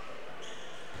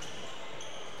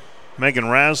 Megan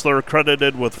Rasler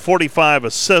credited with 45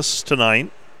 assists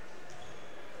tonight.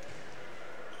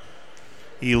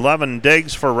 11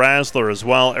 digs for Rasler as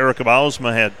well. Erica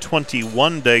Bausma had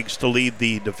 21 digs to lead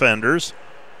the defenders.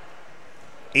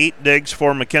 8 digs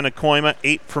for McKenna Koima,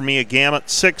 8 for Mia Gamet,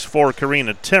 6 for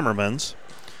Karina Timmermans.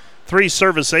 3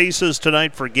 service aces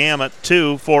tonight for Gamet,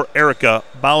 2 for Erica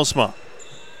Bausma.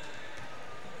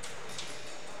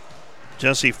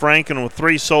 Jesse Franken with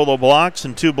 3 solo blocks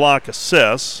and 2 block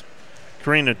assists.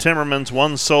 Karina Timmermans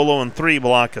 1 solo and 3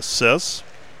 block assists.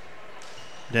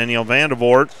 Danielle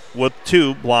Vandevoort with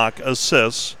 2 block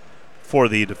assists for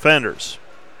the defenders.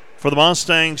 For the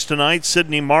Mustangs tonight,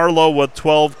 Sydney Marlowe with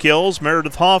 12 kills,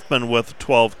 Meredith Hoffman with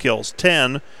 12 kills,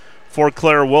 10 for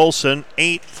Claire Wilson,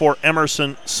 8 for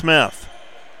Emerson Smith,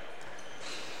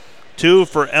 2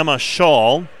 for Emma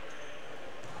Schall,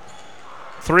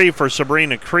 3 for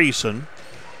Sabrina Creason,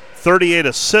 38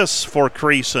 assists for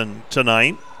Creason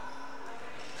tonight.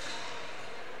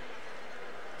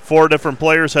 4 different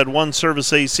players had 1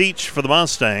 service ace each for the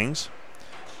Mustangs.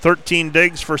 13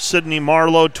 digs for Sydney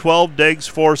Marlowe, 12 digs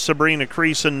for Sabrina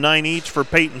Creason, 9 each for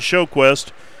Peyton Shoquist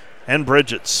and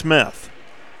Bridget Smith.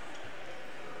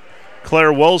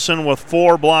 Claire Wilson with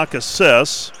 4 block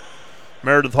assists.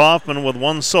 Meredith Hoffman with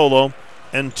 1 solo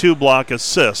and 2 block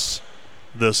assists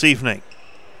this evening.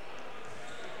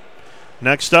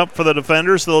 Next up for the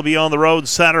defenders, they'll be on the road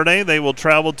Saturday. They will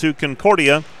travel to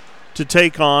Concordia to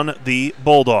take on the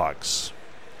Bulldogs.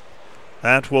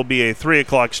 That will be a 3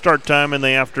 o'clock start time in the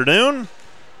afternoon.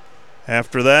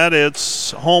 After that,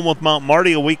 it's home with Mount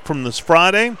Marty a week from this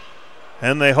Friday.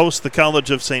 And they host the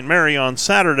College of St. Mary on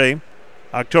Saturday,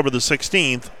 October the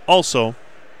 16th, also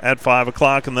at 5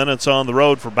 o'clock, and then it's on the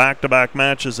road for back-to-back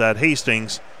matches at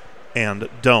Hastings and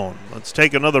Doane. Let's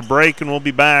take another break, and we'll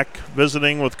be back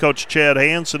visiting with Coach Chad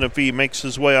Hansen if he makes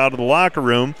his way out of the locker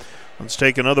room. Let's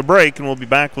take another break, and we'll be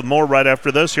back with more right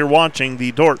after this. You're watching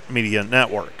the Dordt Media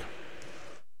Network.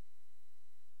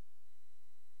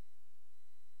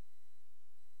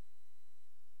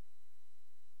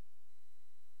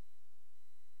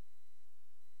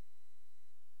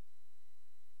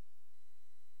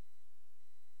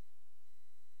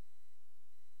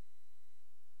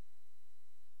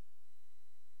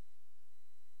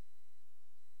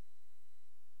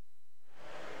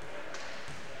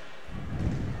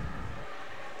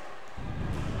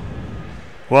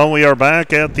 Well, we are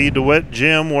back at the DeWitt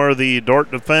Gym where the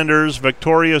Dordt Defenders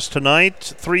victorious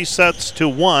tonight,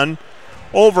 3-1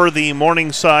 over the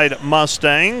Morningside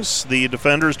Mustangs. The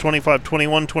Defenders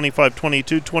 25-21,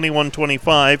 25-22,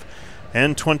 21-25,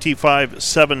 and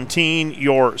 25-17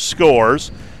 your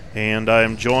scores. And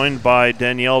I'm joined by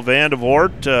Danielle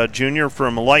Vandevoort, junior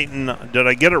from Leighton. Did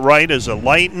I get it right? Is it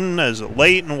Leighton? Is it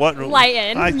Leighton? What?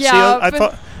 Leighton,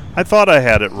 yeah. I thought I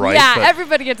had it right. Yeah,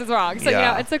 everybody gets it wrong, so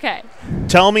it's okay.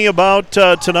 Tell me about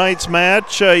tonight's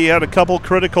match. You had a couple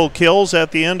critical kills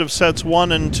at the end of sets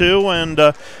 1 and 2,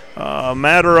 and a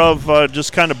matter of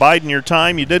just kind of biding your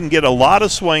time. You didn't get a lot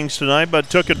of swings tonight, but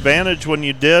took advantage when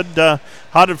you did.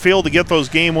 How did it feel to get those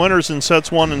game winners in sets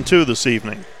 1 and 2 this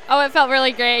evening? Oh, it felt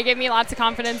really great. It gave me lots of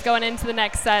confidence going into the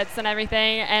next sets and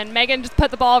everything. And Megan just put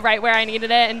the ball right where I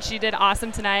needed it, and she did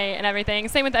awesome tonight and everything.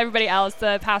 Same with everybody else.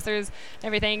 The passers and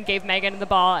everything gave Megan the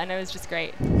ball, and it was just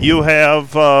great. You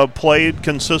have played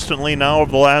consistently now over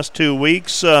the last 2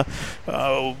 weeks.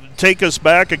 Take us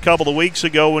back a couple of weeks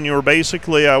ago when you were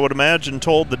basically, I would imagine,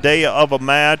 told the day of a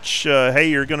match, hey,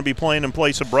 you're going to be playing in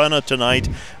place of Brenna tonight.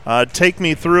 Take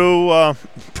me through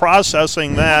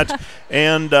processing that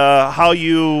and how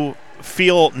you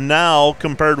feel now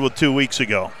compared with 2 weeks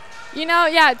ago.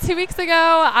 2 weeks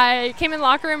ago, I came in the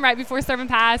locker room right before serve and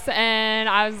pass, and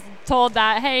I was told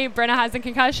that, hey, Brenna has a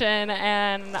concussion,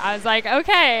 and I was like,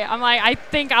 okay. I'm like, I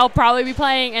think I'll probably be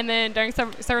playing, and then during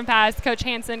serve and pass, Coach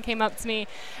Hansen came up to me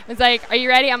and was like, are you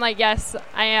ready? I'm like, yes,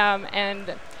 I am,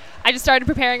 and I just started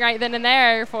preparing right then and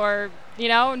there for,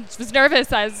 was nervous,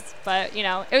 but,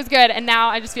 it was good, and now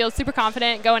I just feel super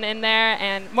confident going in there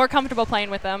and more comfortable playing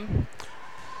with them.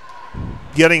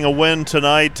 Getting a win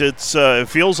tonight, it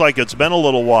feels like it's been a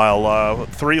little while.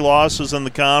 3 losses in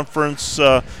the conference.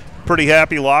 Pretty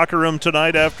happy locker room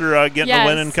tonight after getting a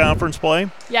win in conference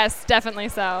play? Yes, definitely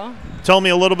so. Tell me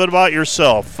a little bit about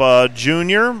yourself.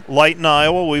 Junior, Leighton,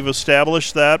 Iowa, we've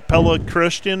established that. Pella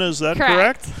Christian, is that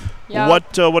correct?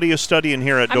 Yep. What are you studying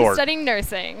here at Dordt? I'm studying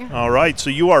nursing. All right, so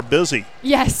you are busy.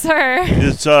 Yes, sir.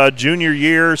 It's junior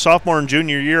year, sophomore and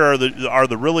junior year are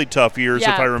the really tough years, if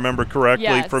I remember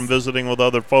correctly, from visiting with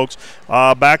other folks.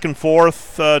 Back and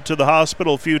forth to the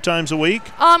hospital a few times a week?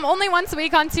 Only once a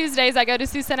week on Tuesdays. I go to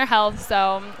Sioux Center Health,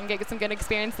 so I get some good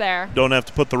experience there. Don't have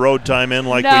to put the road time in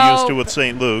like we used to with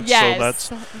St. Luke's. Yes,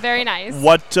 so that's very nice.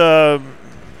 What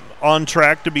on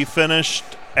track to be finished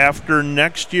after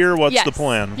next year? What's the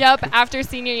plan? Yep, after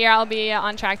senior year I'll be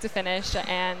on track to finish,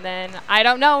 and then I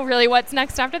don't know really what's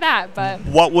next after that. But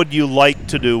what would you like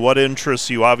to do? What interests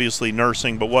you? Obviously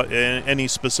nursing, but what any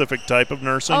specific type of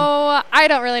nursing? Oh, I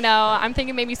don't really know. I'm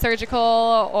thinking maybe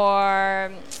surgical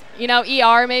or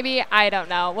ER maybe. I don't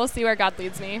know. We'll see where God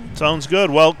leads me. Sounds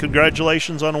good. Well,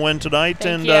 congratulations on a win tonight.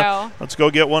 Thank you. Let's go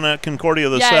get one at Concordia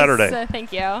this Saturday.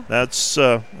 Thank you. That's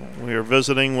we are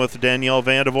visiting with Danielle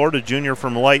Vandevoort, a junior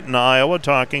from Leighton, Iowa,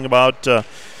 talking about her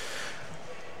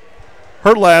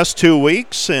last 2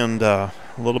 weeks and a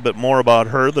little bit more about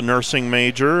her, the nursing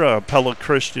major, Pella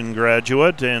Christian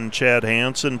graduate, and Chad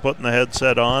Hansen putting the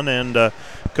headset on. And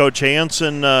Coach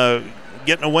Hansen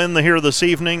getting a win here this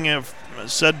evening.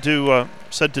 Said to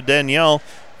Danielle,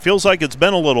 feels like it's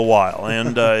been a little while,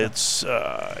 and it's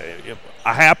a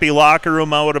happy locker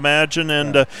room, I would imagine,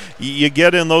 and you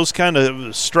get in those kind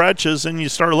of stretches and you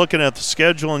start looking at the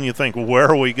schedule and you think, where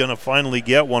are we going to finally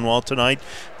get one? Well, tonight,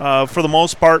 for the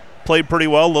most part, played pretty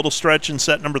well. A little stretch in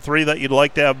set number 3 that you'd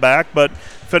like to have back, but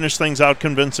finished things out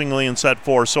convincingly in set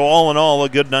 4. So all in all, a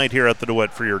good night here at the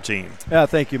DeWitt for your team. Yeah,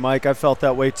 thank you, Mike. I felt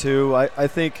that way too. I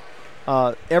think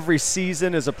every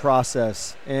season is a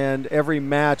process, and every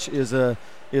match is an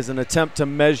attempt to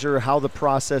measure how the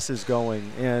process is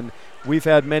going. And we've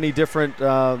had many different,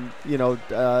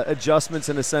 adjustments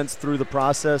in a sense through the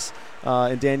process,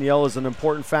 and Danielle is an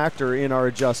important factor in our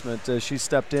adjustment. She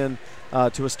stepped in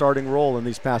to a starting role in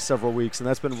these past several weeks, and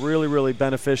that's been really, really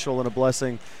beneficial and a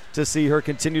blessing to see her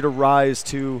continue to rise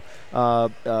to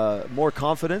more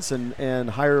confidence and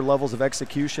higher levels of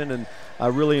execution. And I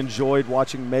really enjoyed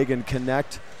watching Megan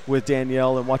connect with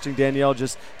Danielle and watching Danielle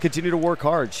just continue to work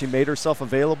hard. She made herself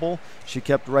available. She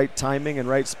kept right timing and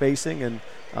right spacing, and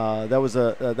that was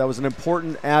an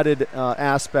important added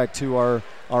aspect to our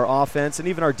offense and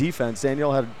even our defense.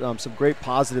 Danielle had some great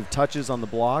positive touches on the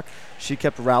block. She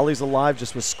kept rallies alive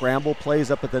just with scramble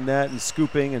plays up at the net and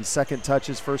scooping and second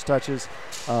touches, first touches.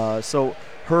 So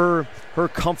her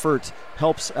comfort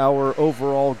helps our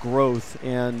overall growth,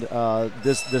 and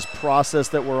this process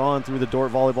that we're on through the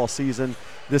Dordt volleyball season,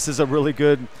 this is a really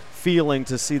good feeling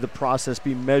to see the process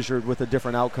be measured with a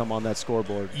different outcome on that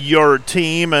scoreboard. Your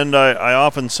team, and I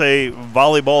often say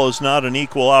volleyball is not an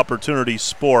equal opportunity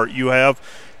sport. You have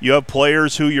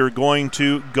players who you're going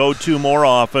to go to more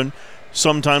often.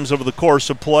 Sometimes over the course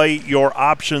of play, your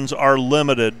options are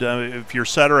limited. If your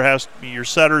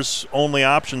setter's only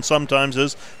option sometimes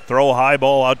is throw a high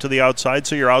ball out to the outside,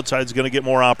 so your outside's going to get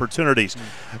more opportunities.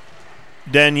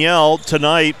 Danielle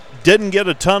tonight didn't get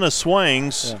a ton of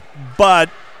swings, but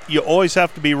you always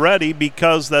have to be ready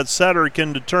because that setter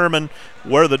can determine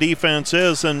where the defense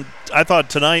is. And I thought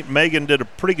tonight Megan did a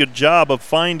pretty good job of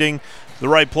finding the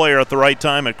right player at the right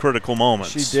time at critical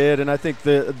moments. She did, and I think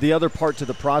the other part to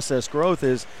the process growth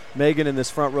is Megan in this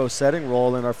front row setting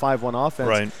role in our 5-1 offense.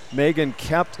 Right. Megan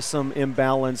kept some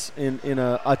imbalance in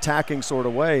a attacking sort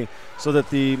of way, so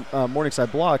that the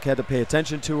Morningside block had to pay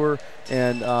attention to her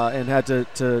and had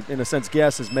to in a sense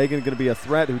guess, is Megan going to be a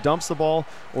threat who dumps the ball,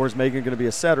 or is Megan going to be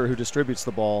a setter who distributes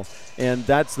the ball? And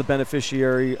that's the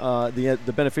beneficiary.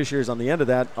 The beneficiaries on the end of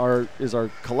that is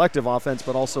our collective offense,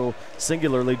 but also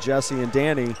singularly Jessie and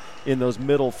Danny in those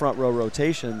middle front row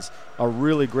rotations are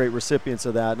really great recipients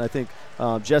of that. And I think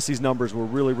Jessie's numbers were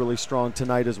really, really strong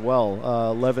tonight as well.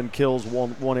 11 kills,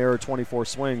 one error, 24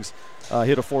 swings,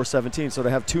 hit a 417. So to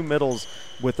have two middles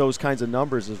with those kinds of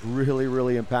numbers is really,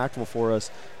 really impactful for us.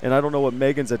 And I don't know what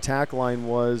Megan's attack line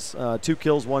was. 2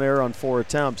 kills, 1 error on 4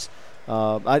 attempts.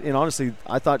 And honestly,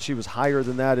 I thought she was higher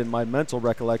than that in my mental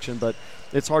recollection, but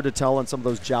it's hard to tell on some of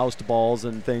those joust balls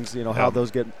and things, how those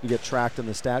get tracked in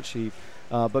the stat sheet.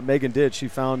 But Megan did. She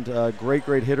found great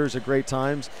hitters at great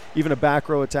times. Even a back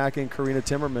row attacking Karina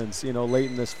Timmermans, late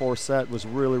in this fourth set was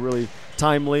really, really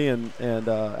timely and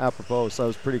apropos. So it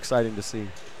was pretty exciting to see.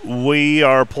 We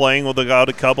are playing without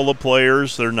a couple of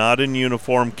players. They're not in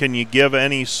uniform. Can you give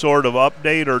any sort of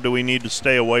update, or do we need to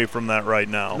stay away from that right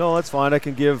now? No, that's fine. I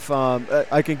can give an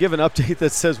update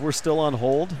that says we're still on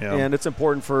hold, and it's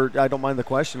important I don't mind the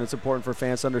question. It's important for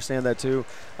fans to understand that too.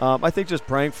 I think just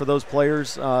praying for those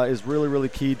players is really, really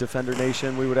key. Defender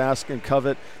Nation, we would ask and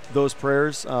covet those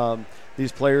prayers.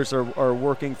 These players are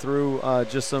working through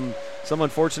just some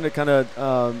unfortunate kind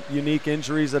of unique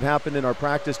injuries that happened in our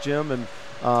practice gym, and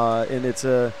it's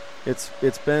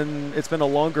been a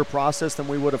longer process than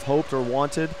we would have hoped or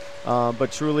wanted.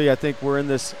 But truly, I think we're in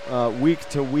this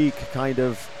week-to-week kind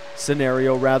of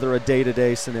scenario, rather a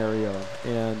day-to-day scenario,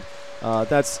 and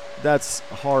that's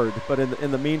hard. But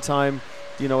in the meantime,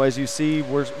 as you see,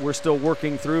 we're still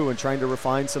working through and trying to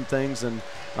refine some things. And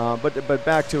but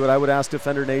back to it, I would ask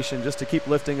Defender Nation just to keep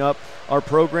lifting up our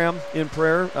program in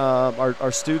prayer.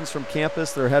 Our students from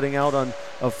campus, they're heading out on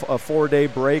a 4-day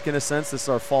break in a sense. This is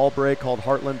our fall break called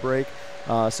Heartland Break.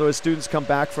 So as students come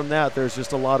back from that, there's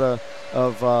just a lot of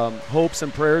hopes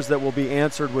and prayers that will be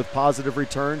answered with positive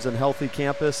returns and healthy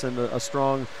campus and a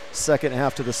strong second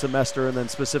half to the semester, and then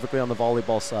specifically on the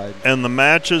volleyball side. And the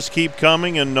matches keep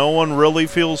coming, and no one really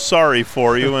feels sorry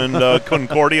for you. And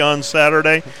Concordia on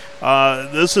Saturday.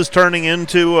 This is turning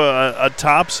into a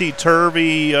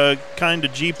topsy-turvy kind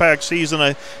of GPAC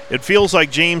season. It feels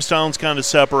like Jamestown's kind of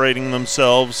separating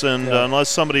themselves, and unless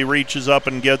somebody reaches up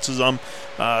and gets them,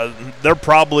 they're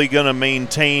probably going to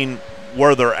maintain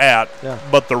where they're at. Yeah.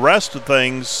 But the rest of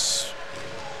things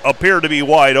appear to be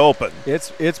wide open.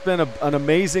 It's been an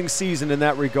amazing season in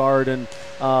that regard, and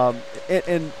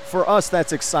for us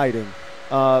that's exciting.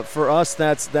 For us,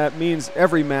 that means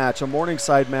every match, a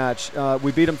Morningside match.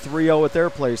 We beat them 3-0 at their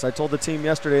place. I told the team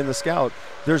yesterday in the scout,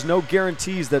 there's no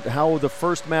guarantees that how the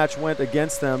first match went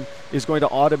against them is going to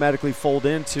automatically fold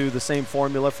into the same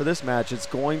formula for this match. It's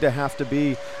going to have to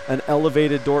be an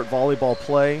elevated Dordt volleyball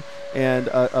play and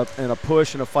a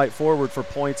push and a fight forward for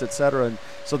points, etc. And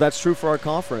so that's true for our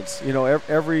conference.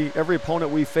 Every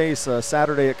opponent we face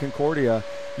Saturday at Concordia,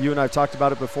 you and I have talked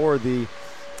about it before, the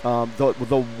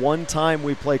one time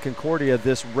we play Concordia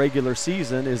this regular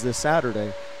season is this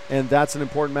Saturday. and that's an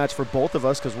important match for both of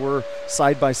us because we're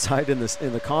side by side in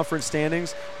the conference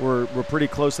standings. We're pretty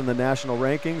close in the national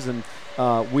rankings, and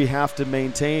we have to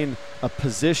maintain a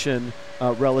position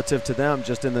relative to them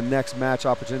just in the next match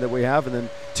opportunity that we have. And then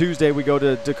Tuesday we go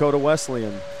to Dakota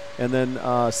Wesleyan, and then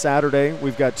Saturday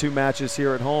we've got 2 matches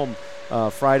here at home.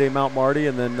 Friday Mount Marty,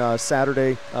 and then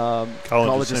Saturday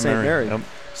College of St. Mary. Yep.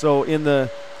 So in the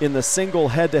single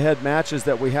head-to-head matches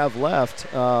that we have left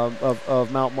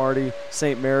of Mount Marty,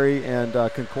 St. Mary, and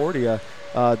Concordia,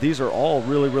 these are all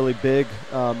really, really big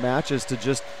matches to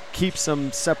just keep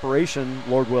some separation,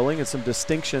 Lord willing, and some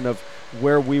distinction of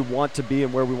where we want to be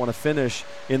and where we want to finish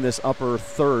in this upper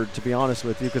third, to be honest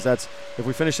with you, because that's, if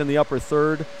we finish in the upper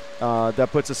third, that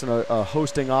puts us in a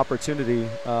hosting opportunity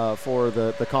for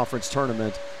the conference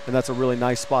tournament, and that's a really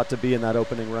nice spot to be in that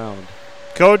opening round.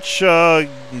 Coach,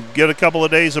 get a couple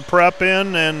of days of prep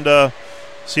in and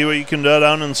see what you can do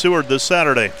down in Seward this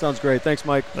Saturday. Sounds great. Thanks,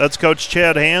 Mike. That's Coach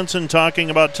Chad Hansen talking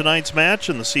about tonight's match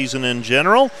and the season in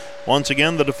general. Once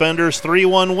again, the Defenders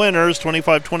 3-1 winners,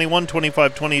 25-21,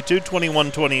 25-22,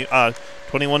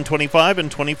 21-25,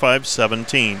 and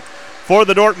 25-17. For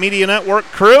the Dordt Media Network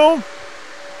crew,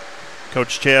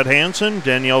 Coach Chad Hansen,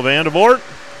 Danielle Vandevort,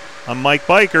 I'm Mike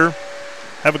Biker.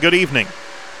 Have a good evening.